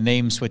subtitles on, the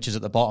name switches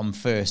at the bottom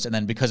first, and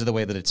then because of the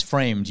way that it's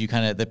framed,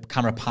 the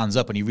camera pans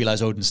up and you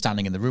realize Odin's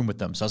standing in the room with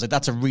them. So I was like,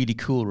 that's a really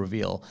cool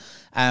reveal.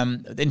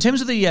 In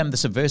terms of the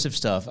subversive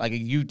stuff, like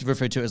you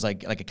referred to it as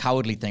like a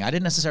cowardly thing. I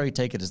didn't necessarily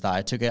take it as that.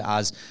 I took it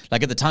as,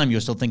 like, at the time you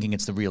were still thinking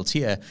it's the real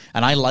Tyr,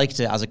 and I liked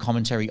it as a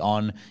commentary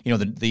on,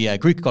 the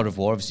Greek god of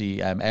war,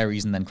 obviously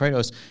Ares and then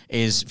Kratos,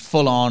 is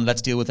full on,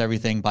 let's deal with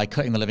everything by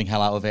cutting the living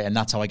hell out of it, and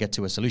that's how I get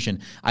to a solution.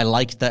 I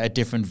liked that a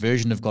different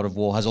version of God of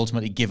War has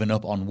ultimately given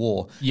up on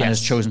war and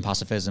has chosen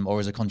pacifism,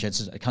 or as a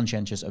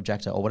conscientious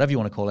objector, or whatever you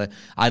want to call it.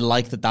 I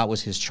like that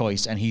was his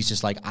choice, and he's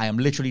just like, I am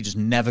literally just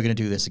never going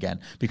to do this again,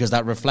 because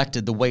that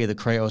reflected the way that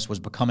Kratos was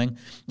becoming.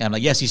 And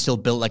like, yes, he's still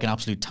built like an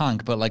absolute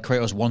tank, but like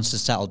Kratos wants to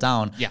settle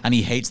down, and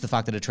he hates the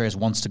fact that Atreus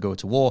wants to go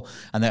to war,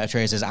 and that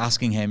Atreus is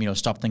asking him,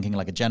 stop thinking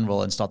like a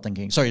general and stop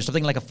thinking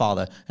like a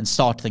father and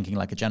start thinking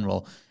like a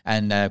general.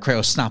 And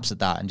Kratos snaps at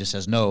that and just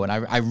says no. And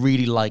I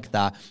really like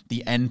that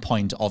the end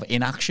point of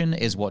inaction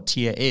is what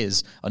Tyr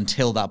is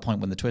until that point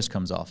when the twist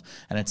comes off.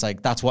 And it's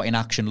like, that's what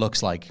inaction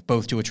looks like,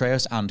 both to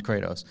Atreus and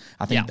Kratos.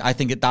 I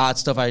think that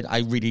stuff I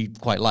really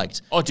quite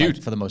liked. Oh, dude.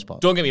 Like, for the most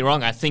part. Don't get me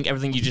wrong. I think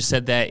everything you just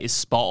said there is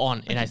spot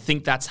on. And I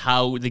think that's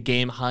how the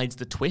game hides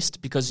the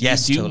twist, because you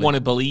do want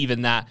to believe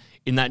in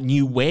that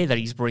new way that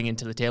he's bringing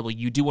to the table.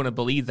 You do want to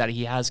believe that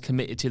he has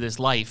committed to this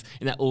life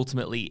and that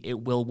ultimately it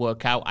will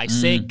work out. I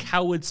say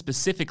coward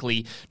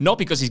specifically, not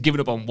because he's given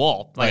up on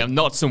war. Like, I'm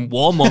not some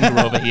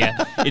warmonger over here.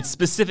 It's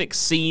specific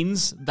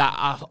scenes that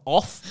are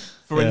off.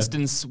 For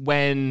instance,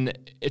 when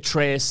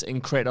Atreus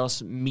and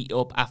Kratos meet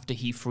up after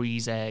he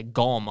frees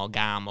Gorm or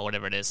Garm or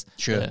whatever it is,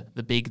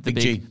 the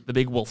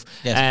big wolf,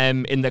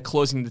 and they're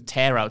closing the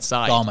tear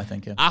outside. Gorm, I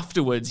think. Yeah.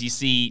 Afterwards, you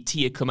see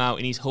Tyr come out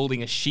and he's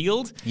holding a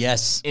shield.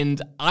 Yes,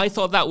 and I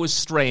thought that was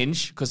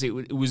strange because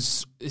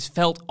it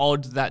felt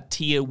odd that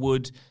Tyr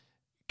would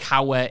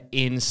cower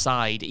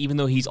inside, even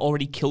though he's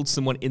already killed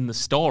someone in the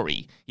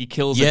story. He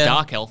kills a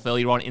dark elf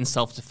earlier on in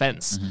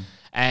self-defense.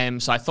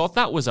 So I thought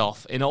that was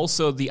off. And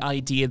also the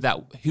idea that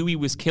who he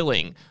was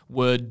killing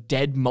were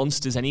dead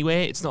monsters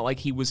anyway. It's not like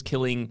he was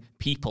killing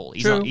people.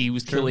 He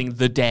was killing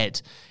the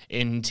dead.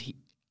 And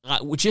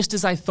just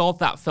as I thought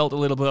that felt a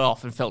little bit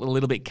off and felt a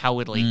little bit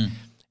cowardly,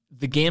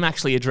 the game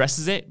actually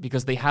addresses it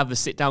because they have the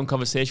sit-down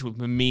conversation with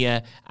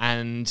Mimir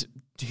and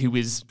who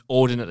is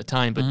Odin at the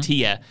time, but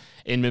Tyr.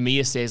 And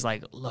Mimir says,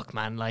 like, look,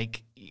 man,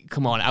 like,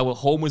 come on, our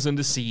home was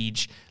under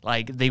siege.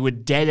 Like, they were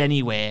dead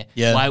anyway.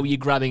 Yeah. Why were you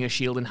grabbing a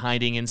shield and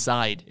hiding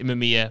inside? And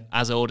Mimir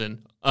as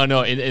Odin. Oh,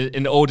 no,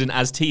 in Odin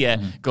as Tyr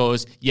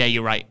goes, yeah,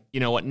 you're right. You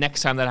know what?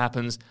 Next time that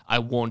happens, I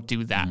won't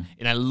do that.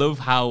 And I love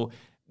how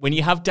when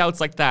you have doubts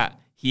like that,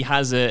 he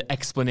has an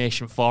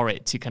explanation for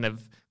it to kind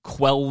of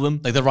quell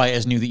them. Like the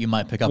writers knew that you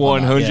might pick up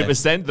on that.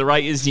 100%. The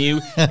writers knew,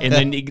 and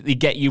then they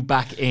get you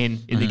back in,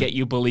 and they get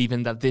you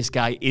believing that this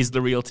guy is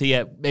the real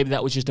Tyr. Maybe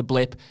that was just a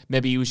blip.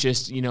 Maybe he was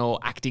just,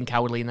 acting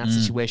cowardly in that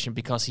situation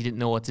because he didn't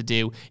know what to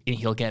do, and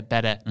he'll get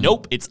better.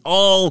 Nope, it's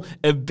all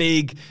a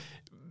big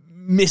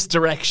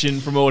misdirection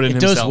from Odin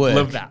himself. It does work.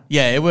 Love that.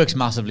 Yeah, it works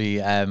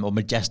massively, or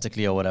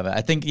majestically, or whatever.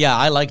 I think,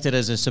 I liked it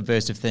as a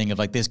subversive thing of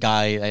like this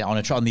guy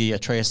on the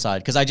Atreus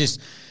side, because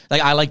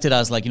I liked it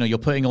as like, you're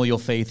putting all your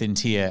faith in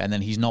Tyr, and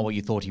then he's not what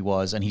you thought he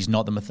was, and he's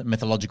not the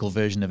mythological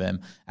version of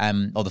him,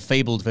 or the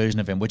fabled version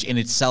of him, which in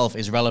itself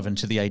is relevant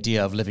to the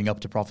idea of living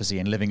up to prophecy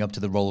and living up to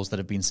the roles that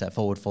have been set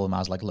forward for him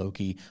as like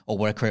Loki, or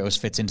where Kratos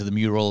fits into the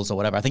murals or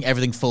whatever. I think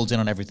everything folds in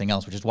on everything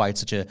else, which is why it's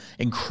such an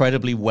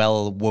incredibly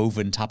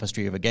well-woven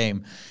tapestry of a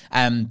game.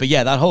 But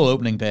yeah, that whole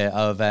opening bit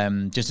of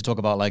just to talk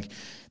about like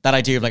that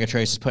idea of like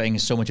Atreus is putting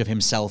so much of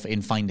himself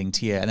in finding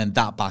Tyr, and then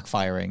that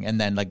backfiring,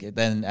 and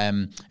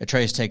then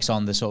Atreus takes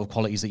on the sort of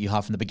qualities that you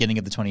have from the beginning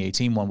of the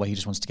 2018 one, where he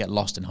just wants to get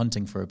lost in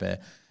hunting for a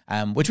bit.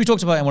 Which we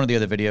talked about in one of the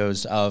other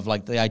videos of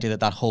like the idea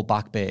that whole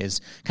back bit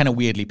is kind of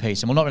weirdly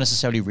paced, and we'll not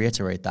necessarily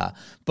reiterate that,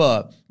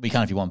 but we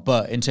can if you want.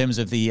 But in terms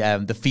of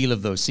the feel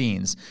of those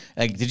scenes,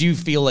 like, did you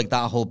feel like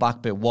that whole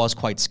back bit was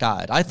quite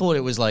scattered? I thought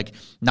it was like,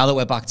 now that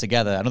we're back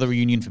together, another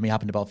reunion for me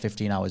happened about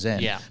 15 hours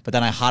in, but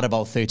then I had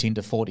about 13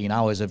 to 14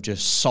 hours of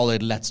just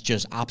solid, let's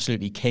just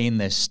absolutely cane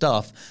this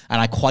stuff, and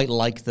I quite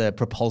like the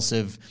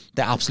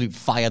absolute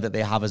fire that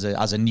they have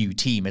as a new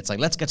team. It's like,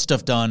 let's get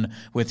stuff done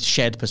with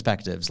shared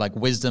perspectives, like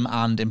wisdom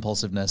and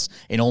impulsiveness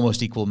in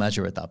almost equal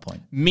measure at that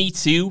point. Me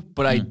too,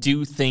 but I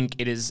do think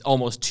it is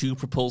almost too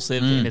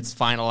propulsive in its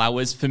final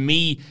hours. For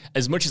me,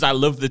 as much as I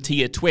love the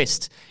Tia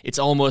twist, it's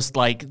almost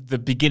like the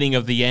beginning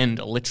of the end,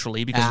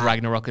 literally, because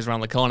Ragnarok is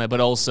around the corner, but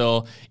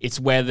also it's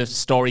where the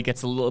story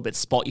gets a little bit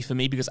spotty for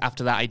me, because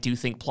after that I do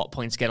think plot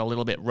points get a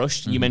little bit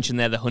rushed. You mentioned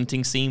there the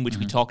hunting scene, which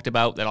we talked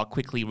about, that I'll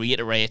quickly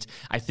reiterate.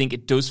 I think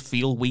it does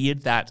feel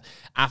weird that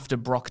after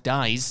Brock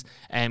dies,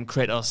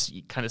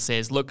 Kratos kind of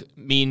says, look,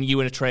 me and you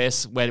and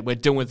Atreus, we're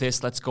done with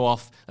this, let's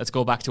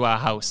go back to our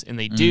house. And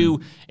they do,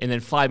 and then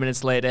 5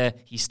 minutes later,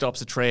 he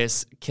stops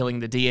Atreus killing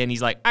the deer, and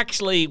he's like,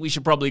 actually, we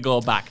should probably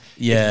go back.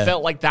 Yeah. It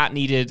felt like that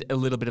needed a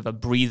little bit of a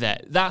breather.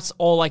 That's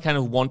all I kind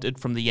of wanted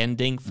from the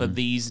ending for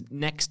these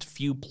next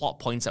few plot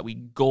points that we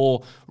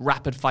go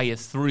rapid fire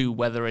through,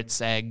 whether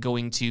it's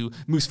going to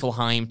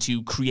Muspelheim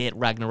to create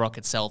Ragnarok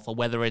itself, or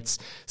whether it's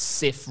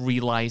Sif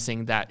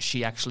realizing that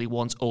she actually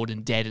wants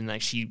Odin dead and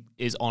that she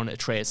is on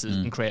Atreus's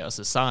and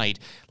Kratos' side.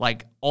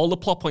 Like, all the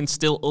plot points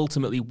still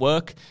ultimately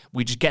work.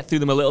 We just get through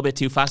them a little bit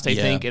too fast, I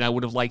think, and I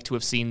would have liked to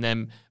have seen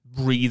them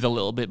breathe a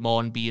little bit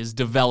more and be as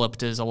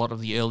developed as a lot of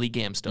the early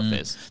game stuff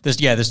is.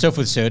 The stuff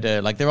with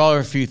Surtur, like, there are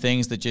a few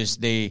things that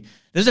just,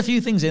 there's a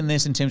few things in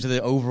this in terms of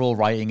the overall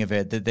writing of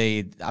it that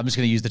I'm just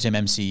going to use the term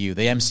MCU.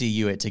 They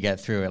MCU it to get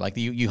through it. Like,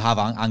 you have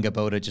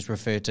Angerboda just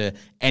refer to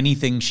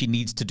anything she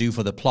needs to do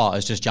for the plot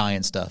as just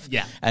giant stuff.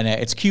 Yeah. And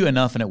it's cute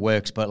enough and it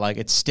works, but, like,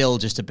 it's still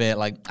just a bit,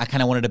 like, I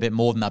kind of wanted a bit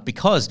more than that,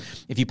 because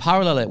if you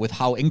parallel it with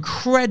how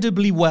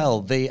incredibly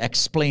well they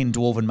explain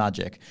Dwarven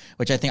magic,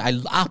 which I think I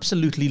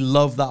absolutely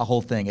love that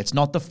whole thing. It's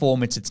not the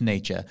form, it's its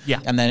nature. Yeah.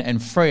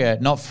 And Freya,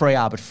 not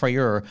Freya, but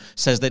Freyr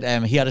says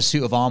that he had a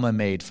suit of armor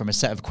made from a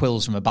set of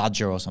quills from a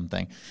badger or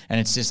something. And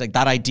it's just like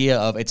that idea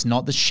of it's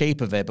not the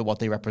shape of it, but what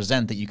they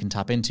represent that you can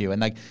tap into. And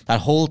like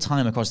that whole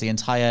time across the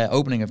entire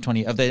opening of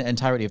the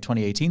entirety of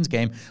 2018's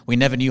game, we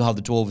never knew how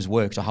the dwarves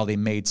worked or how they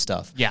made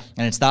stuff. Yeah.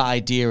 And it's that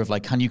idea of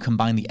like, can you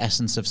combine the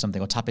essence of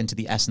something or tap into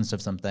the essence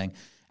of something?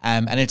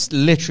 And it's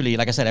literally,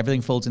 like I said,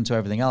 everything folds into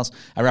everything else,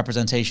 a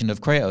representation of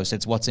Kratos.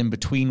 It's what's in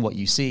between what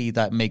you see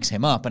that makes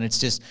him up. And it's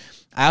just,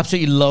 I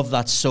absolutely love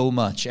that so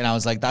much. And I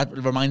was like, that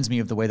reminds me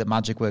of the way that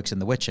magic works in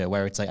The Witcher,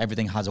 where it's like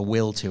everything has a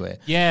will to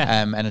it.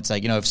 Yeah. And it's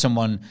like, you know, if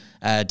someone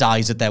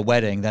dies at their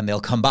wedding, then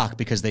they'll come back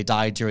because they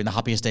died during the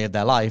happiest day of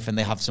their life, and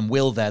they have some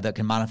will there that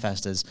can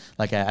manifest as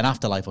like an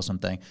afterlife or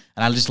something.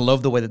 And I just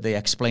love the way that they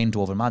explain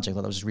Dwarven magic. I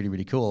thought that was really,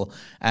 really cool.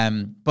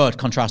 But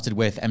contrasted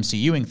with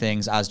MCUing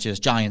things as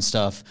just giant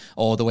stuff,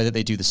 or the way that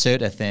they do the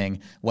Surtur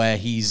thing, where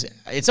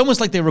it's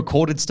almost like they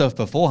recorded stuff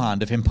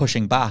beforehand of him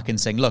pushing back and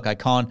saying, look, I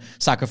can't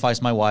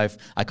sacrifice my wife.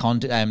 I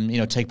can't,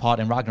 take part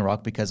in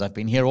Ragnarok because I've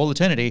been here all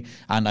eternity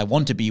and I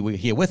want to be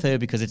here with her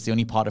because it's the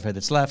only part of her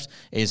that's left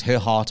is her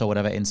heart or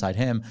whatever inside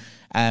him,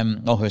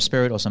 or her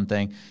spirit or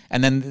something.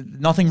 And then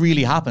nothing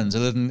really happens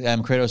other than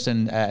Kratos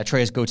and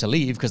Atreus go to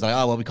leave because they're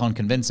like, oh, well, we can't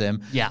convince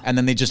him. Yeah. And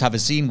then they just have a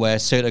scene where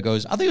Surtur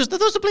goes, are those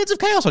the blades of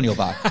chaos on your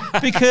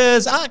back?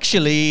 Because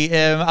actually,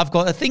 I've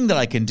got a thing that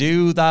I can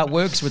do that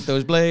works with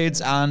those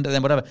blades, and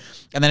then whatever.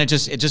 And then it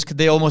just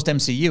they almost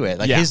MCU it.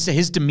 Like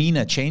his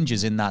demeanor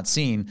changes in that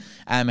scene,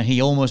 and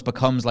he almost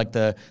becomes like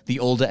the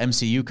older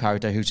MCU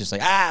character who's just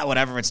like,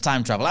 whatever, it's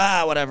time travel,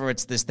 whatever,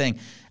 it's this thing.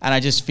 And I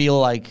just feel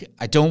like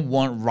I don't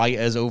want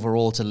writers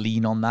overall to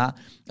lean on that,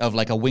 of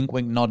like a wink,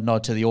 wink, nod,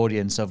 nod to the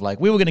audience of like,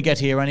 we were going to get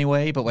here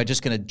anyway, but we're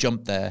just going to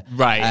jump there.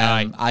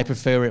 Right. I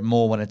prefer it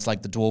more when it's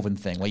like the Dwarven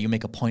thing, where you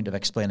make a point of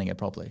explaining it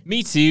properly.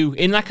 Me too.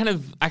 And that kind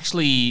of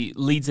actually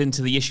leads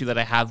into the issue that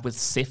I have with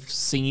Sif's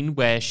scene,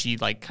 where she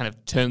like kind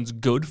of turns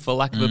good, for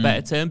lack of a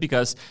better term,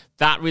 because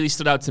that really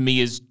stood out to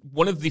me as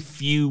one of the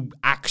few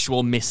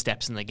actual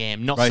missteps in the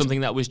game. Not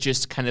something that was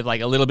just kind of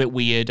like a little bit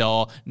weird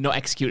or not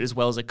executed as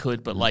well as it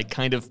could, but like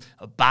kind of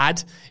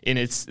bad. And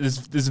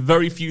there's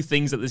very few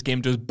things that this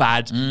game does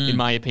bad, in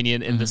my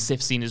opinion, and the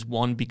Sif scene is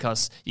one,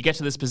 because you get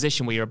to this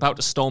position where you're about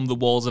to storm the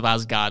walls of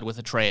Asgard with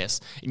Atreus,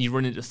 and you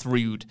run into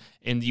Thrud,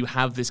 and you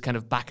have this kind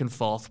of back and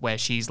forth where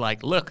she's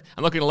like, look,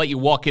 I'm not going to let you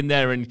walk in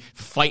there and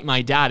fight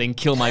my dad and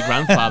kill my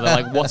grandfather.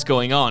 Like, what's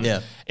going on?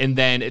 Yeah. And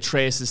then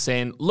Atreus is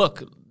saying,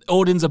 look,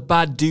 Odin's a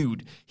bad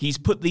dude. He's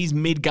put these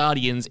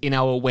Midgardians in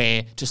our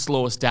way to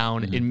slow us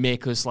down and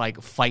make us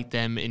like fight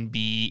them and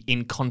be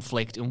in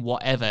conflict and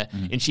whatever.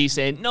 And she's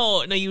saying,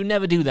 no, you would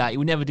never do that. You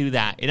would never do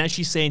that. And as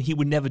she's saying he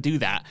would never do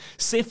that,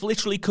 Sif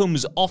literally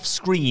comes off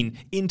screen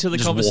into the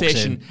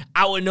conversation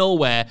out of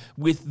nowhere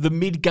with the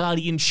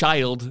Midgardian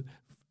child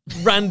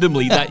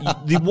randomly,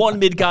 that the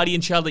one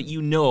Midgardian child that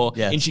you know.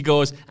 Yeah. And she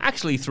goes,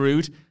 actually,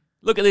 Thrud,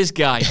 look at this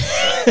guy.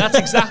 That's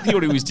exactly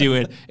what he was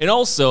doing. And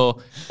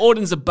also,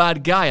 Odin's a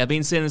bad guy. I've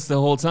been saying this the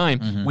whole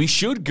time. We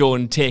should go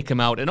and take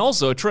him out. And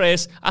also,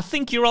 Atreus, I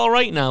think you're all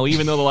right now,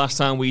 even though the last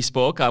time we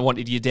spoke, I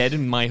wanted you dead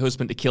and my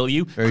husband to kill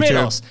you. Very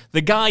Kratos, true.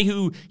 the guy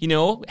who,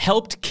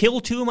 helped kill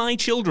 2 of my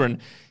children.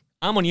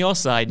 I'm on your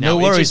side now.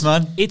 No worries,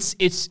 man.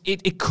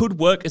 It could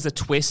work as a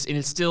twist, and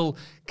it still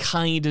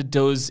kind of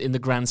does in the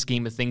grand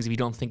scheme of things if you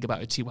don't think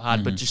about it too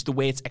hard, but just the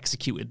way it's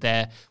executed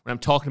there, when I'm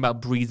talking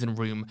about breathing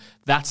room,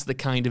 that's the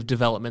kind of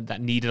development that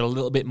needed a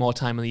little bit more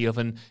time in the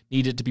oven,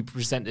 needed to be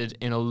presented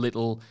in a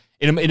little...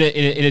 In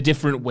a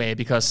different way,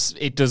 because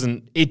it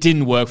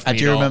didn't work for me. I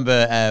do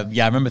remember, I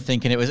remember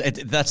thinking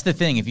that's the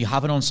thing. If you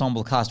have an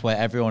ensemble cast where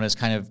everyone is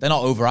kind of, they're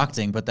not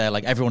overacting, but they're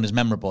like, everyone is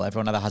memorable.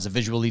 Everyone either has a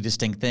visually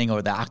distinct thing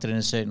or they're acted in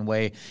a certain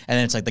way. And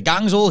then it's like, the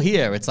gang's all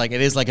here. It's like,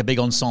 it is like a big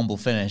ensemble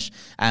finish,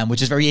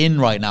 which is very in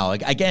right now.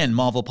 Like, again,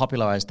 Marvel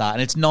popularized that.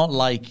 And it's not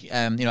like,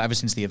 ever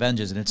since the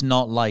Avengers, and it's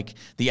not like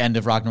the end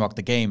of Ragnarok,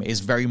 the game is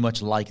very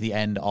much like the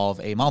end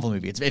of a Marvel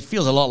movie. It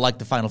feels a lot like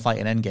the final fight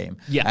in Endgame.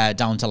 Yeah.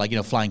 Down to like,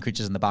 flying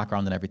creatures in the background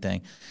and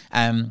everything,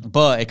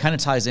 but it kind of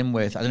ties in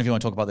with, I don't know if you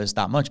want to talk about this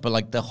that much, but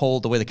like the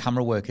way the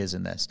camera work is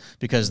in this,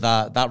 because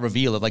that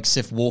reveal of like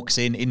Sif walks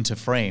into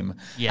frame.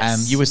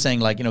 Yes. You were saying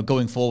like,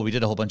 going forward, we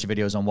did a whole bunch of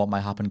videos on what might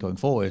happen going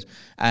forward.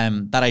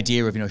 That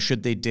idea of,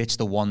 should they ditch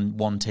the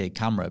one take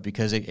camera,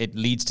 because it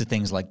leads to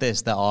things like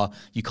this that are,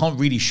 you can't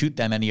really shoot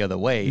them any other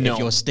way if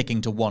you're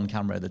sticking to one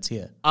camera that's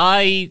here.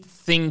 I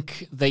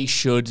think they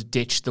should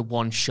ditch the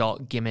one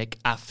shot gimmick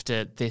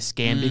after this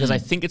game, because I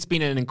think it's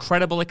been an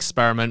incredible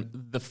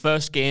experiment. The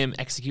first game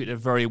executed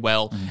very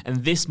well,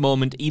 and this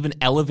moment even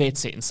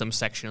elevates it in some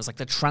sections. Like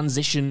the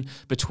transition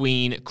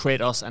between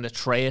Kratos and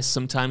Atreus,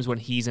 sometimes when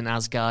he's in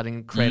Asgard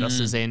and Kratos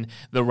is in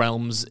the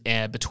realms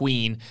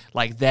between,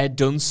 like they're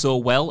done so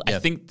well. Yep. I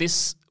think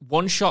this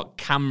one-shot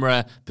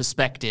camera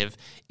perspective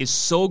is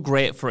so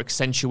great for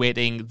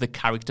accentuating the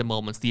character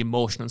moments, the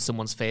emotion on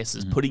someone's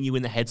faces, putting you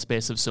in the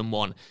headspace of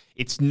someone.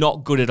 It's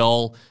not good at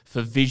all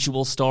for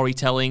visual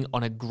storytelling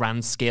on a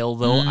grand scale,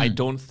 though. I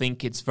don't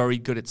think it's very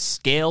good at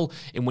scale.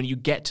 And when you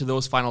get to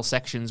those final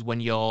sections,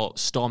 when you're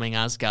storming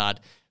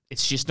Asgard,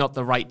 it's just not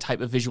the right type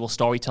of visual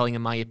storytelling,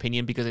 in my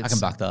opinion, because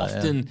it's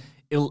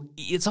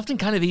it's often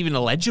kind of even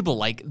illegible.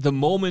 Like the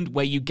moment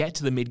where you get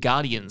to the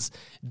Midgardians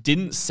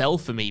didn't sell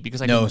for me,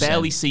 because I could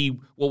barely see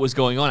what was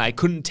going on. I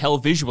couldn't tell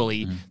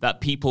visually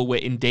that people were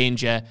in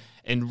danger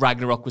and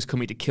Ragnarok was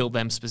coming to kill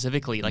them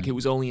specifically. Like it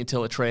was only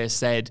until Atreus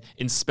said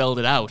and spelled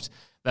it out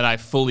that I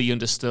fully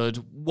understood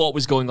what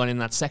was going on in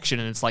that section.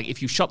 And it's like,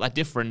 if you shot that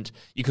different,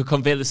 you could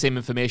convey the same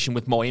information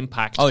with more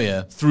impact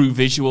through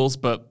visuals,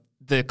 but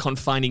the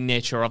confining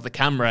nature of the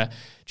camera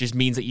just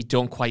means that you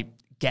don't quite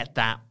get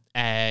that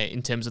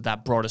in terms of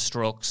that broader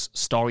strokes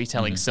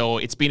storytelling. So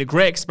it's been a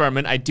great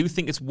experiment. I do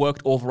think it's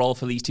worked overall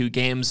for these two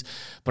games,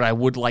 but I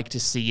would like to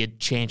see a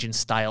change in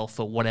style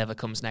for whatever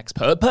comes next,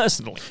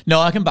 personally.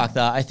 No, I can back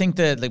that. I think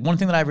that like one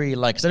thing that I really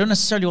like, because I don't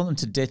necessarily want them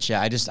to ditch it,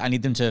 I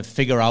need them to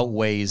figure out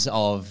ways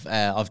of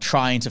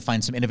trying to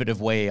find some innovative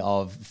way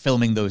of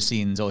filming those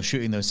scenes or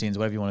shooting those scenes,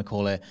 whatever you want to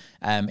call it,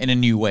 in a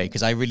new way.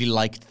 Because I really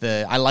liked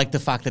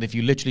the fact that if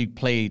you literally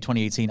play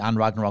 2018 and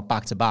Ragnarok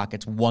back to back,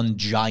 it's one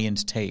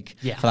giant take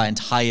for that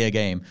entire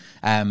game.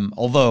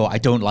 Although I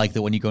don't like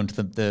that when you go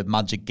into the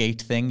magic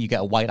gate thing, you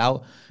get a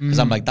whiteout, because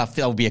I'm like, that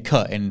would be a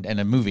cut in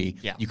a movie.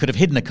 Yeah. You could have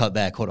hidden a cut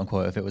there, quote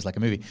unquote, if it was like a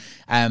movie.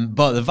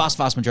 But the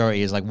vast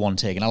majority is like one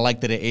take, and I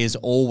like that it is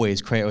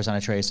always Kratos and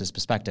Atreus'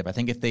 perspective. I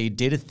think if they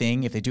did a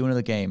thing, if they do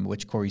another game,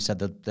 which Corey said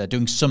that they're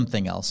doing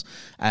something else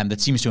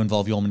that seems to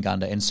involve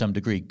Jormungandr in some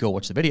degree, go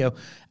watch the video,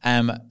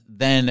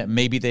 then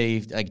maybe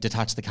they like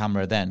detach the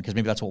camera then, because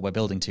maybe that's what we're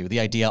building to.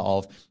 The idea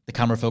of the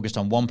camera focused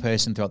on one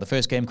person throughout the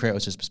first game,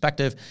 Kratos'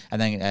 perspective,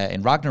 and then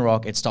in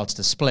Ragnarok, it starts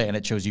to split and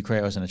it shows you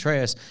Kratos and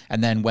Atreus,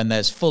 and then when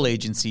there's full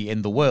agency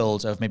in the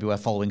world of maybe we're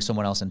following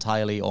someone else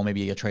entirely, or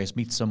maybe Atreus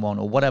meets someone,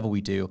 or whatever we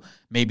do,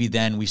 maybe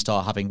then we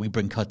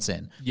bring cuts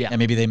in. Yeah. And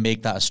maybe they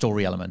make that a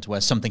story element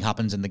where something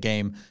happens in the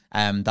game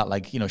that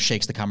like,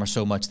 shakes the camera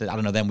so much that, I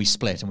don't know, then we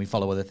split and we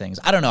follow other things.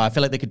 I don't know, I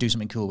feel like they could do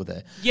something cool with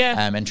it.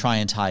 Yeah. And try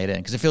and tie it in,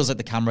 because it feels like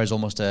the camera is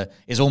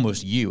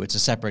almost you. It's a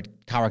separate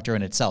character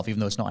in itself, even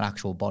though it's not an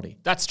actual body.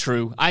 That's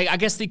true. I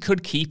guess they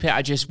could keep it.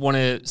 I just want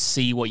to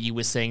see what you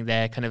were saying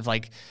there, kind of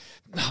like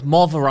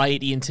more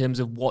variety in terms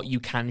of what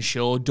you can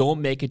show.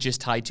 Don't make it just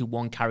tied to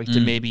one character.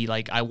 Maybe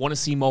like I want to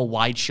see more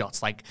wide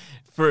shots. Like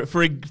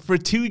for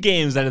two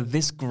games that are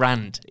this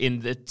grand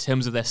in the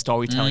terms of their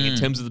storytelling, in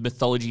terms of the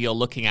mythology you're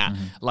looking at,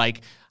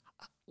 like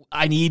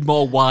I need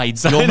more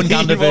wides.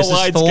 Jormungandr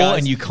versus Thor, guys.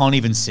 And you can't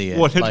even see it.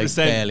 100%. Like,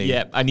 barely.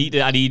 Yeah, I need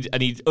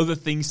other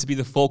things to be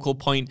the focal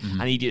point.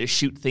 I need you to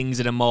shoot things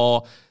in a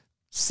more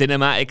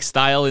cinematic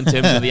style in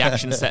terms of the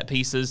action set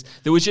pieces.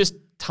 There was just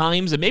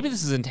times, and maybe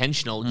this is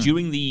intentional,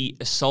 during the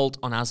assault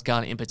on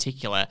Asgard in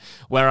particular,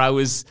 where I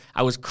was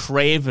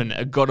craving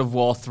a God of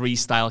War 3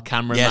 style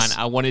cameraman. Yes.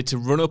 I wanted to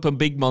run up a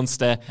big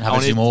monster. I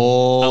wanted to zoom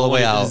all the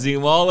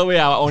way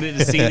out. I wanted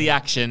to see the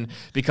action,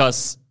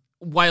 because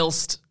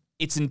whilst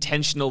it's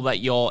intentional that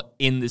you're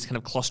in this kind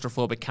of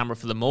claustrophobic camera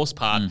for the most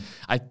part,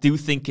 I do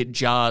think it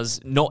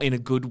jars, not in a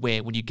good way,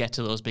 when you get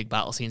to those big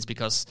battle scenes,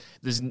 because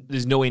there's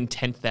no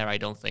intent there, I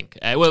don't think.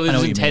 Well,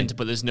 there's intent,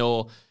 but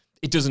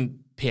it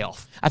doesn't pay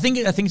off. I think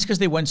it's because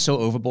they went so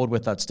overboard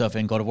with that stuff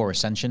in God of War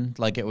Ascension.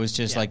 Like it was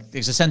just like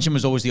because Ascension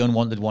was always the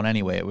unwanted one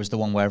anyway. It was the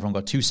one where everyone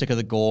got too sick of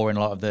the gore and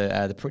a lot of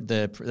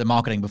the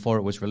marketing before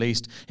it was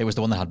released. It was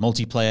the one that had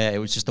multiplayer. It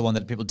was just the one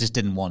that people just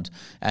didn't want.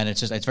 And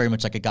it's very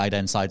much like a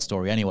Gaiden side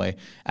story anyway.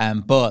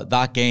 But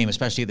that game,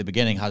 especially at the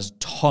beginning, has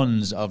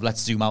tons of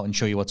let's zoom out and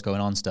show you what's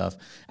going on stuff.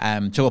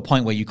 To a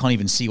point where you can't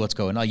even see what's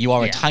going on. You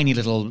are a tiny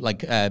little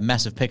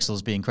mess of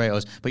pixels being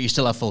Kratos, but you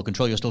still have full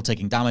control. You're still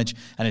taking damage,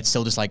 and it's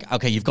still just like,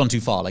 okay, you've gone too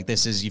far. Like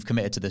you've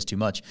committed to this too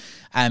much.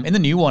 In the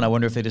new one, I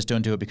wonder if they just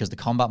don't do it because the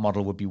combat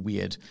model would be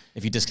weird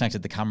if you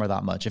disconnected the camera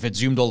that much. If it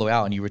zoomed all the way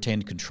out and you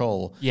retained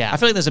control. I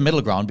feel like there's a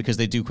middle ground because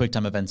they do quick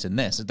time events in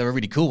this. There are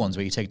really cool ones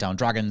where you take down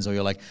dragons or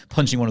you're like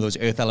punching one of those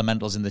earth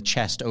elementals in the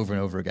chest over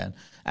and over again.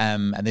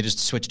 And they just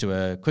switch to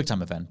a quick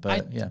time event.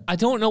 But I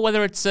don't know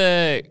whether it's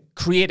a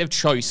creative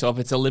choice or if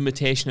it's a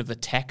limitation of the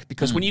tech,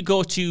 because when you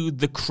go to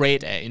the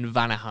crater in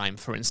Vanaheim,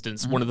 for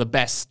instance, one of the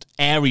best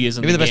areas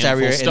in the best game,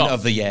 area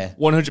of the year.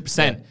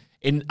 100%.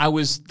 And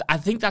I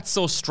think that's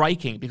so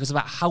striking because of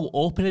how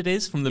open it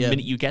is from the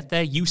minute you get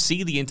there. You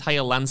see the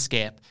entire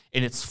landscape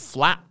and it's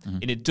flat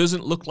and it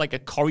doesn't look like a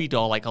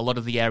corridor like a lot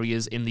of the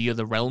areas in the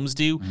other realms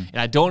do.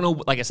 And I don't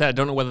know, like I said, I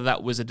don't know whether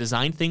that was a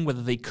design thing,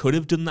 whether they could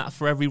have done that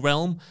for every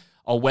realm,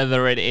 or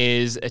whether it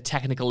is a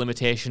technical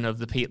limitation of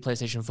the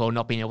PlayStation 4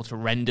 not being able to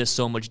render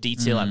so much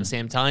detail at the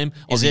same time.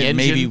 Or is the it engine.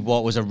 Maybe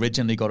what was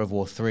originally God of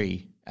War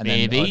 3 and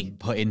then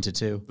put into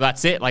 2?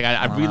 That's it. Like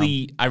I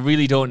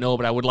really don't know,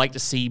 but I would like to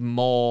see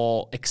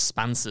more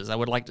expanses. I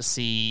would like to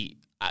see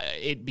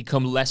it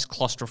become less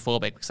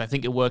claustrophobic because I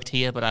think it worked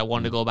here, but I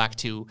want to go back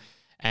to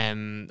a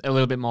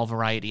little bit more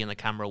variety in the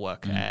camera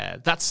work.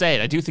 That said,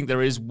 I do think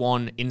there is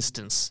one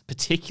instance,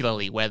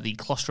 particularly where the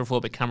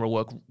claustrophobic camera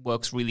work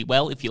works really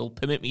well, if you'll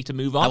permit me to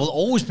move on. I will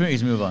always permit you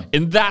to move on.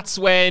 And that's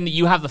when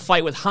you have the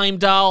fight with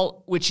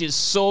Heimdall, which is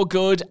so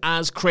good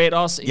as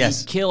Kratos.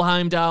 Yes. You kill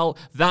Heimdall.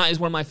 That is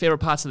one of my favorite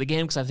parts of the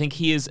game because I think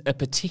he is a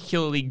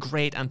particularly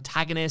great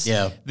antagonist.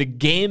 Yeah. The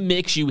game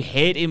makes you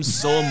hate him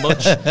so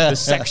much. The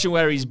section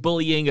where he's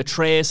bullying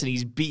Atreus and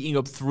he's beating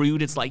up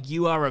Thrud, it's like,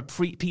 you are a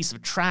piece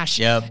of trash.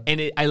 Yep.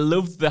 And I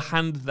love the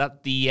hand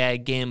that the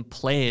game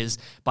plays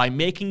by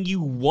making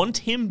you want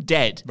him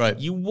dead. Right.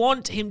 You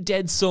want him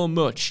dead so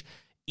much,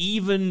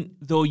 even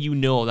though you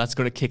know that's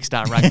going to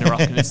kickstart Ragnarok.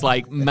 And it's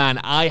like, man,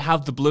 I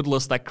have the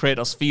bloodlust that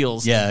Kratos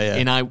feels. Yeah.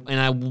 And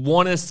I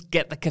want to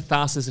get the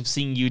catharsis of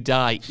seeing you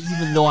die,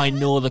 even though I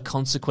know the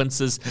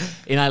consequences.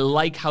 And I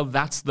like how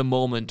that's the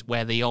moment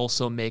where they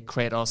also make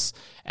Kratos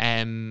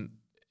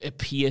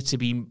appear to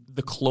be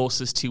the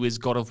closest to his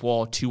God of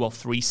War 2 or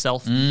 3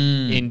 self.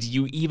 And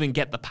you even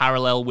get the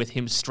parallel with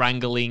him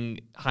strangling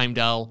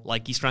Heimdall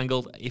like he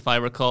strangled, if I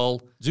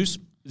recall, Zeus.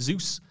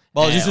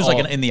 Well, Zeus was like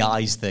an in the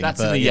eyes thing.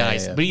 That's in the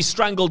eyes. Yeah. But he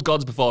strangled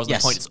gods before, is the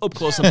point. It's up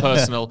close and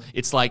personal.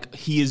 It's like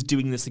he is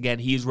doing this again.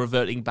 He is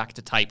reverting back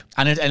to type.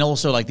 And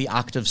also, like, the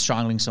act of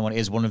strangling someone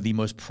is one of the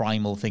most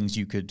primal things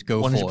you could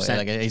go 100%. for.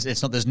 Like,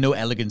 it's not. There's no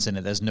elegance in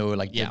it. There's no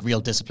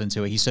real discipline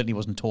to it. He certainly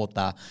wasn't taught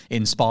that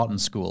in Spartan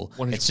school.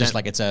 100%. It's just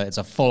like it's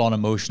a full on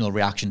emotional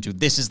reaction to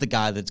this is the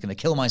guy that's going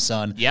to kill my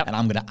son. Yep. And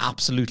I'm going to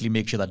absolutely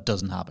make sure that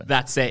doesn't happen.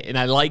 That's it. And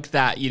I like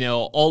that.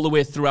 All the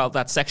way throughout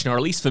that section, or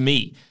at least for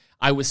me,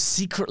 I was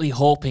secretly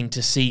hoping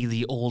to see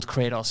the old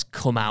Kratos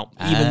come out,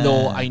 even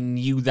though I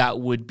knew that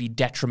would be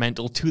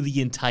detrimental to the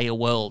entire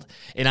world.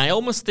 And I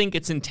almost think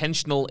it's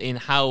intentional in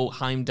how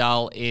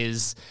Heimdall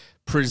is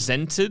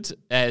presented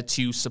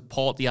to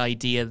support the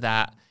idea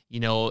that,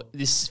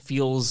 this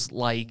feels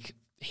like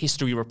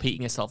history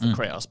repeating itself for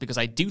Kratos, because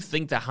I do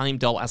think that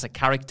Heimdall as a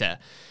character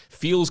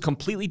feels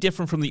completely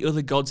different from the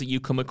other gods that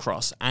you come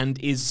across and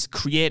is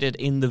created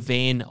in the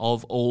vein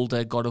of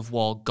older God of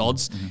War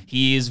gods.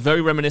 He is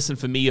very reminiscent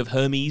for me of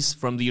Hermes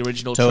from the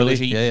original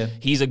trilogy. Yeah.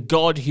 He's a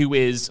god who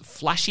is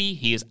flashy,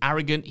 he is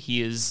arrogant,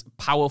 he is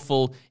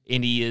powerful,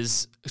 and he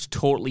is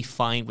totally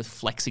fine with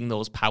flexing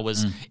those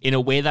powers in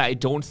a way that I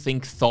don't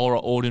think Thor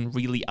or Odin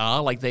really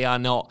are. Like, they are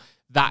not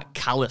that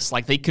callous.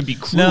 Like, they can be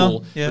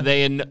cruel, but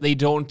they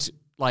don't...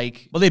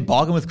 Well, they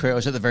bargain with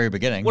Kratos at the very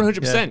beginning.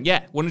 100%,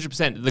 yeah,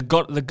 100%.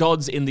 The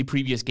gods in the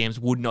previous games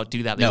would not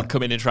do that. They would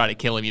come in and try to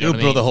kill him. You know what I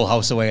mean? Blow the whole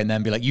house away and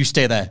then be like, "You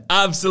stay there."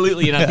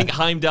 Absolutely, and I think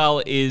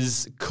Heimdall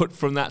is cut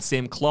from that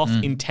same cloth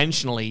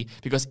intentionally,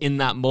 because in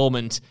that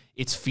moment,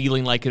 it's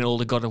feeling like an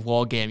older God of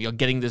War game. You're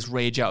getting this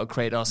rage out of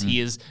Kratos. He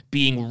is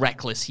being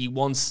reckless. He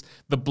wants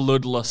the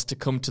bloodlust to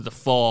come to the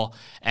fore,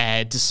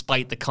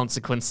 despite the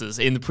consequences.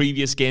 In the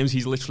previous games,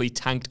 he's literally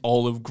tanked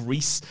all of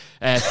Greece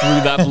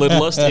through that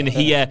bloodlust. And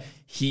here,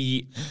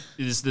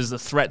 there's a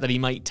threat that he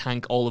might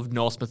tank all of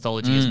Norse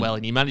mythology as well,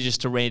 and he manages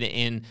to rein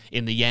it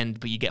in the end,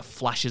 but you get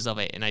flashes of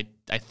it, and I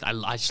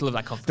just love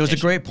that confrontation. There was a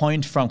great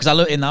point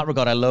because in that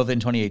regard, I love in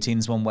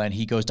 2018's one when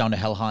he goes down to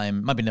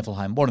Helheim, might be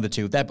Niflheim, one of the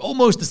two. They're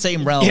almost the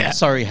same realm. Yeah.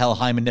 Sorry,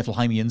 Helheim and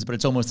Niflheimians, but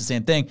it's almost the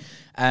same thing.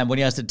 When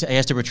he has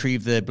to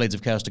retrieve the Blades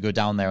of Chaos to go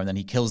down there, and then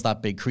he kills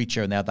that big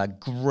creature, and they have that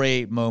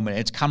great moment.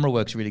 Its camera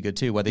work's really good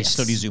too, where they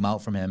slowly zoom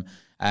out from him.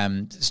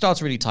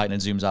 starts really tight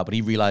and zooms out, but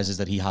he realizes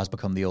that he has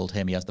become the old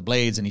him. He has the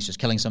blades and he's just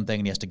killing something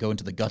and he has to go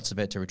into the guts of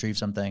it to retrieve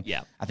something.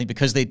 Yeah. I think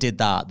because they did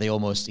that, he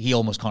almost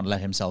can't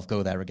let himself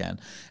go there again.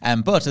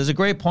 But there's a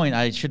great point.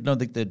 I should know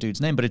the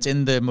dude's name, but it's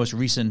in the most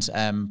recent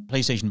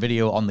PlayStation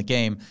video on the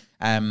game.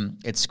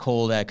 It's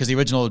called, because the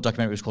original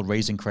documentary was called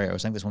Raising Kratos. I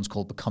think this one's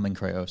called Becoming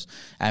Kratos.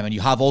 And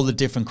you have all the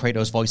different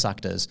Kratos voice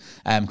actors.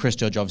 Chris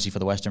Judge, obviously, for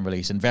the Western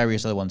release, and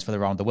various other ones for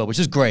around the world, which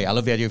is great. I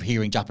love the idea of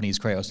hearing Japanese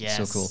Kratos. Yes.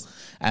 It's so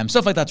cool.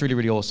 Stuff like that's really,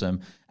 really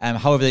awesome.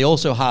 However, they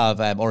also have,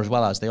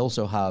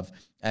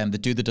 the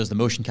dude that does the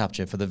motion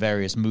capture for the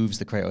various moves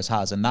that Kratos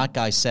has. And that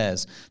guy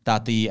says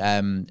that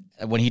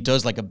when he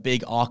does like a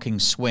big arcing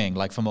swing,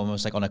 like from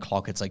almost like on a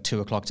clock, it's like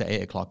 2 o'clock to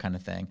 8 o'clock kind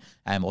of thing,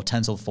 or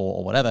 10 till 4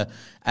 or whatever.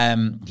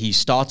 He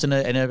starts in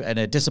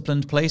a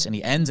disciplined place and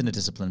he ends in a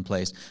disciplined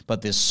place,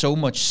 but there's so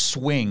much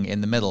swing in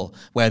the middle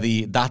where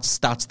that's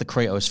the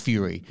Kratos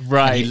fury.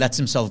 Right. And he lets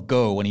himself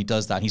go when he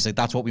does that. And he's like,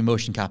 that's what we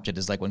motion captured,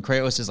 is like when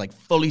Kratos is like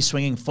fully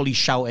swinging, fully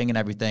shouting and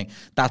everything,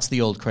 that's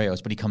the old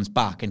Kratos, but he comes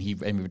back and he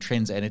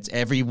retrains it, and it's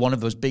every one of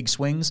those big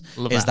swings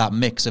is that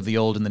mix of the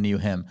old and the new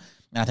him.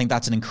 And I think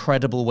that's an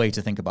incredible way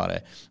to think about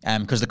it,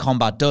 because the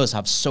combat does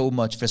have so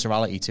much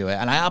viscerality to it.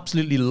 And I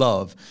absolutely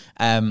love,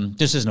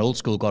 just as an old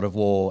school God of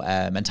War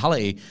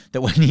mentality,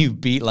 that when you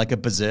beat like a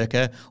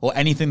berserker or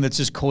anything that's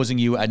just causing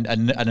you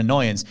an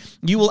annoyance,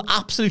 you will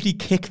absolutely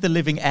kick the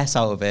living S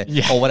out of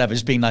it, or whatever,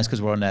 just being nice because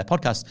we're on a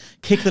podcast,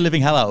 kick the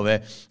living hell out of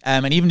it.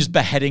 And even just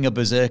beheading a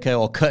berserker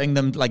or cutting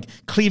them, like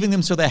cleaving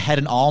them so their head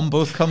and arm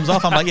both comes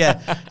off. I'm like,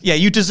 yeah,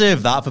 you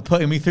deserve that for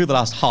putting me through the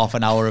last half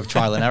an hour of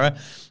trial and error.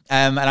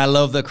 And I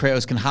love that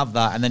Kratos can have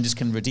that and then just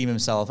can redeem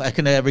himself,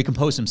 can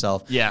recompose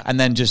himself, and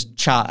then just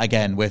chat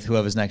again with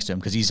whoever's next to him,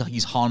 because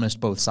he's harnessed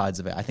both sides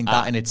of it. I think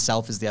that in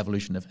itself is the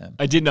evolution of him.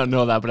 I did not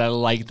know that, but I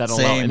like that a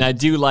lot. And I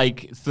do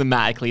like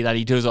thematically that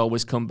he does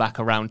always come back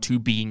around to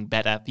being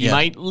better. He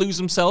might lose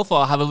himself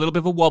or have a little bit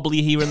of a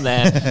wobbly here and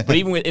there, but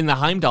even in the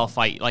Heimdall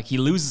fight, like he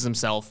loses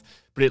himself,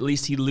 but at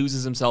least he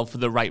loses himself for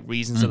the right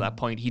reasons at that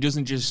point. He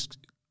doesn't just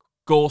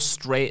go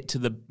straight to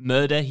the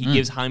murder. He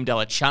gives Heimdall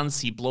a chance.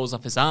 He blows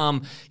off his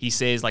arm. He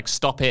says, like,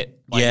 stop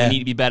it. Like, we need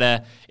to be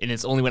better. And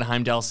it's only when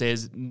Heimdall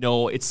says,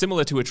 no. It's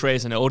similar to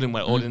Atreus and Odin,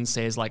 where Odin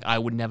says, like, I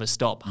would never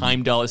stop.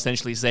 Heimdall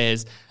essentially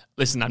says,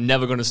 listen, I'm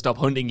never going to stop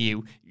hunting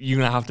you. You're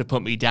going to have to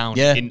put me down.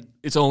 Yeah. And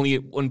it's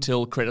only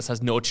until Kratos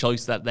has no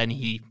choice that then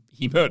he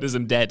murders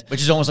him dead.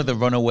 Which is almost like the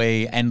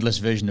runaway, endless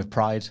version of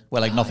Pride,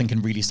 where like nothing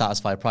can really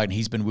satisfy Pride, and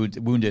he's been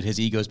wounded, his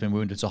ego's been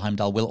wounded, so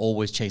Heimdall will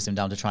always chase him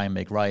down to try and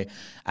make right.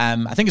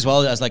 I think as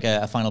well as like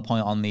a final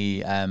point on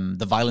the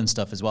violence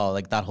stuff as well,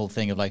 like that whole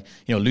thing of like,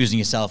 you know, losing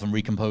yourself and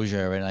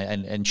recomposure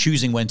and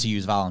choosing when to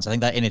use violence. I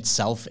think that in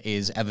itself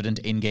is evident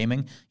in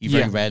gaming. You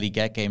very rarely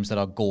get games that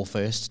are gore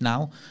first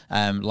now,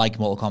 like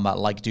Mortal Kombat,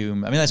 like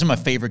Doom. I mean, that's some of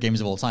my favorite games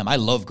of all time. I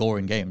love gore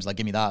in games. Like,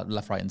 give me that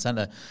left, right, and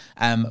center.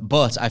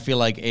 But I feel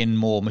like in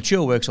more mature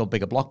works or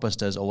bigger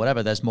blockbusters or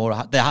whatever,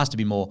 there has to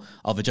be more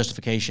of a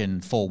justification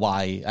for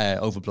why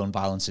overblown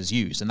violence is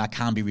used, and that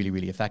can be really,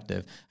 really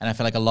effective. And I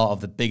feel like a lot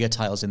of the bigger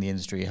titles in the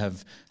industry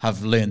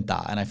have learned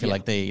that, and I feel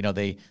like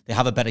they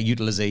have a better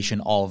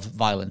utilization of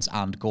violence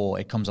and gore.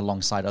 It comes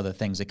alongside other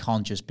things. It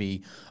can't just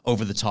be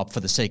over the top for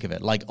the sake of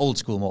it, like old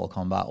school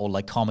Mortal Kombat or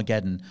like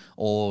Carmageddon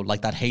or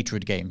like that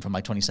Hatred game from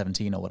like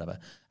 2017 or whatever.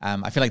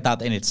 I feel like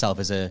that in itself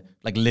is a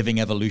like living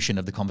evolution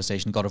of the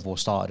conversation God of War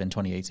started in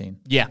 2018.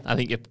 Yeah, I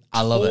think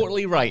I love it.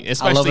 Totally right,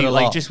 especially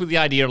like just with the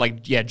idea of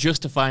like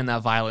justifying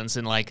that violence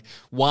and like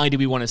why do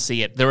we want to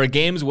see it? There are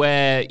games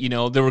where, you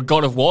know, there are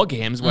God of War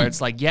games where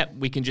it's like,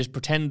 we can just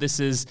pretend this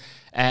is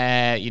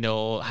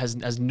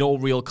has no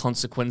real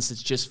consequence.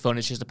 It's just fun.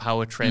 It's just a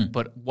power trip.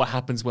 But what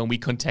happens when we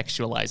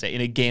contextualize it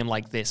in a game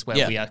like this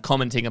where we are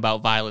commenting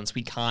about violence?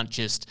 We can't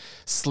just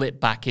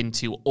slip back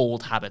into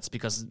old habits,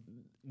 because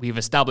we've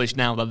established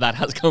now that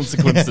has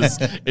consequences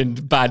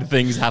and bad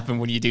things happen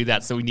when you do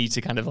that. So we need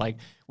to kind of like,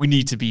 we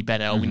need to be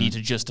better, or we need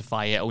to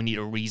justify it, or we need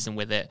to reason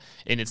with it.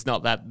 And it's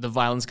not that the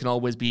violence can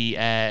always be,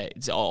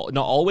 not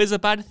always a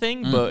bad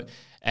thing, but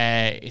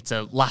it's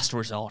a last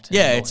resort.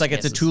 Yeah, it's like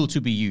cases. It's a tool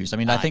to be used. I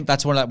mean, I think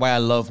that's why I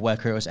love where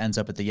Kratos ends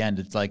up at the end.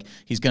 It's like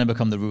he's going to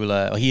become the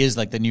ruler, or he is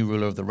like the new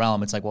ruler of the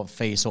realm. It's like what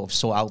Faye sort of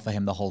sought out for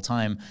him the whole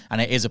time,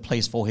 and it is a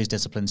place for his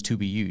disciplines to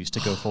be used to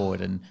go forward.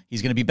 And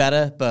he's going to be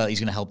better, but he's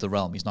going to help the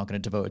realm. He's not going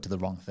to devote it to the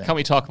wrong thing. Can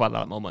we talk about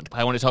that moment?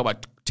 I want to talk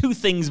about two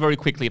things very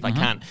quickly if I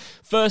can.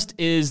 First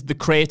is the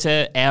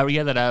crater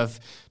area that I've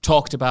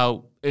talked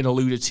about and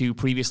alluded to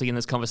previously in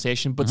this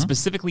conversation, but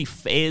specifically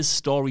Faye's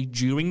story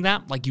during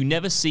that. Like, you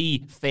never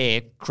see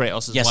Faye,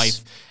 Kratos'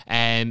 wife,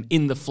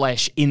 in the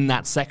flesh in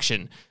that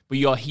section, but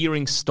you're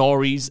hearing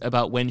stories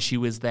about when she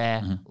was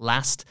there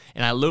last.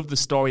 And I love the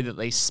story that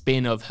they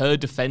spin of her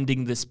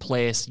defending this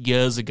place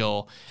years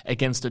ago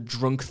against a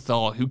drunk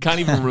Thor who can't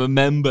even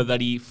remember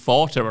that he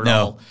fought her at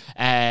all.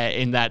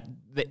 In that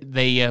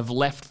they have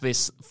left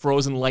this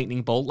frozen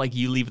lightning bolt like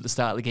you leave at the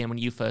start of the game when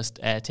you first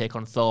take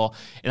on Thor.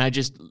 And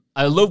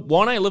I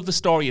love the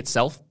story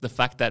itself, the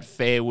fact that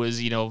Faye was,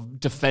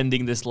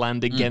 defending this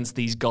land against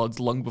these gods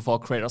long before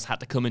Kratos had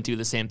to come and do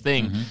the same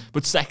thing.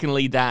 But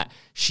secondly, that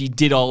she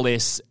did all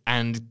this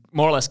and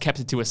more or less kept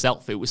it to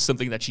herself. It was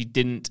something that she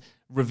didn't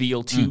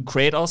reveal to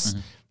Kratos.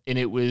 And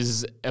it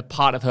was a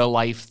part of her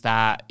life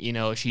that,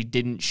 she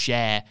didn't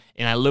share.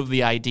 And I love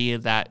the idea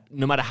that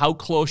no matter how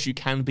close you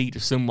can be to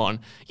someone,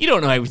 you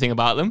don't know everything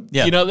about them.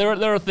 Yeah.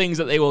 There are things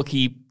that they will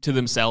keep to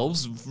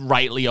themselves,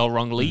 rightly or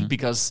wrongly,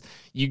 because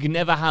you can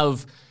never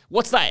have,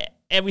 what's that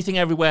everything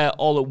everywhere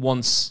all at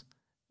once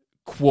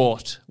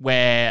quote,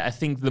 where I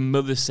think the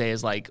mother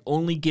says, like,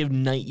 only give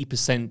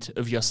 90%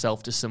 of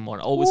yourself to someone.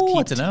 Always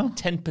keep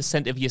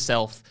 10% of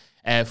yourself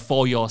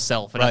for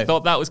yourself. And I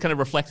thought that was kind of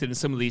reflected in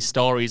some of these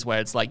stories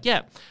where it's like,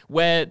 yeah,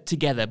 we're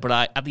together,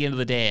 but at the end of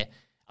the day,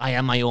 I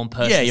am my own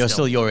person. Yeah, you're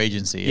still your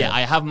agency. Yeah,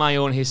 I have my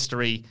own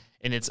history,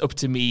 and it's up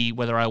to me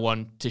whether I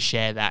want to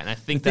share that. And I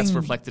think that's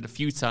reflected a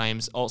few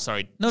times. Oh,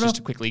 sorry,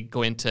 to quickly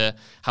go into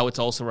how it's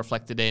also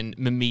reflected in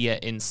Mimiya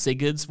and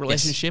Sigurd's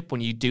relationship.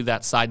 When you do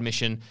that side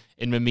mission,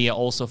 and Mimiya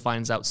also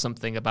finds out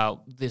something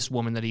about this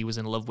woman that he was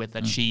in love with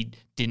that she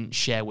didn't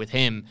share with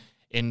him.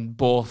 In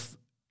both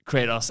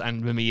Kratos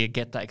and Mimiya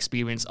get that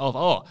experience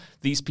of,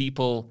 these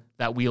people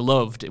that we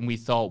loved and we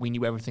thought we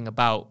knew everything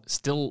about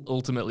still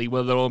ultimately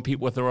were their own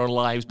people with their own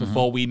lives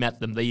before we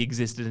met them. They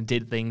existed and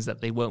did things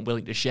that they weren't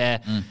willing to share.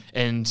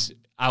 And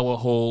our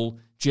whole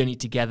journey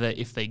together,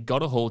 if they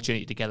got a whole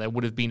journey together,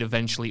 would have been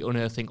eventually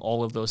unearthing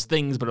all of those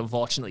things, but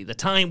unfortunately the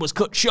time was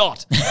cut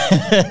short.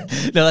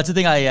 No, that's the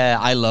thing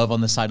I love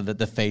on the side of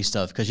the Faye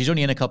stuff, because she's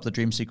only in a couple of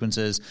dream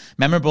sequences.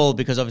 Memorable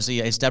because obviously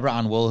it's Deborah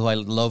Ann Woll, who I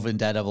love in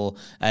Daredevil,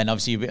 and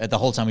obviously the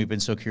whole time we've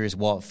been so curious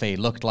what Faye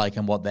looked like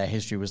and what their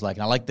history was like.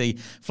 And I like the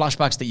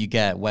flashbacks that you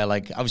get where,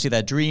 like, obviously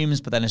they're dreams,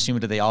 but then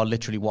assuming that they are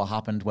literally what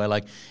happened, where,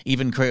 like,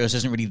 even Kratos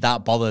isn't really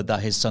that bothered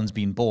that his son's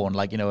been born.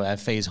 Like,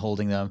 Faye's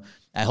holding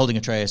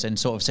Atreus and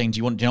sort of saying, do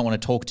you not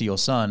want to talk to your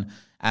son?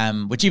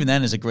 Which even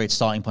then is a great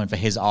starting point for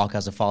his arc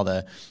as a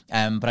father.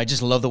 But I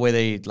just love the way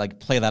they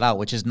play that out,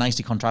 which is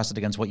nicely contrasted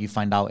against what you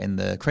find out in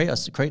the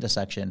Kratos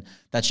section,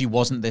 that she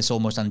wasn't this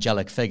almost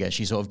angelic figure.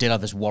 She sort of did have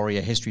this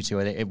warrior history to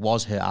it. It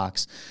was her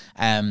axe.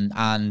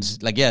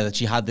 That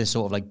she had this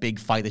sort of big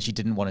fight that she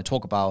didn't want to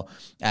talk about.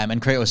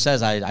 And Kratos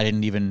says, I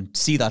didn't even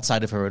see that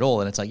side of her at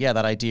all. And it's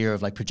that idea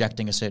of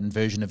projecting a certain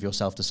version of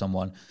yourself to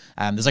someone.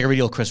 There's a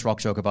really old Chris Rock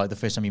joke about the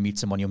first time you meet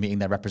someone, you're meeting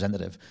their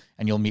representative,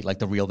 and you'll meet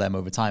the real them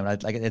over time.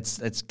 And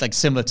it's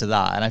similar to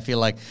that, and I feel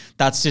like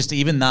that's just,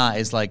 even that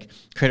is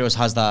Kratos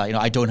has that,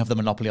 I don't have the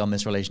monopoly on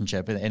this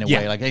relationship in a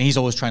way, and he's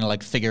always trying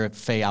to figure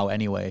Faye out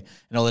anyway,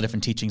 and all the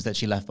different teachings that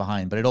she left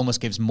behind, but it almost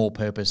gives more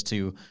purpose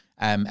to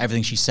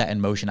everything she set in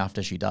motion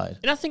after she died.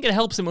 And I think it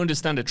helps him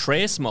understand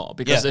Atreus more,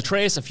 because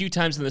Atreus, a few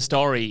times in the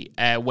story,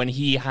 when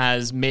he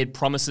has made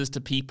promises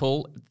to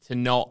people to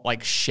not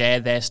share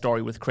their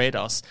story with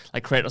Kratos,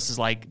 Kratos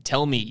is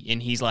tell me,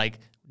 and he's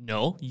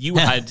no, you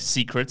had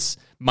secrets.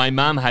 My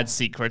mom had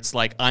secrets.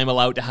 I'm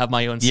allowed to have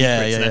my own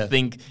secrets. I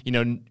think,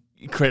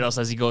 Kratos,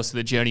 as he goes through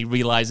the journey,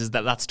 realizes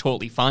that that's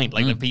totally fine.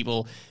 That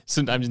people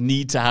sometimes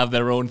need to have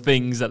their own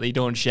things that they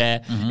don't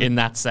share, and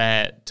that's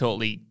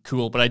totally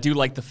cool. But I do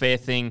like the Faye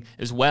thing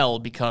as well,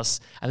 because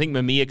I think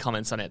Mimiya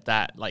comments on it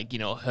that,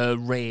 her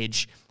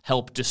rage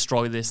helped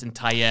destroy this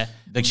entire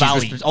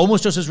valley. She's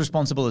almost just as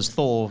responsible as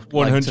Thor,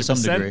 100%. To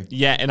some degree.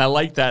 Yeah, and I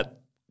like that.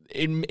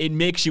 It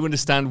makes you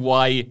understand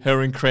why her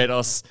and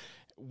Kratos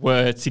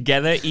were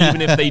together, even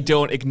if they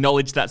don't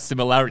acknowledge that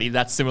similarity.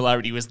 That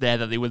similarity was there,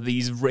 that they were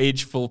these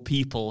rageful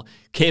people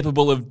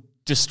capable of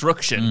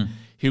destruction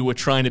who were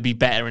trying to be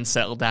better and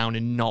settle down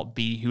and not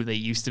be who they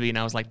used to be. And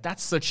I was like,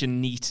 that's such a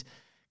neat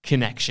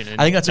connection.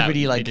 And I think that's a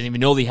really they didn't even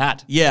know they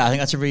had. Yeah, I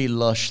think that's a really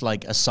lush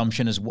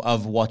assumption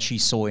of what she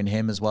saw in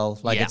him as well.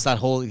 It's that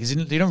whole, because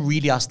they don't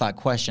really ask that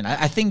question.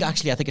 I think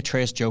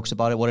Atreus jokes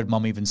about it. What did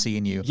Mom even see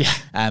in you? Yeah.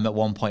 At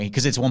one point,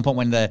 because it's one point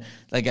when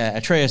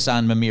Atreus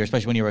and Mimir,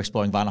 especially when you were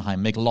exploring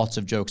Vanaheim, make lots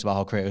of jokes about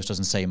how Kratos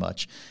doesn't say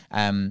much.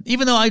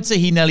 Even though I'd say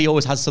he nearly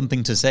always has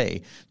something to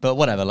say, but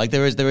whatever.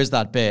 There is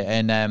that bit,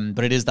 and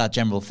but it is that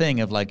general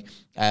thing of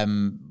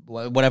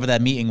whatever their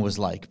meeting was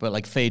like.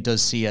 But Faye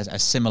does see a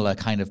similar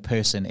kind of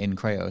person in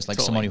Kratos,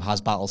 totally. Someone who has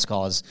battle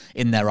scars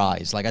in their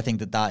eyes. I think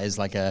that is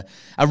a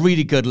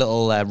really good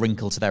little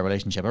wrinkle to their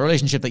relationship, a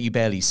relationship that you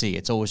barely see.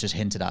 It's always just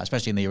hinted at,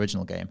 especially in the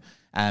original game.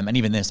 And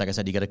even this, like I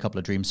said, you get a couple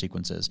of dream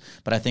sequences.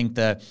 But I think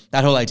that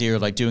whole idea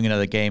of doing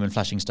another game and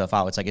fleshing stuff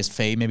out, it's is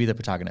Faye maybe the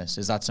protagonist?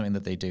 Is that something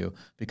that they do?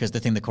 Because the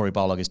thing that Cory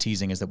Barlog is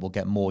teasing is that we'll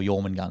get more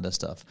Jormungandr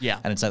stuff. Yeah.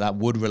 And it's that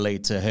would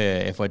relate to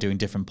her if we're doing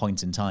different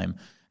points in time.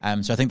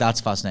 So I think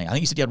that's fascinating. I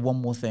think you said you had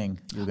one more thing.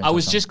 I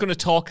was just going to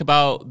talk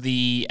about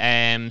the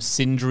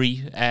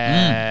Sindri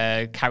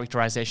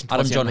characterization.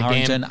 Adam John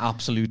Harrington,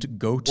 absolute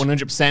goat.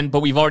 100%.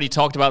 But we've already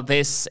talked about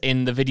this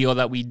in the video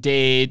that we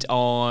did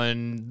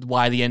on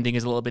why the ending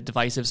is a little bit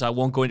divisive, so I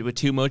won't go into it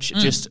too much.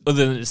 Just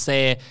other than to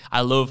say,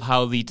 I love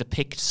how they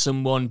depict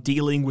someone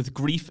dealing with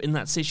grief in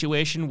that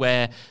situation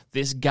where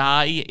this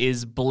guy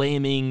is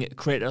blaming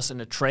Kratos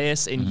and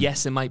Atreus, and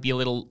yes, it might be a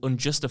little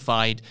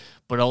unjustified,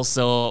 but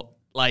also...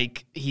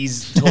 like,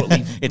 he's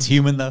totally... It's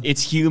human, though.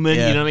 It's human, you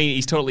know what I mean?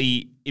 He's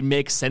totally... It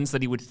makes sense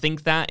that he would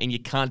think that, and you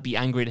can't be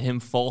angry at him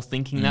for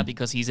thinking that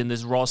because he's in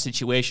this raw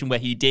situation where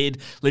he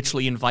did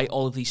literally invite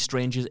all of these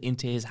strangers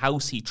into his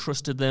house. He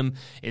trusted them,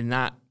 and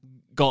that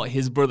got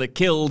his brother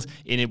killed,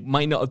 and it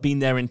might not have been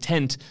their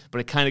intent, but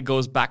it kind of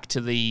goes back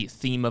to the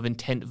theme of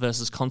intent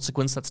versus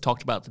consequence that's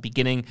talked about at the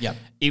beginning. Yep.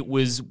 It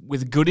was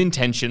with good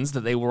intentions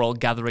that they were all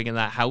gathering in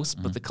that house,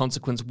 but the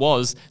consequence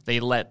was they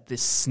let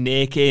this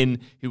snake in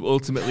who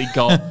ultimately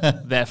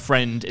got their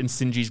friend and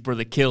Sindri's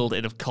brother killed,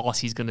 and of course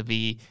he's going to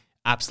be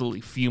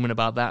absolutely fuming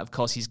about that. Of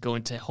course he's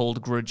going to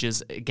hold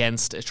grudges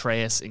against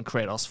Atreus and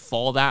Kratos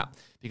for that,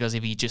 because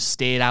if he just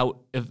stayed out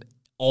of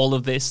all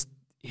of this,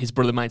 his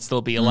brother might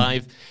still be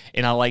alive.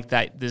 And I like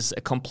that there's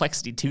a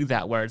complexity to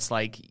that where it's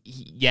like,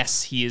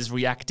 yes, he is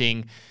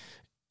reacting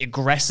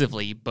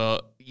aggressively,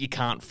 but you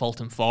can't fault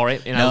him for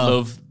it. And I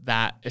love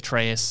that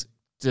Atreus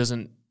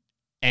doesn't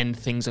end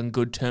things on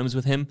good terms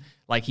with him.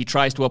 Like, he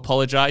tries to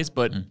apologize,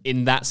 but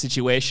in that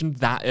situation,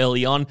 that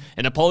early on,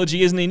 an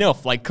apology isn't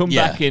enough. Like, come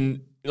back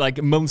in like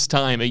a month's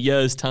time, a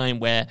year's time,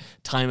 where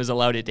time has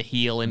allowed it to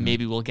heal, and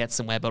maybe we'll get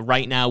somewhere. But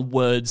right now,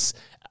 words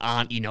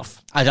aren't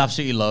enough. I'd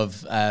absolutely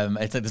love.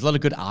 It's like there's a lot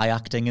of good eye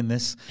acting in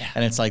this,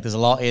 and it's like there's a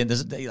lot in.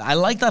 I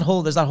like that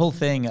whole. There's that whole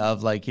thing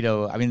of like, you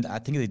know. I mean,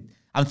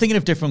 I'm thinking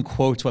of different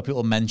quotes where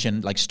people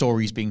mention like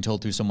stories being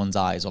told through someone's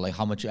eyes, or like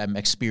how much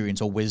experience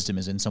or wisdom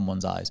is in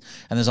someone's eyes.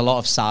 And there's a lot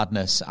of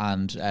sadness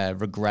and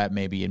regret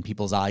maybe in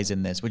people's eyes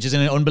in this, which is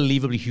an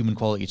unbelievably human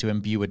quality to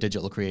imbue a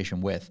digital creation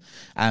with.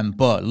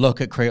 But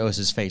look at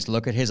Kratos' face.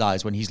 Look at his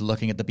eyes when he's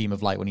looking at the beam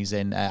of light when he's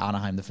in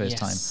Anaheim the first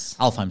time.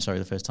 Alfheim, sorry,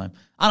 the first time.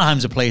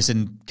 Anaheim's a place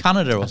in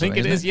Canada or something. I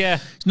think it is, yeah.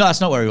 No,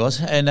 that's not where he was.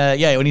 And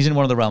when he's in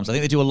one of the realms, I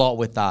think they do a lot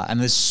with that.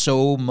 And there's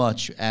so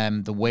much,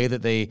 the way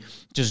that they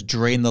just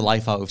drain the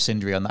life out of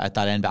Sindri at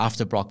that end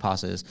after Brock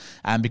passes,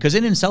 because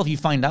in himself you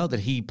find out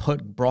that he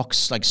put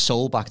Brock's like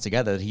soul back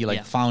together. That he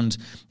found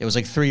it was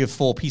like 3 or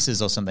 4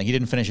 pieces or something. He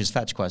didn't finish his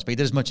fetch quest, but he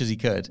did as much as he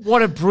could.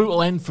 What a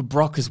brutal end for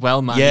Brock as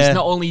well, man. He's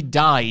not only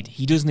died,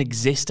 he doesn't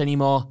exist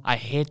anymore. I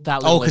hate that.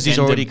 Because he's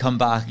already come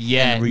back,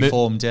 and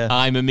reformed.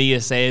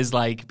 Mamiya says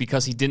like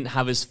because he didn't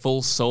have his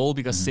full soul,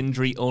 because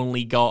Sindri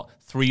only got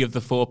 3 of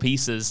the 4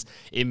 pieces.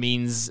 It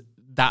means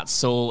that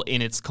soul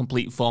in its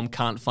complete form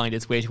can't find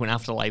its way to an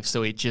afterlife,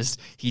 so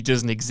he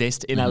doesn't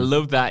exist. And I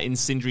love that in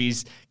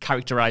Sindri's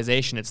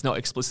characterization, it's not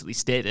explicitly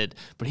stated,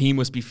 but he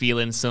must be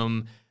feeling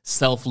some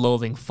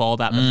self-loathing for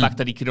that. The fact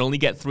that he could only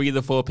get 3 of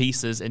the 4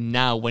 pieces, and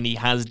now when he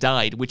has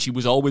died, which he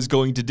was always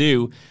going to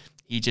do,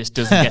 he just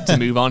doesn't get to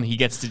move on. He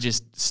gets to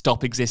just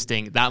stop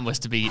existing. That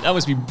must be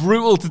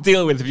brutal to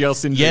deal with if you're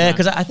Sindri. Yeah,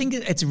 because I think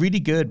it's really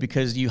good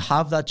because you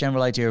have that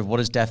general idea of what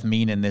does death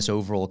mean in this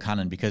overall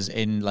canon. Because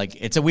in like,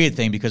 it's a weird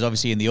thing because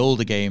obviously in the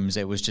older games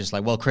it was just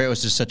like, well,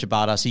 Kratos is such a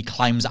badass. He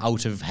climbs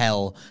out of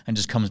hell and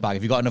just comes back.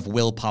 If you've got enough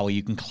willpower,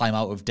 you can climb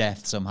out of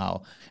death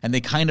somehow. And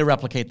they kind of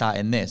replicate that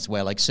in this,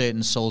 where like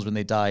certain souls when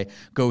they die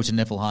go to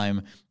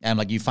Niflheim, and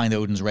like you find the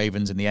Odin's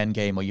Ravens in the end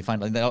game, or you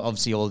find like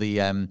obviously all the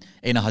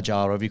Inner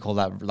Hajar, or whatever you call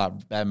that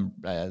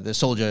the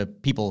soldier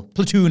people,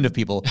 platoon of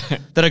people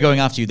that are going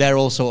after you. They're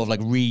all sort of like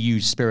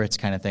reused spirits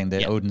kind of thing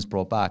that Odin's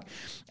brought back.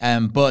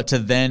 But to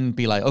then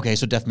be like, okay,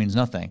 so death means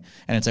nothing.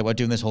 And it's like, we're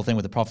doing this whole thing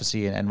with the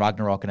prophecy and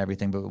Ragnarok and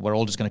everything, but we're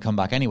all just going to come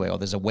back anyway, or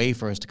there's a way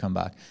for us to come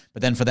back.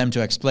 But then for them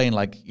to explain,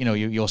 like, you know,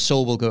 your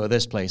soul will go to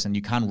this place and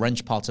you can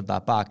wrench parts of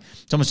that back.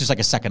 It's almost just like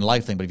a second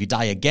life thing. But if you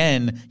die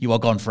again, you are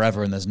gone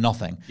forever and there's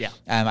nothing. Yeah.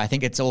 I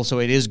think it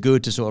is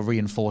good to sort of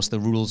reinforce the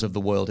rules of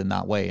the world in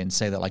that way and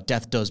say that like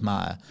death does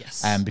matter.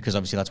 Yes. Because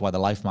obviously that's why the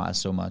life matters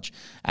so much.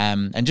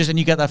 And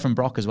you get that from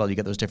Brock as well. You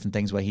get those different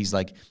things where he's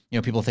like, you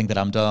know, people think that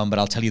I'm dumb, but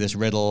I'll tell you this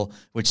riddle,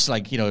 which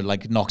like, you know,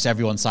 like knocks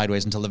everyone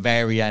sideways until the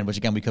very end, which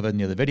again we covered in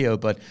the other video.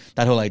 But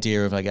that whole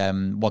idea of like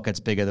what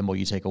gets bigger than what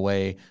you take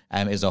away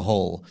is a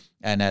whole.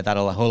 And that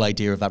whole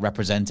idea of that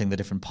representing the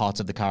different parts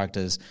of the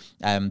characters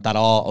that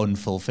are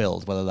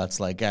unfulfilled, whether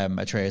that's like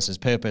Atreus'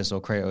 purpose or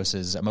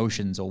Kratos'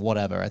 emotions or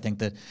whatever. I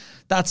think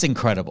that's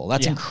incredible.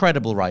 That's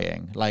incredible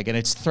writing. Like, and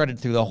it's threaded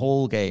through the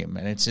whole game.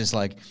 And it's just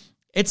like,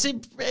 It's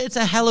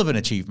a hell of an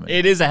achievement.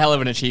 It is a hell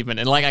of an achievement.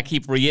 And like I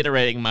keep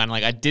reiterating, man,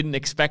 like I didn't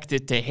expect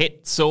it to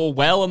hit so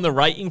well on the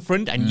writing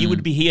front. And you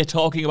would be here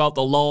talking about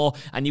the lore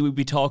and you would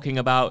be talking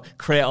about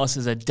Kratos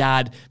as a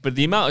dad. But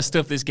the amount of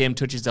stuff this game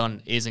touches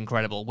on is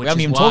incredible. We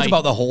haven't even talked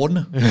about the horn.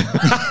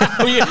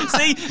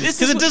 See,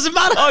 because it doesn't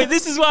matter. Oh,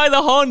 this is why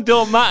the horn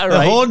don't matter,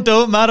 right? The horn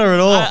don't matter at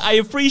all. I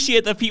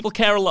appreciate that people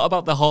care a lot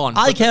about the horn.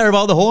 I care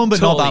about the horn, but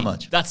totally, not that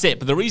much. That's it.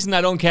 But the reason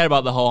I don't care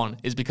about the horn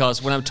is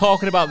because when I'm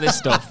talking about this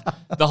stuff,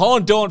 the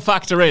horn don't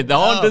factor in. The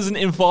horn doesn't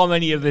inform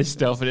any of this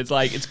stuff. And it's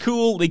like, it's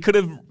cool. They could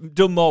have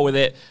done more with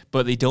it,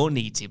 but they don't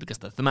need to because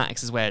the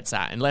thematics is where it's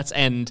at. And let's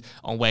end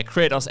on where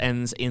Kratos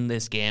ends in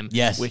this game.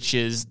 Yes. Which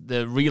is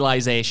the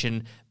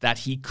realization that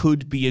he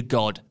could be a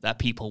god that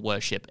people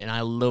worship. And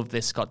I love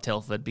this Scott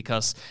Tilford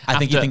because I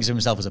think he thinks of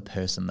himself as a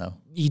person, though.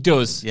 He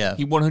does. Yeah.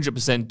 He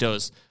 100%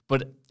 does.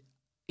 But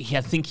I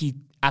think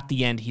at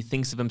the end, he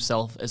thinks of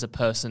himself as a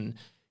person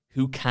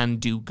who can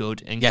do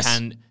good and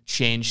can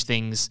change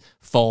things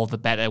for the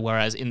better.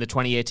 Whereas in the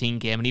 2018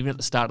 game, and even at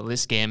the start of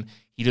this game,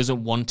 he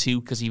doesn't want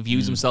to because he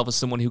views himself as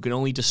someone who can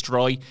only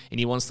destroy, and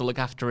he wants to look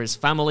after his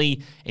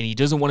family, and he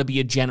doesn't want to be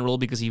a general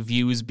because he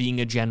views being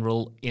a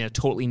general in a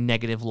totally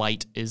negative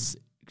light is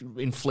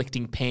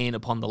inflicting pain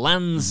upon the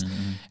lands.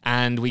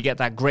 And we get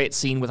that great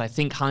scene with, I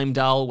think,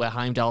 Heimdall, where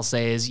Heimdall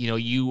says,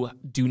 you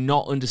do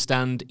not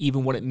understand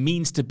even what it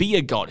means to be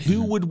a god.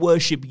 Who would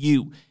worship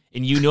you?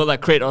 And you know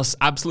that Kratos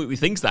absolutely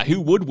thinks that. Who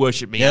would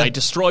worship me? Yeah. I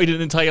destroyed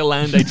an entire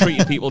land. I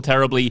treated people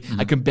terribly.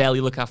 I can barely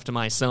look after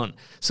my son.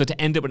 So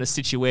to end up in a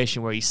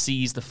situation where he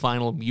sees the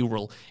final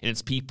mural and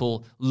it's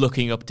people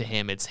looking up to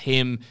him, it's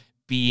him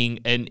being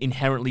an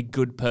inherently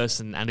good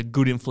person and a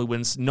good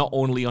influence, not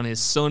only on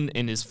his son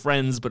and his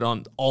friends, but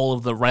on all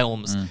of the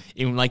realms.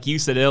 And like you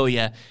said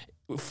earlier,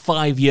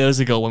 5 years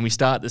ago when we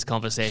started this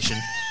conversation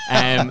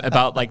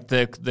about like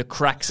the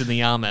cracks in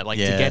the armor, to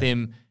get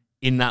him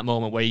in that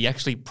moment where he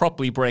actually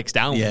properly breaks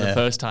down for the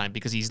first time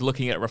because he's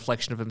looking at a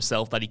reflection of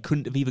himself that he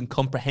couldn't have even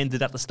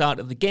comprehended at the start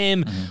of the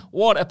game.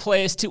 What a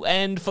place to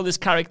end for this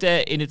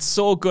character, and it's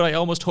so good. I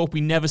almost hope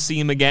we never see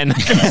him again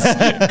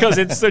because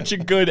it's such a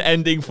good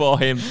ending for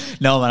him.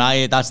 No,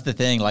 man, that's the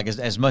thing. Like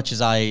as much as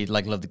I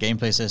love the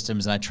gameplay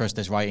systems and I trust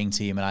this writing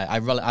team, and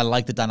I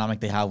like the dynamic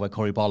they have where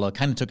Cory Barlog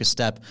kind of took a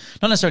step,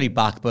 not necessarily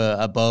back,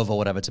 but above or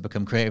whatever, to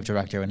become creative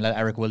director and let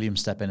Eric Williams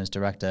step in as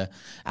director.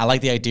 I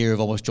like the idea of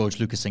almost George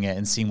Lucasing it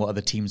and seeing what other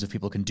teams of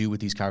people can do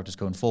with these characters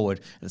going forward.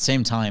 At the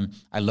same time,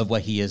 I love where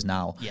he is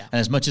now. Yeah. And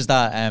as much as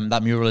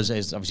that mural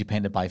is obviously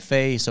painted by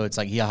Faye, so it's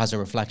like he has a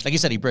reflection. Like you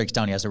said, he breaks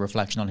down, he has a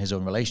reflection on his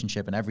own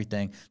relationship and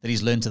everything that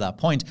he's learned to that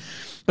point.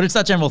 But it's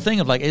that general thing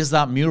of like, is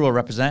that mural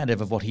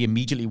representative of what he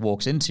immediately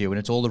walks into? And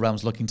it's all the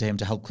realms looking to him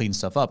to help clean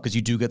stuff up, because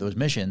you do get those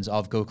missions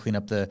of go clean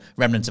up the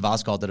remnants of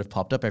Asgard that have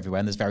popped up everywhere,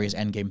 and there's various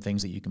endgame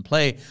things that you can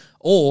play.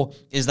 Or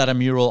is that a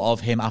mural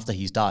of him after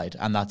he's died?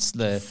 And that's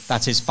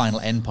his final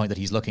endpoint that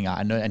he's looking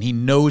at. And he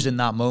knows in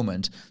that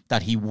moment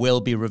that he will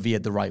be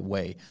revered the right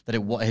way, that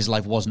his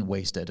life wasn't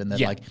wasted, and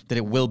that that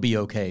it will be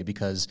okay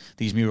because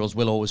these murals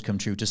will always come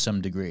true to some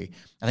degree.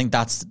 I think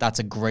that's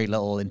a great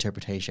little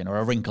interpretation or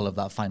a wrinkle of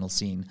that final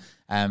scene.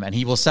 And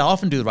he will set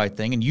off and do the right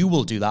thing, and you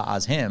will do that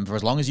as him for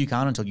as long as you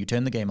can until you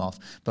turn the game off.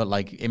 But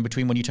like in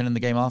between when you turn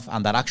the game off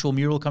and that actual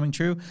mural coming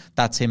true,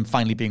 that's him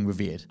finally being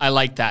revered. I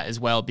like that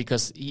as well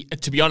because,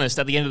 to be honest,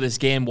 at the end of this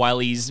game, while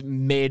he's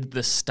made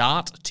the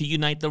start to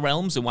unite the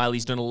realms and while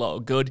he's done a lot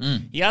of good,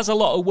 he has a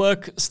lot of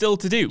work still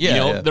to do.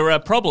 There are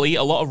probably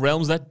a lot of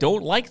realms that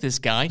don't like this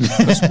guy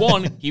because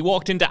one, he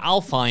walked into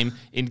Alfheim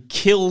and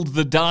killed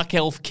the Dark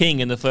Elf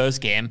King in the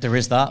first game. There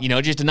is that.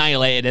 Just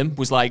annihilated him.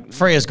 Was like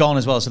Freya's gone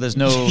as well, so there's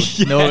no.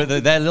 No,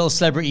 that little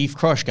celebrity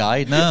crush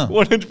guy, no.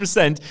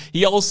 100%.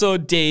 He also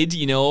did,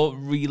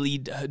 really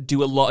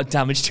do a lot of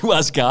damage to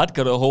Asgard,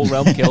 got a whole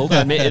realm killed,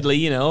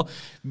 admittedly,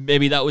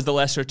 maybe that was the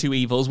lesser of two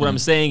evils. What I'm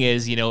saying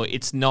is,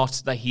 it's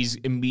not that he's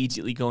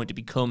immediately going to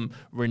become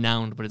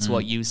renowned, but it's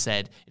what you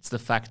said. It's the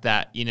fact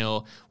that,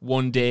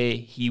 one day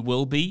he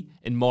will be,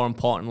 and more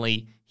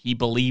importantly, he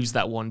believes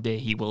that one day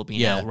he will be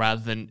now,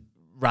 rather than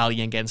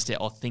rallying against it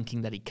or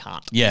thinking that he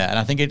can't. Yeah, and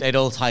I think it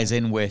all ties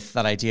in with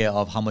that idea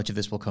of how much of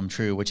this will come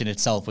true, which in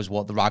itself was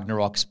what the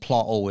Ragnarok's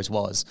plot always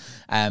was.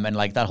 And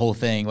like that whole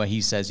thing where he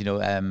says,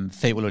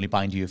 fate will only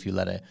bind you if you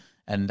let it.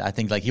 And I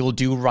think like he will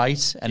do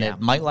right, and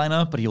it might line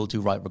up, but he will do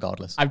right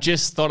regardless. I've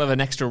just thought of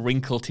an extra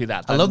wrinkle to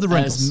that. I love the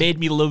wrinkles. It's made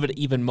me love it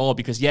even more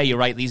because, you're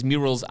right, these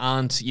murals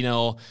aren't,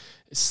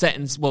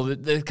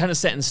 they're kind of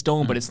set in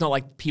stone, but it's not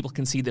like people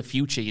can see the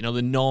future.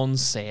 The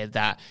Norns say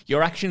that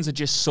your actions are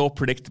just so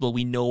predictable,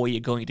 we know where you're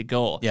going to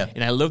go. Yeah.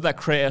 And I love that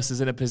Kratos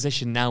is in a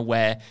position now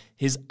where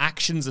his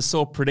actions are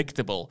so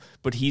predictable,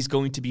 but he's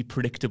going to be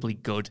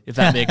predictably good, if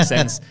that makes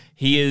sense.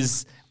 He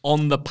is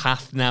on the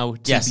path now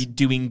to be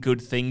doing good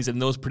things, and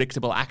those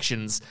predictable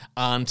actions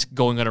aren't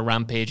going on a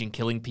rampage and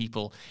killing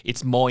people.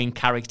 It's more in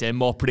character,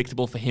 more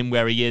predictable for him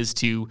where he is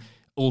to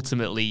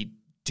ultimately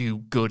do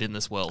good in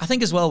this world. I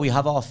think as well we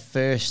have our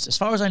first, as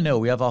far as I know,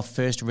 we have our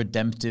first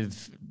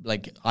redemptive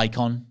like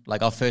icon,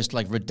 like our first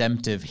like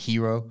redemptive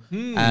hero.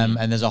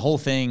 And there's a whole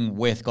thing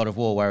with God of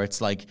War where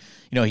it's like,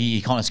 you know,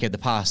 he can't escape the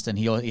past, and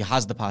he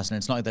has the past, and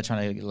it's not like they're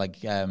trying to like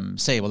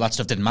say, well, that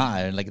stuff didn't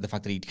matter, and like the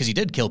fact that because he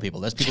did kill people.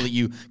 There's people that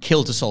you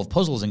kill to solve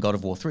puzzles in God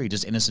of War 3,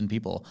 just innocent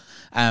people.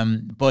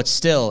 But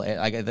still,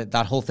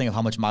 that whole thing of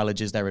how much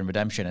mileage is there in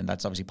redemption, and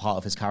that's obviously part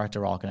of his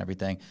character arc and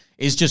everything,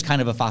 is just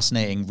kind of a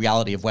fascinating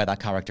reality of where that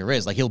character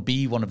is. Like, he'll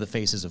be one of the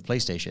faces of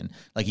PlayStation,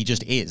 like he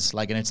just is.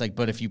 Like, and it's like,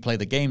 but if you play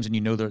the games and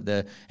you know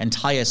the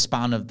entire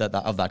span of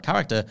that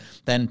character,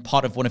 then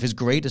part of one of his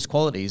greatest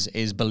qualities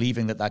is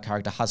believing that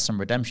character has some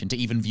redemption,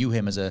 to even view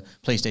him as a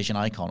PlayStation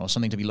icon or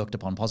something to be looked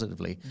upon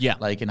positively. Yeah.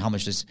 Like, and how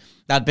much does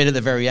that bit at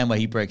the very end where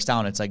he breaks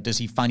down, it's like, does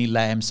he finally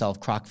let himself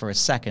crack for a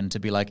second to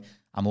be like,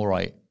 I'm all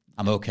right,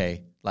 I'm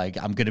okay, like,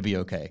 I'm going to be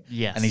okay.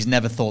 Yes. And he's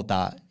never thought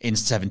that in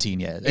 17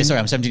 years.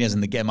 I'm 17 years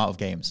in the amount of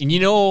games. And you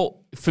know,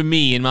 for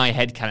me, in my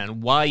headcanon,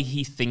 why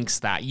he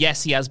thinks that,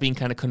 yes, he has been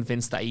kind of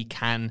convinced that he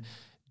can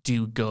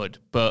do good,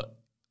 but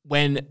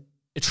when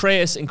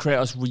Atreus and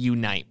Kratos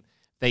reunite,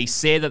 they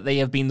say that they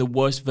have been the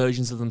worst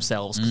versions of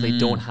themselves because they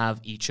don't have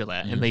each other.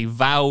 And they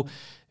vow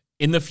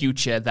in the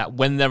future that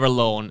when they're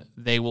alone,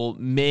 they will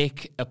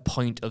make a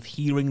point of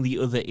hearing the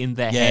other in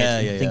their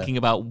head and thinking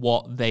about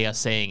what they are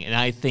saying. And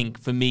I think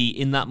for me,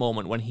 in that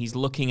moment, when he's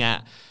looking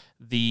at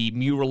the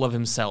mural of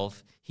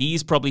himself,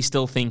 he's probably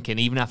still thinking,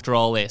 even after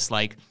all this,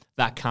 like,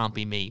 that can't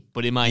be me.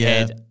 But in my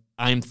head,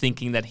 I'm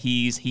thinking that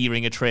he's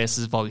hearing Atreus'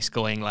 voice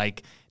going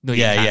like, no,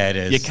 you can't. It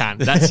is. You can.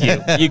 That's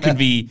you. You can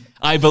be,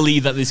 I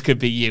believe that this could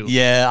be you.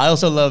 Yeah, I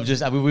also love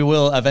we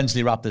will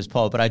eventually wrap this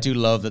pod, but I do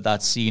love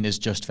that scene is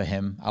just for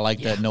him. I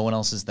like that no one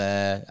else is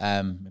there.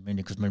 I mean,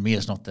 because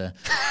Mamiya's not there.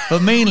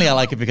 But mainly I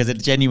like it because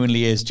it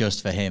genuinely is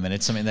just for him. And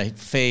it's something that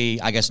Faye,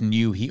 I guess,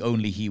 knew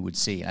he would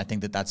see. And I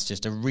think that's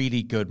just a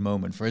really good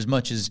moment. For as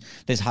much as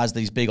this has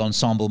these big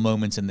ensemble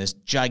moments in this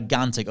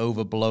gigantic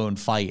overblown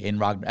fight in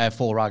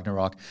for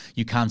Ragnarok,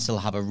 you can still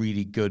have a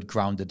really good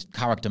grounded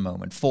character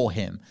moment for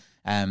him.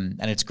 And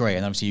it's great,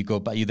 and obviously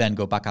you then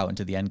go back out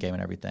into the end game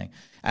and everything.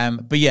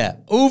 But yeah,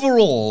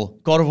 overall,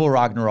 God of War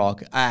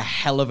Ragnarok, a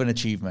hell of an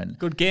achievement.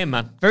 Good game,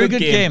 man. Very good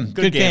game.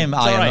 Good game.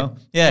 Right.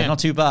 Yeah, not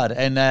too bad.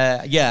 And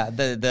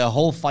the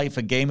whole fight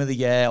for Game of the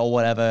Year or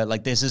whatever,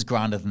 like, this is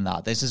grander than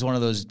that. This is one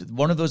of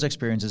those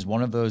experiences,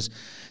 one of those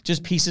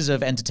just pieces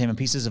of entertainment,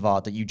 pieces of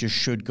art that you just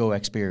should go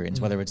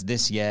experience, whether it's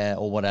this year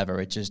or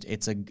whatever.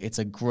 It's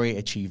a great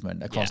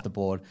achievement across the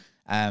board.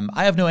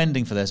 I have no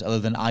ending for this other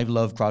than I've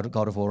loved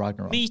God of War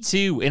Ragnarok. Me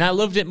too, and I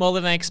loved it more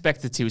than I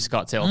expected to,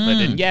 Scott Tilford.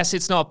 And yes,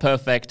 it's not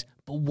perfect,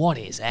 but what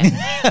is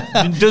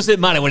it? Does it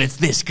matter when it's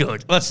this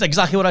good? That's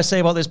exactly what I say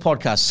about this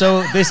podcast.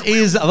 So this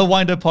is the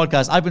Wind Up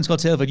Podcast. I've been Scott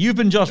Tilford. You've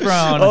been Josh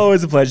Brown.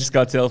 Always a pleasure,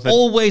 Scott Tilford.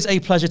 Always a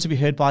pleasure to be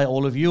heard by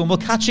all of you, and we'll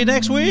catch you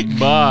next week.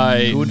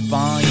 Bye.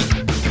 Goodbye.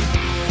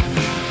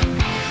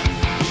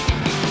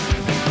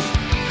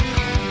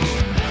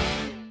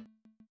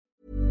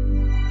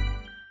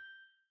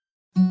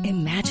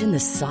 Imagine the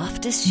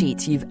softest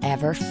sheets you've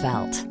ever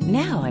felt.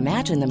 Now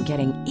imagine them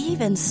getting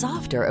even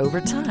softer over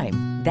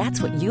time.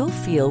 That's what you'll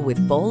feel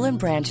with Boll &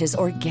 Branch's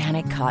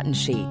organic cotton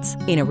sheets.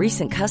 In a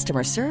recent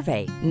customer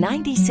survey,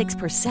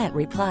 96%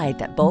 replied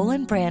that Boll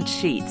 & Branch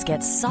sheets get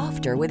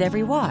softer with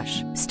every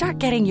wash. Start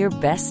getting your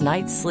best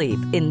night's sleep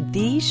in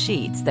these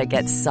sheets that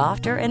get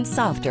softer and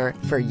softer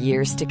for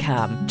years to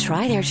come.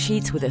 Try their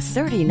sheets with a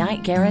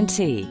 30-night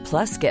guarantee.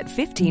 Plus, get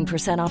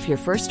 15% off your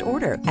first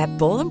order at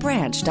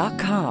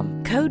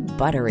bollandbranch.com. Code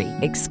BUTTERY.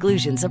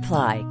 Exclusions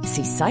apply.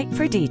 See site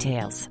for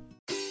details.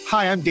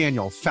 Hi, I'm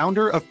Daniel,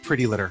 founder of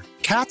Pretty Litter.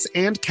 Cats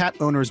and cat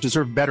owners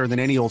deserve better than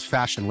any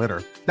old-fashioned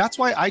litter. That's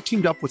why I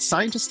teamed up with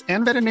scientists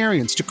and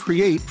veterinarians to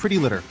create Pretty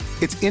Litter.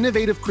 Its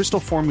innovative crystal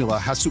formula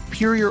has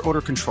superior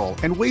odor control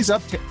and weighs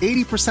up to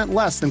 80%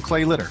 less than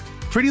clay litter.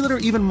 Pretty Litter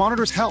even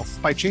monitors health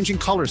by changing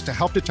colors to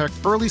help detect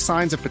early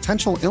signs of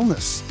potential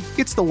illness.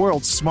 It's the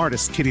world's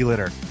smartest kitty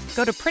litter.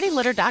 Go to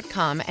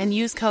prettylitter.com and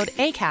use code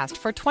ACAST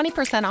for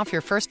 20% off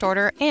your first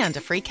order and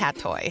a free cat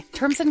toy.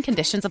 Terms and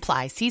conditions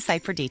apply. See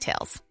site for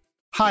details.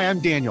 Hi, I'm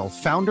Daniel,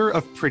 founder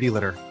of Pretty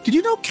Litter. Did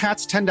you know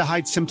cats tend to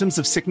hide symptoms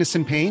of sickness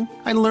and pain?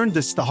 I learned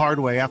this the hard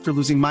way after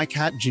losing my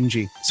cat,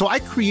 Gingy. So I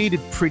created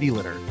Pretty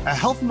Litter, a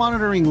health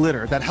monitoring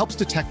litter that helps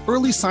detect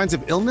early signs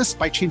of illness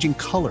by changing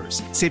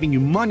colors, saving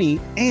you money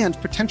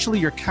and potentially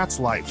your cat's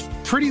life.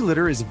 Pretty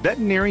Litter is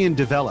veterinarian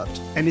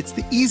developed, and it's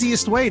the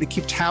easiest way to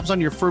keep tabs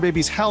on your fur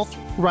baby's health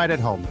right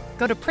at home.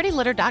 Go to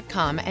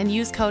prettylitter.com and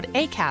use code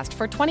ACAST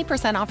for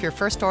 20% off your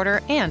first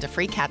order and a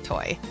free cat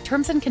toy.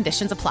 Terms and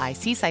conditions apply.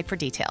 See site for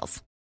details.